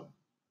 $1,000.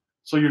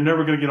 So you're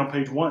never going to get on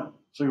page 1.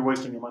 So you're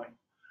wasting your money.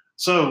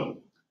 So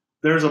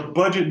there's a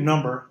budget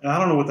number, and I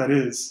don't know what that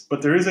is,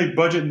 but there is a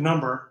budget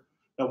number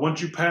that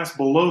once you pass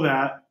below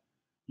that,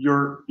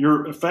 your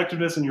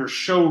effectiveness and your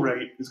show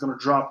rate is going to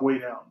drop way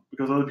down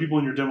because other people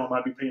in your demo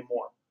might be paying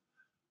more.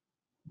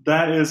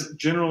 That is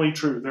generally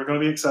true. There are going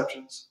to be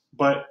exceptions,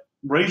 but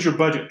raise your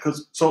budget.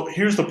 So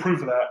here's the proof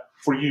of that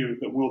for you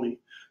that will be.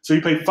 So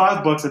you pay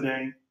 $5 a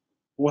day.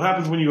 What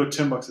happens when you go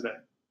 $10 a day?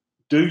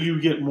 Do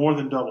you get more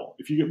than double?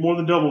 If you get more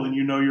than double, then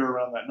you know you're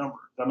around that number.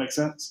 Does that make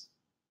sense?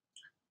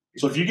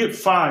 So if you get you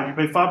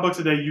pay $5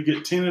 a day, you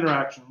get 10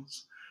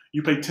 interactions.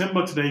 You pay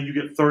 $10 a day, you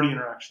get 30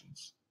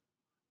 interactions.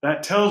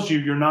 That tells you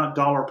you're not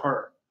dollar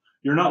per.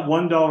 You're not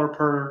 $1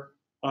 per.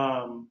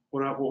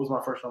 What was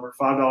my first number?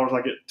 $5.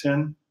 I get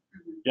 10.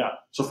 Yeah.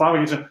 So 5 I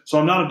get 10. So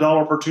I'm not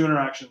 $1 per 2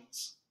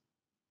 interactions.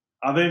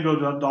 I then go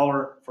to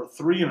 $1 for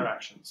 3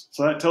 interactions.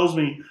 So that tells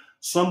me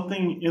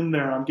something in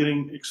there. I'm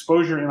getting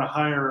exposure in a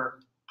higher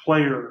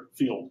player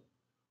field.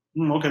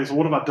 Okay. So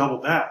what if I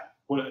double that?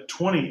 What at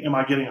 20? Am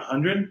I getting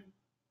 100?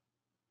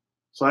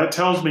 So that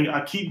tells me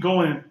I keep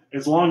going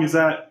as long as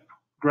that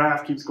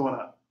graph keeps going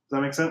up. Does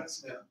that make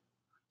sense? Yeah.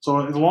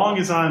 So as long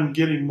as I'm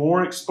getting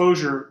more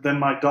exposure than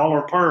my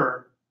dollar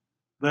per,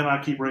 then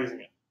I keep raising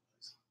it.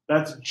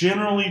 That's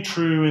generally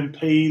true in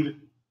paid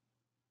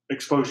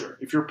exposure.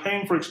 If you're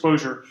paying for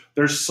exposure,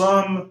 there's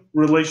some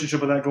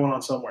relationship of that going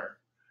on somewhere.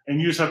 And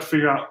you just have to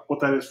figure out what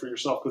that is for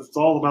yourself because it's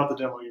all about the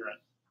demo you're in.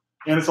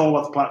 And it's all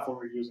about the platform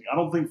you're using. I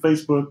don't think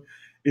Facebook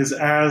is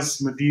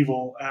as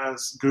medieval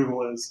as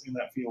Google is in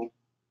that field.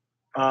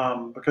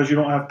 Because you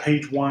don't have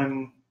page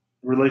 1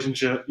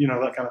 relationship,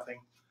 that kind of thing.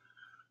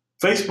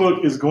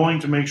 Facebook is going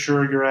to make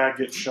sure your ad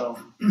gets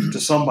shown to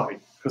somebody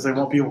because they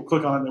want people to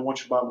click on it and they want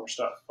you to buy more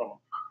stuff from them.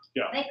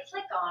 Yeah. They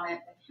click on it,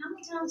 but how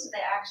many times do they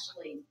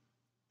actually?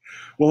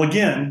 Well,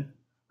 again,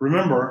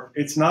 remember,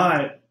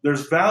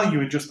 there's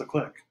value in just the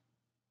click.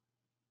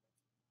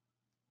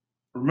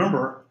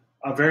 Remember,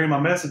 I vary my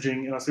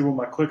messaging and I see what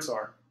my clicks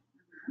are.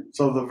 Mm-hmm.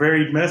 So the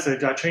varied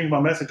message, I changed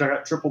my message, I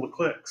got triple the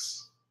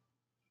clicks.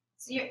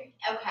 So you're,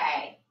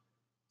 okay.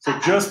 So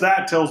just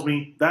that tells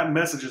me that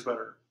message is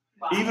better.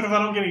 Wow. Even if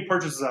I don't get any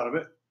purchases out of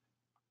it,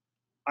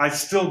 I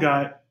still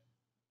got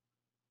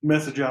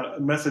message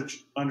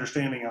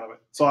understanding out of it.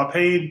 So I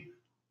paid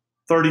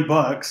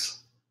 $30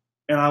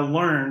 and I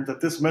learned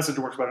that this message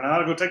works better.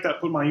 Now I go take that,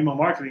 put in my email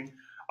marketing,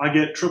 I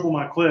get triple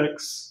my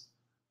clicks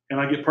and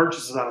I get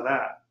purchases out of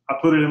that. I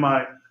put it in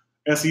my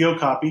SEO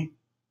copy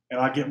and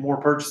I get more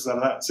purchases out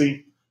of that.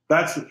 See,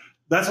 that's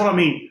what I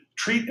mean.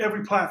 Treat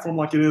every platform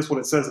like it is what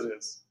it says it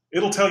is.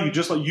 It'll tell you,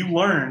 just like you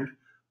learned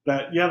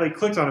that, yeah, they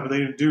clicked on it, but they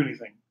didn't do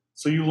anything.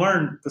 So you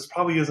learned this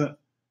probably isn't,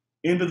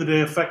 end of the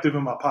day, effective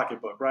in my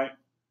pocketbook, right?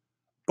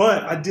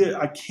 But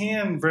I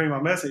can vary my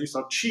message. It's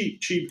a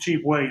cheap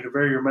way to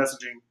vary your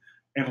messaging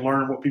and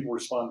learn what people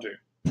respond to.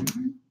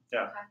 Mm-hmm.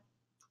 Yeah. Okay.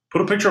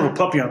 Put a picture of a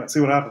puppy on it, see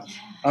what happens.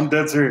 I'm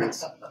dead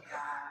serious.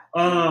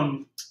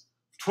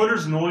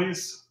 Twitter's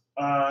noise.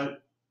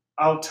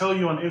 I'll tell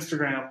you on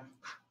Instagram,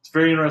 it's a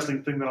very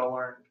interesting thing that I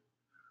learned.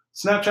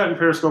 Snapchat and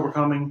Periscope are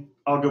coming.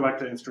 I'll go back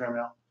to Instagram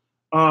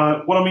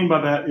now. What I mean by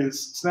that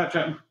is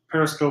Snapchat and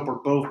Periscope are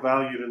both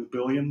valued in the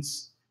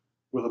billions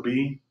with a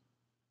B,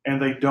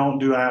 and they don't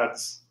do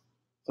ads.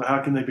 So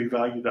how can they be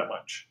valued that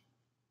much?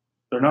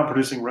 They're not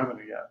producing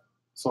revenue yet.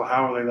 So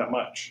how are they that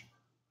much?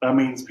 That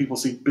means people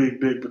see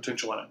big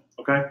potential in it,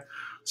 okay?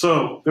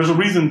 So there's a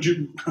reason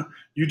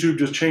YouTube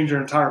just changed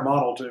their entire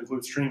model to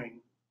include streaming,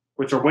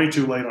 which are way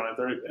too late on it.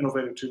 They're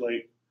innovative too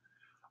late.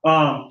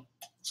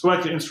 Let's go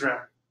back to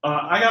Instagram.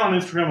 I got on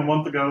Instagram a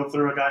month ago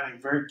through a guy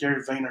named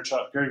Gary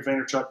Vaynerchuk. Gary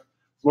Vaynerchuk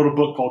wrote a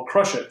book called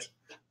Crush It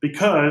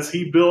because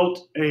he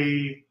built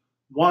a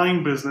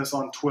wine business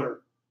on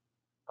Twitter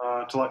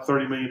to like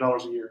 $30 million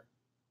a year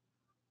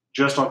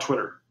just on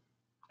Twitter.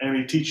 And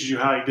he teaches you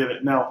how he did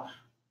it. Now,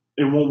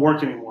 it won't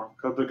work anymore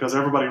because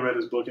everybody read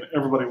his book and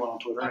everybody went on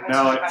Twitter. And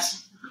now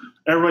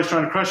everybody's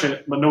trying to crush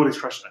it, but nobody's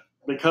crushing it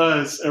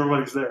because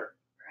everybody's there.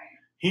 Right.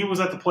 He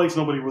was at the place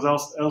nobody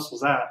else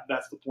was at.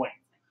 That's the point.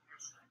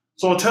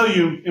 So I'll tell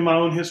you in my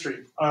own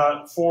history.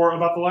 For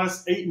about the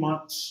last 8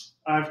 months,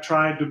 I've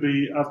tried to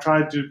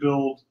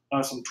build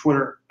some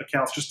Twitter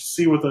accounts just to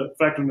see what the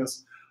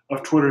effectiveness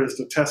of Twitter is,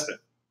 to test it.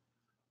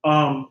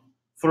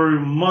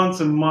 Through months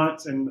and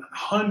months and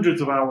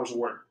hundreds of hours of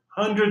work,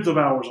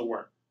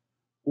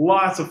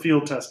 lots of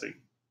field testing.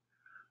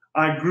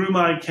 I grew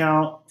my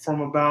account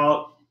from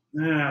about,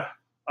 I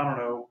don't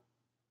know,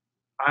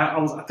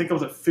 I think I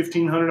was at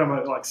 1,500. I'm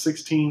at like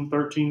 16,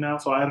 13 now,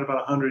 so I added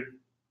about 100.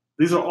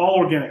 These are all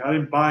organic. I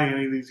didn't buy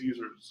any of these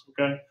users,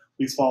 okay,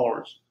 these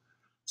followers.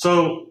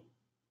 So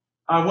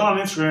I went on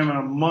Instagram in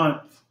a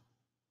month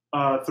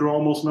through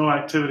almost no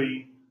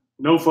activity,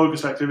 no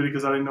focused activity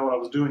because I didn't know what I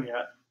was doing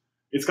yet.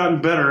 It's gotten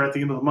better at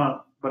the end of the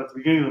month, but at the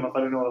beginning of the month,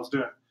 I didn't know what I was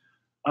doing.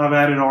 I've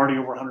added already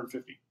over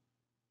 150.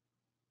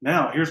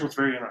 Now, here's what's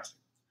very interesting.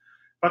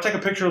 If I take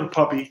a picture of the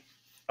puppy,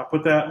 I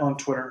put that on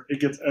Twitter, it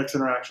gets X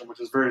interaction, which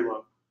is very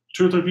low.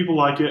 2 or 3 people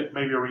like it,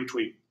 maybe a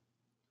retweet.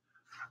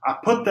 I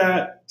put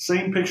that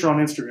same picture on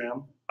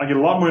Instagram, I get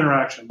a lot more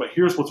interaction, but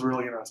here's what's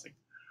really interesting.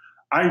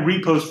 I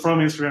repost from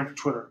Instagram to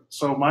Twitter.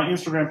 So my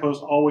Instagram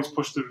posts always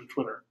push through to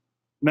Twitter.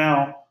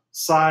 Now,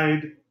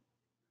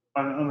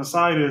 on the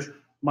side is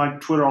my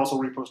Twitter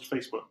also reposts to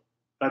Facebook.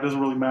 That doesn't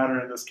really matter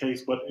in this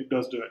case, but it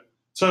does do it.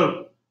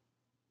 So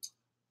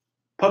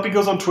puppy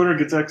goes on Twitter,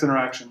 gets X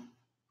interaction.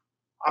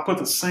 I put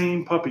the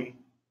same puppy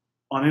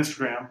on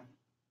Instagram.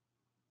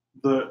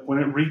 When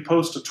it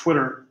reposts to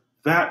Twitter,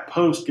 that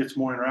post gets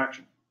more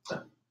interaction.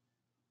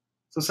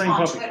 It's the same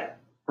on puppy. Twitter.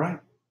 Right.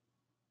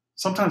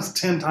 Sometimes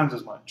 10 times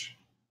as much.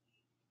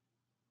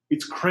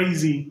 It's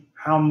crazy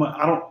how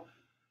much.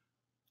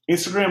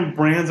 Instagram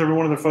brands every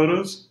one of their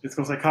photos. It's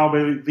going to say Kyle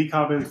Bailey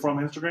from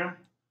Instagram.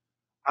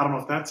 I don't know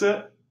if that's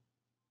it.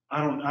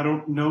 I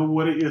don't know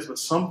what it is, but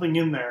something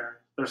in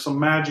there, there's some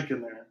magic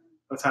in there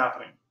that's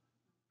happening.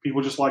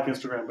 People just like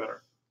Instagram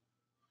better.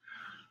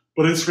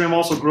 But Instagram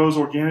also grows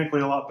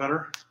organically a lot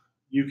better.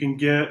 You can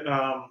get,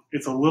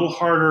 it's a little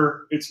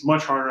harder, it's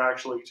much harder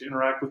actually to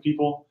interact with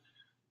people.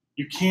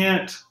 You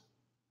can't,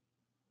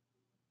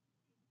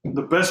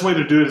 the best way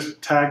to do it is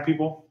tag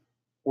people.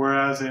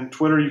 Whereas in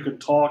Twitter, you can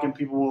talk and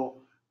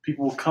people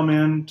will come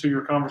into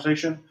your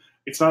conversation.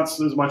 It's not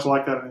as much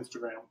like that on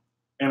Instagram.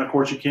 And of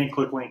course, you can't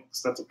click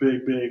links. That's a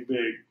big, big,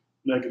 big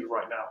negative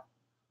right now.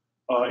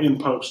 In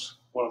post,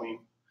 what I mean.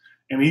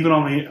 And even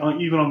on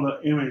the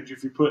image,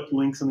 if you put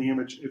links in the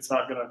image, it's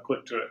not going to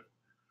click to it.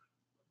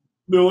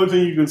 The only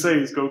thing you can say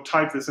is go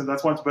type this in.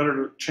 That's why it's better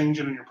to change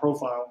it in your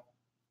profile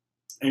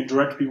and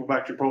direct people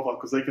back to your profile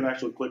because they can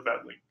actually click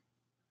that link.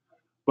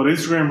 But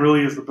Instagram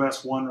really is the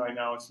best one right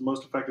now. It's the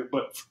most effective.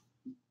 But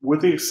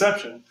with the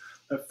exception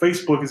that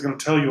Facebook is going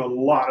to tell you a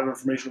lot of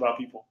information about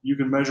people. You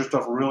can measure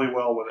stuff really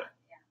well with it.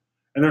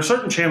 And there are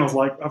certain channels,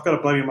 like I've got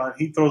a buddy of mine,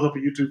 he throws up a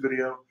YouTube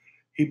video,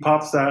 he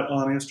pops that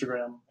on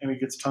Instagram, and he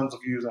gets tons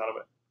of views out of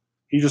it.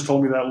 He just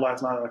told me that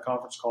last night on a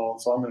conference call,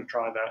 so I'm going to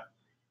try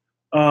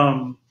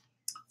that.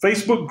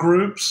 Facebook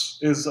groups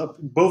is,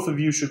 both of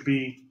you should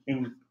be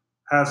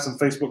have some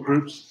Facebook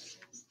groups.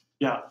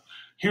 Yeah.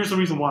 Here's the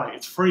reason why.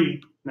 It's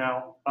free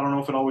now. I don't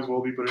know if it always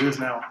will be, but it is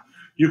now.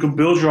 You can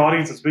build your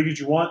audience as big as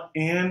you want,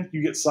 and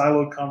you get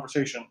siloed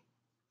conversation,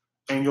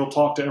 and you'll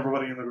talk to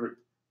everybody in the group.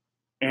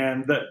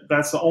 And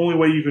that's the only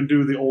way you can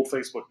do the old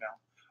Facebook now.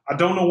 I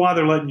don't know why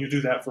they're letting you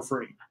do that for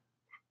free.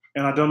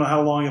 And I don't know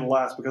how long it'll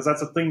last because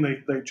that's a thing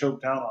they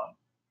choke down on.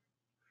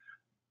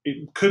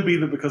 It could be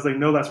that because they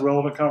know that's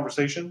relevant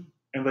conversation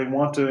and they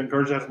want to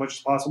encourage that as much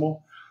as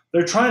possible.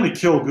 They're trying to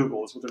kill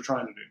Google is what they're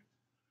trying to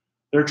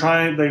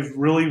do. They've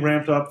really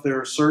ramped up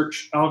their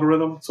search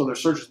algorithm, so their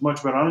search is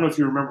much better. I don't know if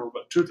you remember,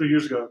 but 2 or 3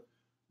 years ago,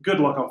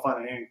 good luck on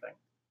finding anything.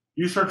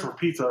 You search for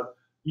pizza,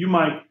 you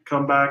might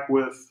come back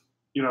with,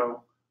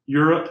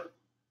 Europe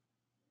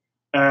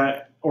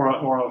or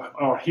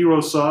a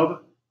hero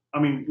sub. I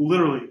mean,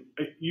 literally,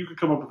 you could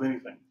come up with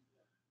anything.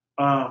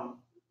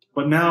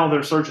 But now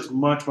their search is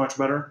much, much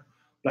better.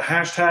 The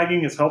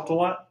hashtagging has helped a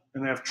lot,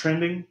 and they have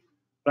trending.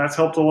 That's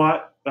helped a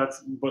lot.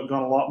 That's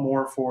gone a lot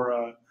more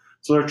for.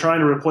 So they're trying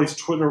to replace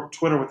Twitter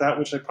with that,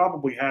 which they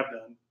probably have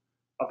done.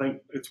 I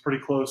think it's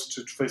pretty close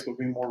to Facebook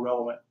being more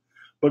relevant.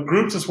 But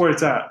groups is where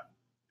it's at.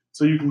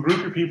 So you can group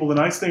your people. The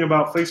nice thing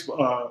about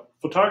Facebook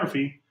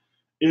photography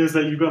is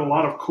that you've got a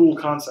lot of cool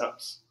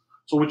concepts.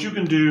 So what you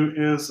can do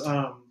is,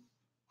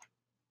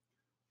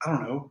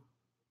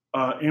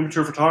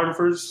 amateur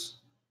photographers.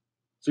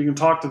 So you can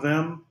talk to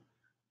them,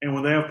 and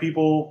when they have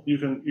people, you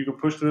can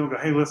push to them and go,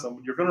 hey,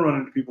 listen, you're going to run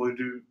into people who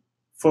do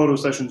photo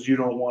sessions you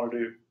don't want to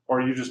do,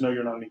 or you just know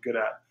you're not any good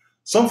at.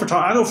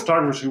 I know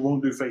photographers who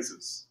won't do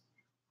faces.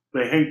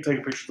 They hate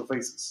taking pictures of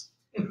faces,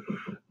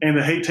 and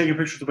they hate taking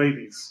pictures of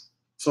babies.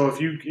 So if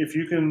you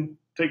can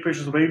take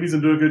pictures of babies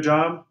and do a good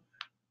job,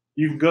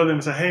 you can go to them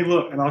and say, hey,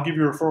 look, and I'll give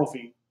you a referral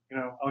fee.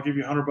 I'll give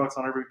you $100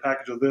 on every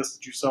package of this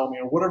that you sell me,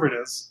 or whatever it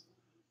is.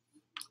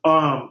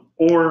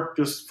 Or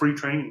just free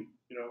training.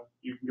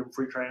 You can give them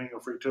free training or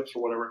free tips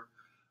or whatever.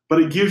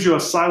 But it gives you a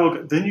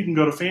silo. Then you can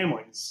go to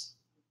families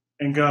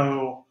and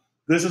go,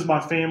 this is my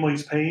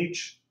family's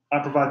page. I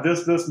provide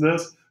this, this, and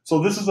this.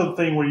 So this is a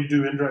thing where you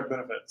do indirect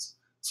benefits.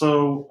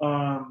 So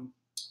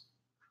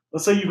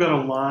let's say you've got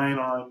a line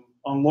on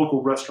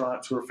local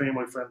restaurants who are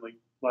family friendly.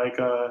 Like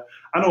I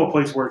know a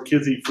place where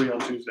kids eat free on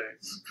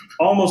Tuesdays.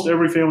 Almost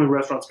every family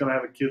restaurant's going to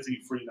have a kids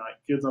eat free night.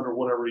 Kids under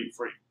whatever eat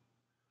free.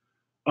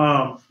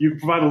 You can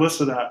provide a list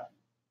of that.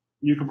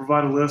 You can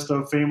provide a list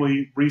of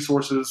family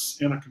resources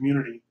in a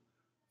community.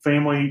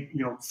 Family,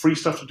 free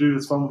stuff to do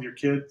that's fun with your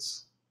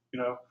kids.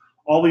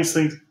 All these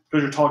things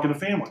because you're talking to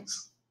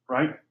families,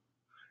 right?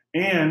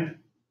 And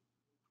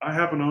I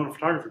happen to own a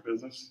photography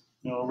business,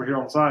 over here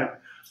on the side,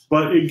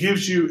 but it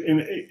gives you,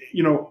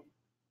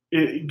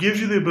 it gives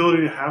you the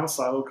ability to have a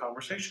siloed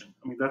conversation.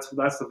 I mean, that's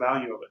the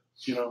value of it,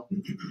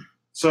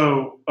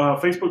 So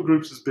Facebook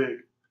groups is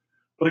big,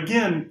 but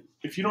again,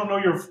 if you don't know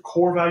your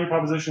core value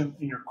proposition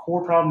and your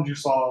core problems you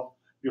solve,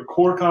 your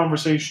core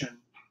conversation,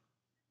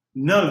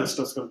 none of this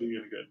stuff's going to do you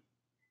any good.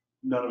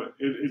 None of it.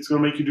 It's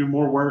going to make you do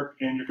more work,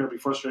 and you're going to be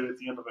frustrated at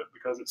the end of it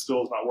because it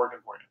still is not working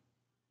for you.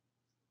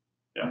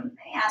 Yeah. Let me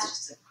ask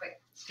just a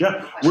quick.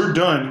 Yeah, question. we're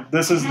done.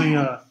 This is the.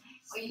 Well,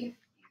 you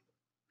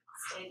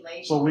stayed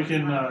late. So we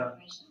can.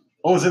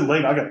 Oh, is it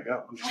late? I gotta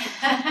go.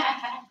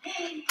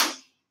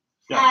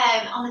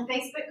 On the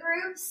Facebook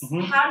groups,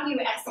 how do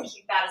you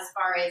execute that as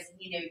far as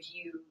do you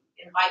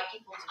invite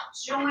people to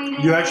join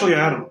it? You actually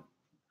add them.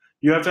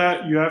 You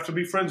have to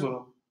be friends with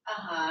them.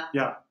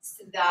 Yeah.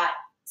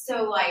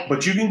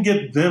 But you can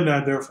get them to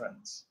add their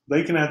friends.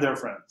 They can add their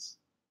friends,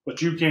 but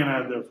you can't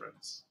add their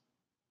friends.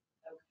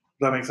 Okay.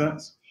 Does that make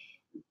sense?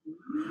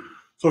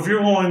 So if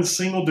you're on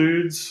single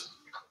dudes,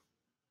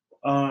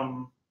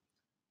 here's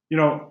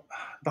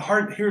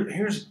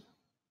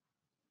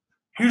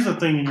the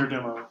thing in your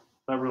demo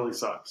that really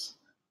sucks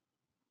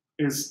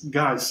is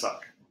guys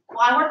suck.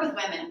 Well, I work with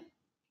women.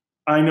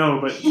 I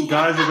know, but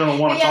guys are going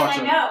to want to talk to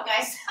them. Yes, I know,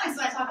 guys.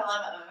 So I talk a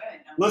lot about women.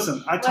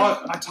 Listen, I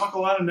talk a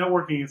lot of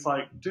networking. It's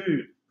like,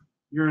 dude,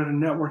 you're at a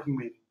networking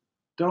meeting.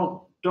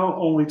 Don't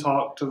only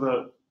talk to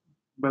the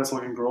best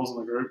looking girls in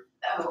the group.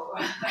 Oh,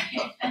 right.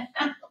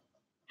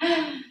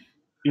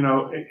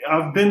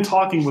 I've been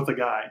talking with a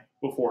guy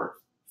before,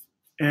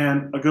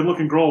 and a good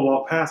looking girl will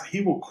walk past.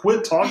 He will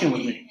quit talking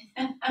with me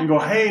and go,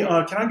 "Hey,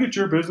 can I get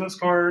your business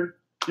card?"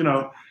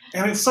 And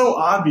it's so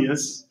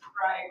obvious.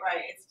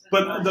 Right.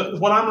 But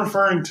what I'm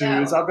referring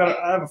to is I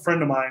have a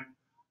friend of mine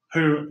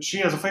who she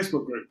has a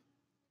Facebook group,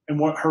 and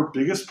what her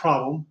biggest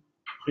problem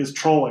is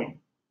trolling.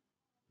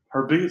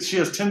 She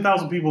has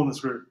 10,000 people in this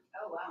group.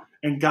 Oh, wow.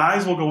 And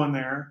guys will go in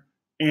there,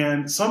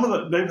 and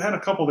they've had a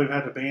couple they've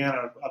had to ban.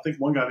 I think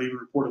one guy they even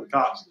reported the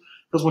cops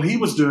because what he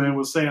was doing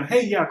was saying,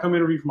 "Hey, yeah, come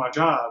interview for my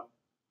job,"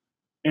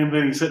 and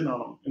then he's hitting on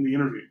them in the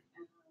interview.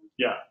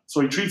 Yeah,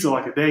 so he treats it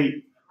like a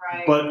date.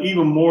 Right. But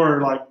even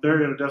more like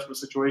they're in a desperate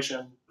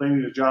situation, they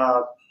need a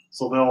job,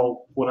 so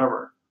they'll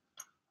whatever.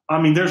 I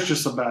mean, there's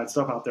just some bad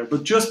stuff out there,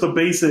 but just the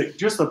basic.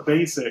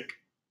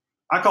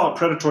 I call it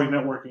predatory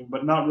networking,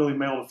 but not really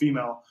male to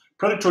female.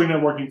 Predatory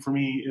networking for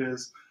me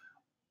is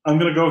I'm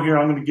going to go here,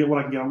 I'm going to get what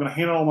I can get. I'm going to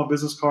hand out all my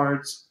business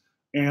cards,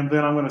 and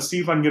then I'm going to see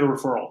if I can get a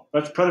referral.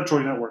 That's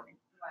predatory networking.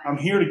 Right. I'm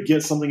here to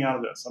get something out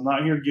of this. I'm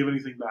not here to give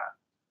anything back.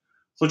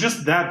 So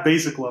just that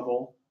basic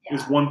level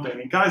is one thing.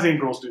 And guys and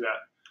girls do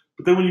that.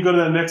 But then when you go to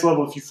that next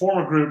level, if you form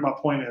a group, my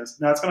point is,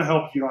 now it's going to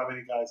help if you don't have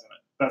any guys in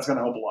it. That's going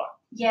to help a lot.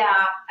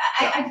 Yeah,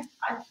 I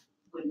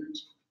wouldn't.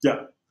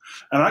 Yeah.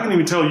 And I can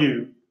even tell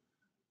you,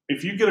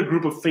 if you get a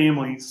group of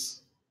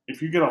families,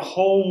 if you get a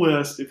whole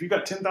list, if you've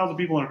got 10,000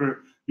 people in a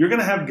group, you're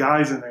going to have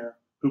guys in there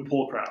who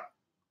pull crap.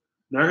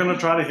 They're going to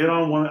try to hit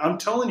on one. I'm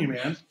telling you,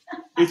 man,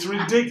 it's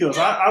ridiculous.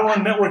 I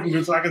run networking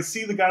groups, so I can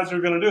see the guys who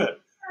are going to do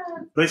it.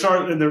 They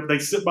start and they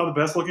sit by the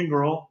best looking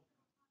girl,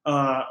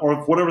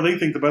 or whatever they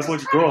think the best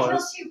looking girl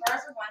is. Kill 2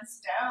 birds with 1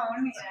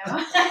 stone,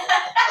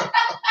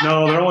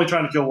 No, they're only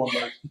trying to kill one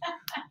bird.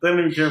 They don't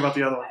even care about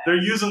the other one.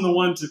 They're using the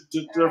one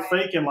they're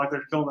faking like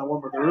they're killing that one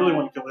bird. They really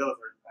want to kill the other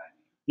bird.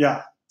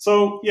 Yeah.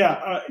 So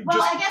yeah. I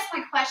guess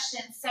my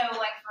question. So,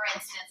 like for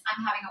instance,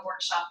 I'm having a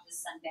workshop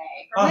this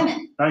Sunday for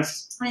women.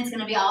 Nice. And it's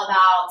going to be all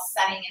about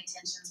setting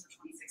intentions for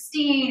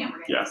 2016, and we're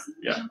going to do some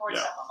vision board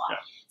stuff, blah, blah.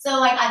 So,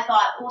 like, I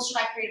thought, well, should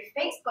I create a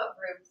Facebook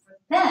group for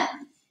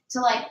them to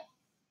like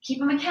keep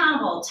them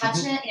accountable, touch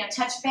it,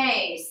 touch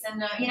base,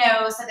 and so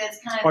that's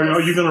kind of.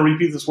 Are you going to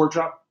repeat this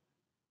workshop?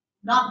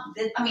 Not.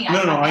 I mean,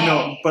 no, I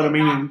know, but I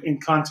mean in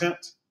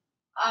content.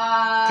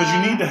 Because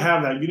you need to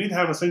have that. You need to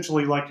have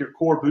essentially like your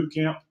core boot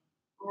camp.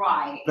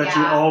 Right. That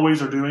you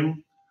always are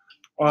doing.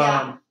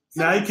 Yeah.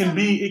 Now it can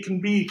be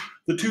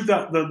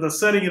the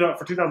setting it up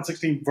for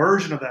 2016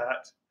 version of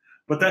that,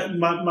 but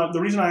the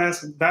reason I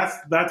ask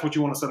that's what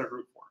you want to set a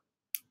group for.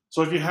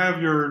 So if you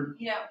have your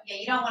you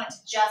don't want it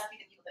to just be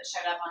the people that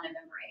showed up on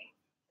November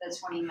 8th, the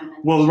 20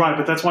 minutes. Well, right,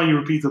 but that's why you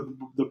repeat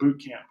the boot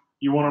camp.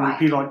 You want to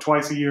repeat it like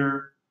twice a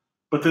year,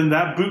 but then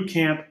that boot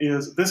camp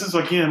is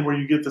again where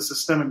you get the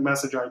systemic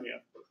message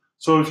idea.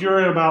 So if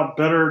you're about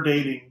better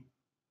dating,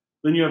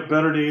 then you have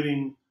better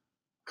dating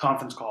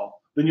conference call.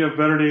 Then you have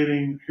better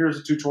dating. Here's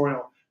a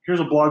tutorial.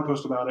 Here's a blog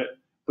post about it.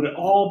 but it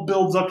all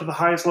builds up to the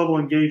highest level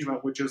of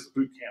engagement, which is the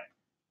boot camp.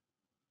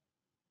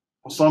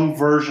 Well, some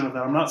version of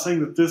that. I'm not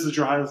saying that this is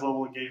your highest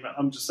level of engagement.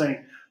 I'm just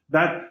saying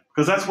that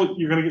because that's what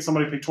you're going to get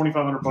somebody to pay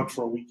 $2,500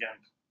 for a weekend,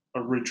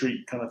 a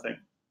retreat kind of thing.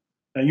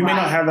 Now, you may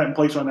not have that in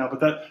place right now, but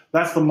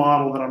that's the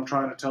model that I'm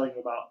trying to tell you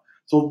about.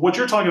 So what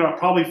you're talking about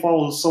probably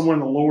falls somewhere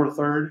in the lower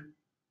third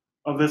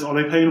of this. Are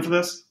they paying for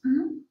this?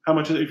 Mm-hmm. How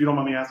much is it, if you don't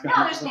mind me asking?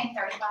 No, they're just paying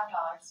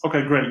 $35.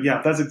 Okay, great.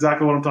 Yeah, that's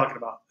exactly what I'm talking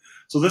about.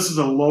 So this is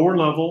a lower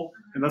level,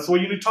 and that's the way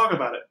you need to talk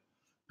about it.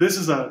 This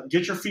is a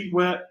get your feet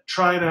wet,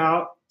 try it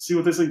out, see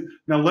what this is.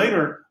 Now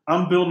later,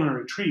 I'm building a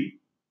retreat.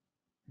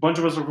 A bunch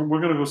of us, we're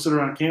going to go sit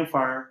around a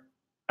campfire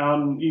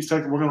out in East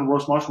Texas. We're going to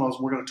roast marshmallows,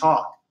 and we're going to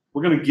talk.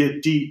 We're going to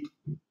get deep.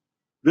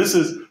 This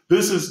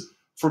is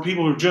for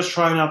people who are just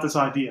trying out this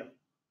idea.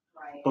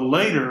 Right. But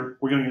later,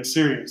 we're going to get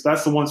serious.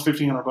 That's the one's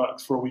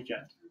 $1,500 for a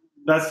weekend.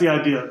 That's the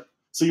idea.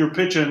 So you're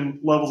pitching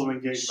levels of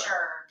engagement.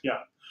 Sure. Yeah.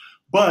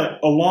 But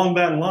along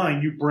that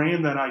line, you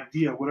brand that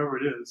idea, whatever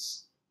it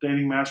is,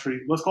 dating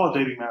mastery. Let's call it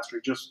dating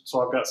mastery, just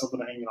so I've got something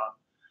to hang it on.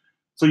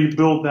 So you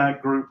build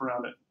that group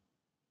around it.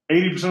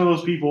 80% of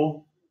those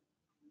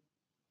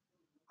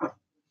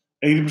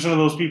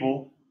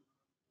people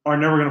are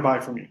never going to buy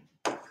from you.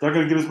 They're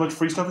going to get as much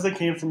free stuff as they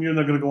can from you, and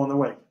they're going to go on their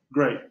way.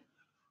 Great.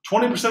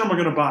 20% of them are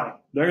going to buy.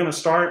 They're going to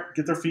start,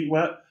 get their feet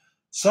wet.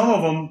 Some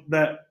of them,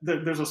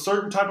 there's a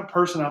certain type of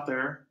person out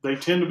there. They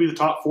tend to be the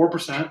top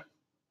 4%.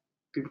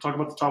 People talk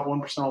about the top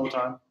 1% all the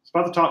time. It's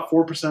about the top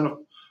 4%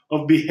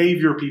 of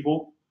behavior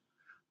people.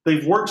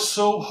 They've worked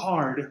so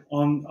hard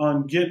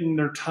on getting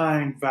their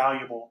time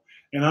valuable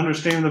and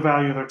understanding the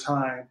value of their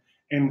time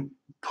and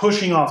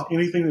pushing off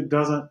anything that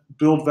doesn't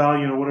build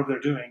value or whatever they're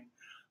doing,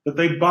 that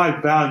they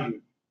buy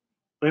value.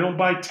 They don't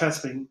buy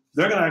testing.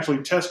 They're going to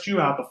actually test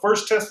you out. The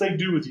first test they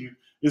do with you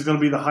is going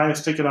to be the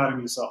highest ticket item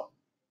you sell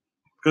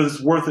because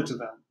it's worth it to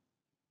them.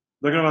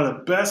 They're going to buy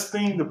the best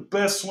thing, the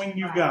best swing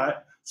you've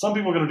got. Some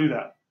people are going to do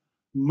that.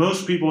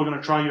 Most people are going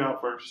to try you out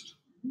first.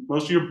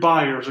 Most of your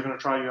buyers are going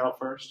to try you out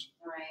first.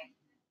 Right.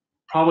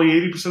 Probably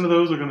 80% of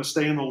those are going to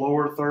stay in the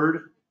lower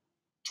third.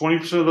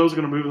 20% of those are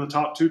going to move in the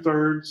top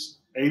 2/3.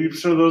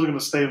 80% of those are going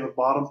to stay in the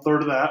bottom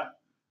third of that.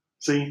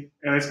 See?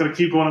 And it's going to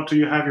keep going up till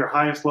you have your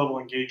highest level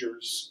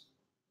engagers.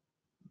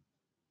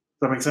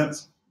 Does that make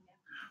sense?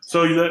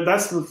 So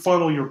that's the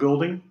funnel you're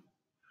building.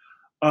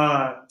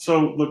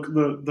 So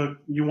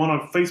you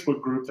want a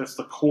Facebook group that's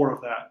the core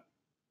of that,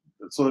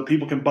 so that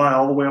people can buy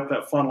all the way up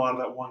that funnel out of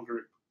that one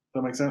group.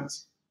 Does that make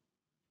sense?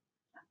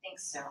 I think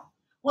so.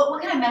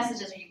 What kind of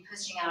messages are you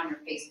pushing out on your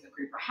Facebook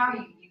group, or how are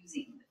you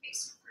using the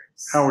Facebook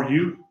groups? How are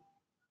you?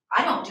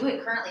 I don't do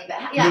it currently, but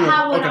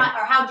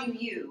how do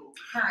you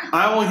currently?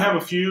 I only have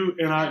a few,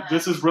 and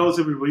this is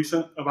relatively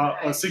recent.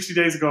 About 60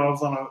 days ago, I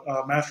was on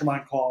a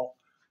mastermind call.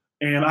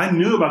 And I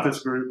knew about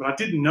this group, but I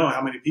didn't know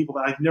how many people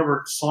that I had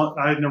never saw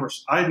the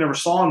numbers. I had never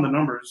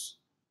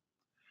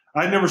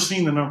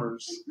seen the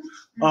numbers.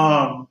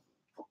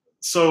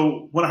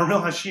 So when I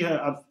realized she had,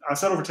 I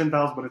said over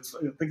 10,000, but I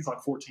think it's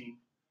like 14.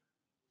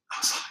 I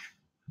was like,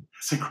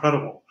 that's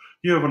incredible.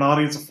 You have an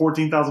audience of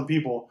 14,000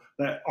 people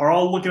that are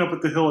all looking up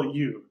at the hill at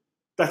you.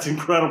 That's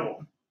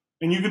incredible.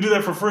 And you can do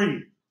that for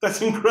free.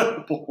 That's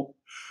incredible.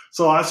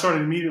 So I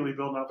started immediately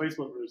building out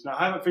Facebook groups. Now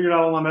I haven't figured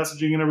out all my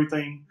messaging and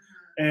everything.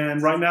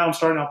 And right now I'm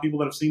starting out people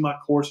that have seen my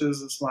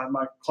courses and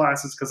my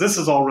classes, because this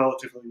is all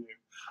relatively new.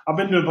 I've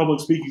been doing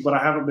public speaking, but I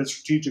haven't been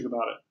strategic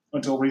about it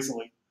until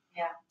recently.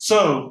 Yeah.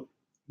 So,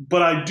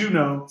 but I do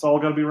know it's all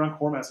got to be around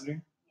core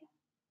messaging.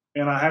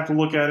 And I have to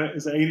look at it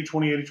as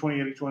 80-20,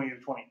 80-20,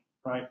 80-20, 80-20,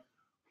 right?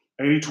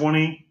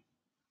 80-20,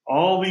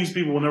 all these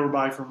people will never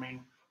buy from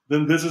me.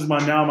 Then this is my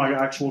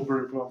actual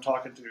group who I'm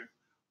talking to.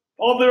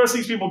 All the rest of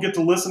these people get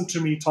to listen to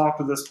me talk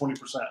to this 20%.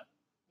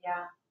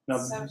 Yeah.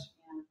 Now,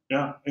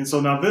 yeah, and so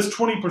now this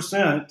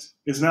 20%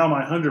 is now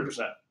my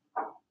 100%.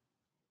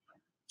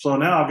 So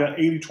now I've got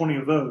 80-20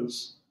 of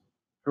those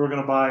who are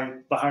going to buy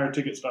the higher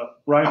ticket stuff,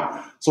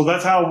 right? So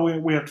that's how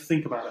we have to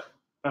think about it.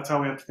 That's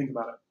how we have to think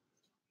about it.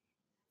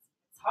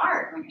 It's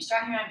hard when you're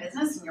starting your own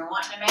business and you're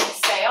wanting to make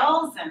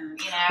sales, and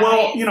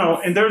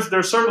and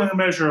there's certainly a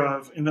measure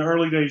of, in the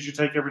early days you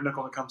take every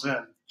nickel that comes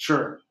in,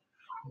 sure,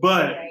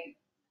 but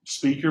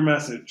speak your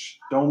message.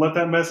 Don't let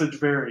that message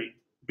vary.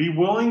 Be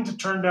willing to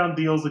turn down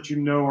deals that you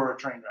know are a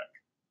train wreck.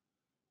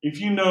 If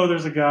you know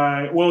there's a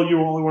guy, well, you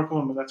only work with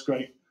women, that's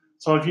great.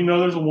 So if you know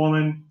there's a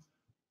woman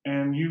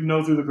and you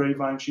know through the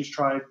grapevine she's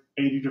tried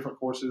 80 different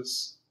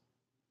courses,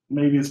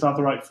 maybe it's not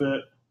the right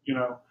fit,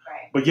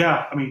 Right. But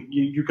yeah, I mean,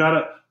 you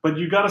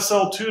gotta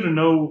sell too to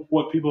know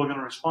what people are going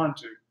to respond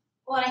to.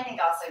 Well, and I think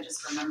also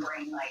just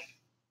remembering,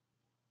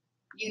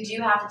 you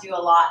do have to do a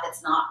lot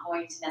that's not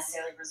going to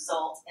necessarily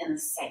result in a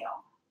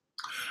sale.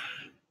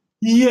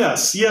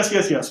 Yes.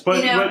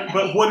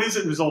 But what is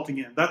it resulting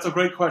in? That's a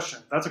great question.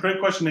 That's a great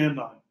question to end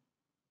on.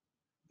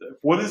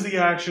 What is the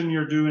action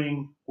you're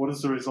doing? What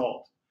is the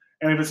result?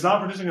 And if it's not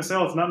producing a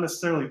sale, it's not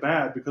necessarily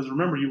bad, because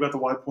remember, you've got the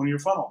wide point of your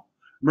funnel.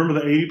 Remember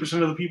that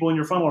 80% of the people in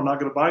your funnel are not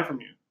going to buy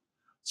from you.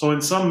 So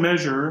in some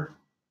measure,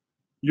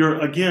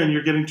 you're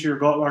getting to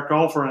our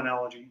golfer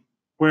analogy,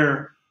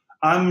 where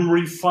I'm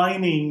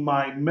refining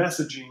my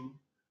messaging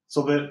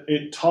so that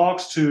it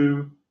talks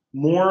to,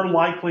 more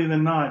likely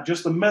than not,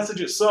 just the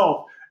message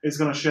itself is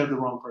going to shed the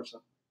wrong person.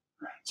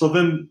 So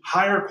then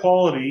higher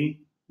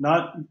quality,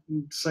 not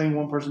saying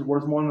one person's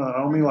worth more than another,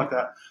 I don't mean like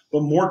that,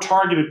 but more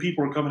targeted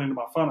people are coming into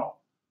my funnel.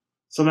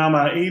 So now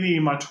my 80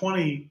 and my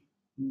 20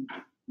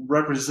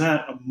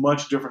 represent a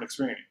much different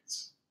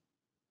experience.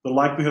 The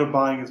likelihood of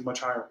buying is much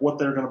higher. What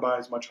they're going to buy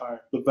is much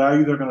higher. The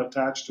value they're going to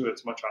attach to it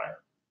is much higher.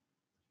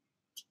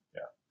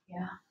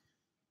 Yeah.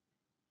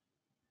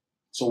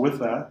 So with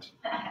that,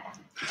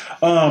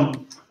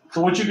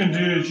 so what you can do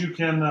is you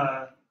can,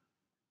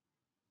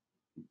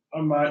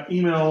 on my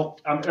email,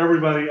 I'm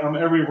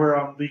everywhere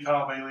on the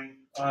Kyle Bailey.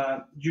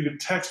 You can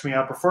text me.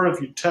 I prefer if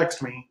you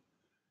text me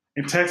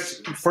and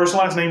text first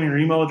and last name and your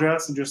email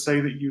address and just say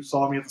that you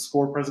saw me at the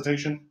SCORE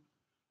presentation.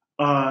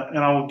 And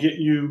I will get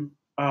you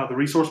the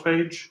resource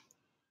page.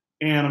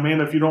 And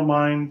Amanda, if you don't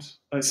mind,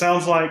 it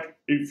sounds like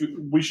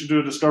we should do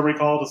a discovery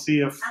call to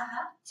see if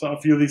a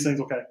few of these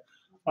things, okay.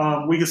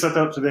 We can set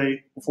that up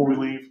today before we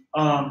leave.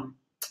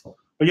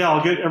 But yeah,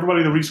 I'll get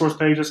everybody the resource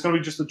page. It's going to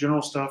be just the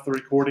general stuff, the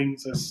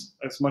recordings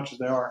as much as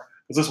they are,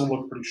 because this one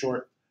looked pretty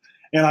short.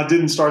 And I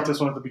didn't start this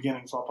one at the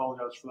beginning, so I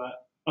apologize for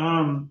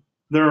that.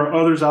 There are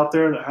others out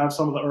there that have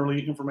some of the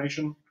early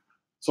information,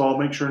 so I'll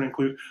make sure and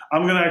include.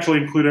 I'm going to actually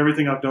include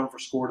everything I've done for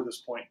SCORE to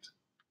this point.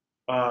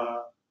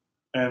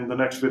 And the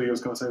next video is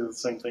going to say the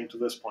same thing to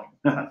this point.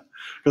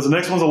 Because the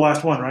next one's the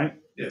last one, right?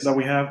 Yes. That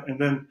we have, and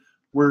then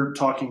we're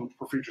talking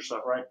for future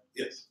stuff, right?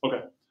 Yes.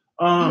 Okay.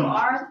 You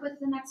are with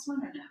the next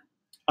one or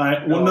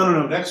no?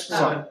 No. Next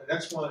Sorry. one. The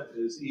next one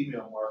is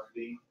email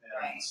marketing, and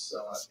Right.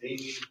 it's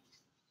Amy.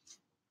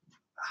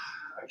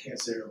 I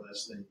can't say her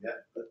last name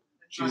yet, but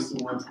she's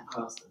the one from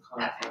Constant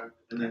Contact.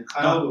 And then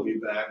Kyle will be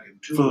back in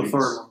 2 For the weeks,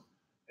 third one.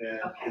 and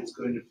Okay. it's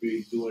going to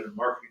be doing a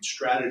marketing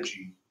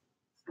strategy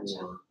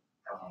for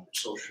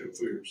social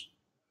fears,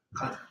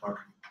 content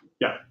marketing.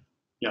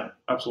 Yeah,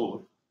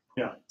 absolutely.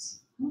 Okay.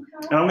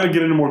 And I'm going to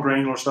get into more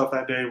granular stuff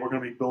that day. We're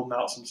going to be building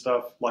out some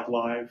stuff like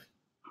live.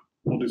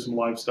 We'll do some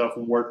live stuff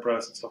in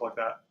WordPress and stuff like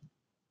that.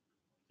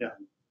 Yeah.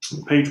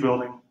 Page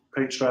building,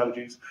 page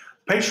strategies.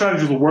 Page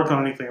strategies will work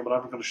on anything, but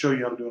I'm going to show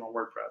you how to do it on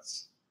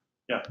WordPress.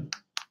 Yeah.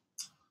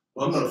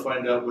 Well, I'm going to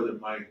find out whether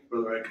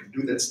I can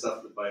do that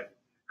stuff with my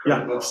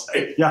current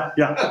website. Yeah.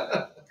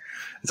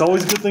 It's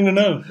always a good thing to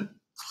know.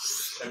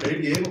 I may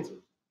be able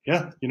to.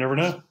 Yeah, you never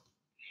know.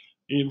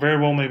 You very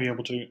well may be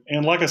able to.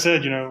 And like I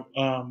said,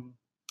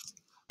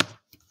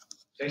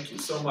 Thank you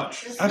so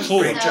much. This is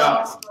Absolutely. Great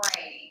job.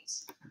 Great.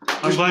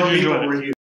 I'm glad you enjoyed it.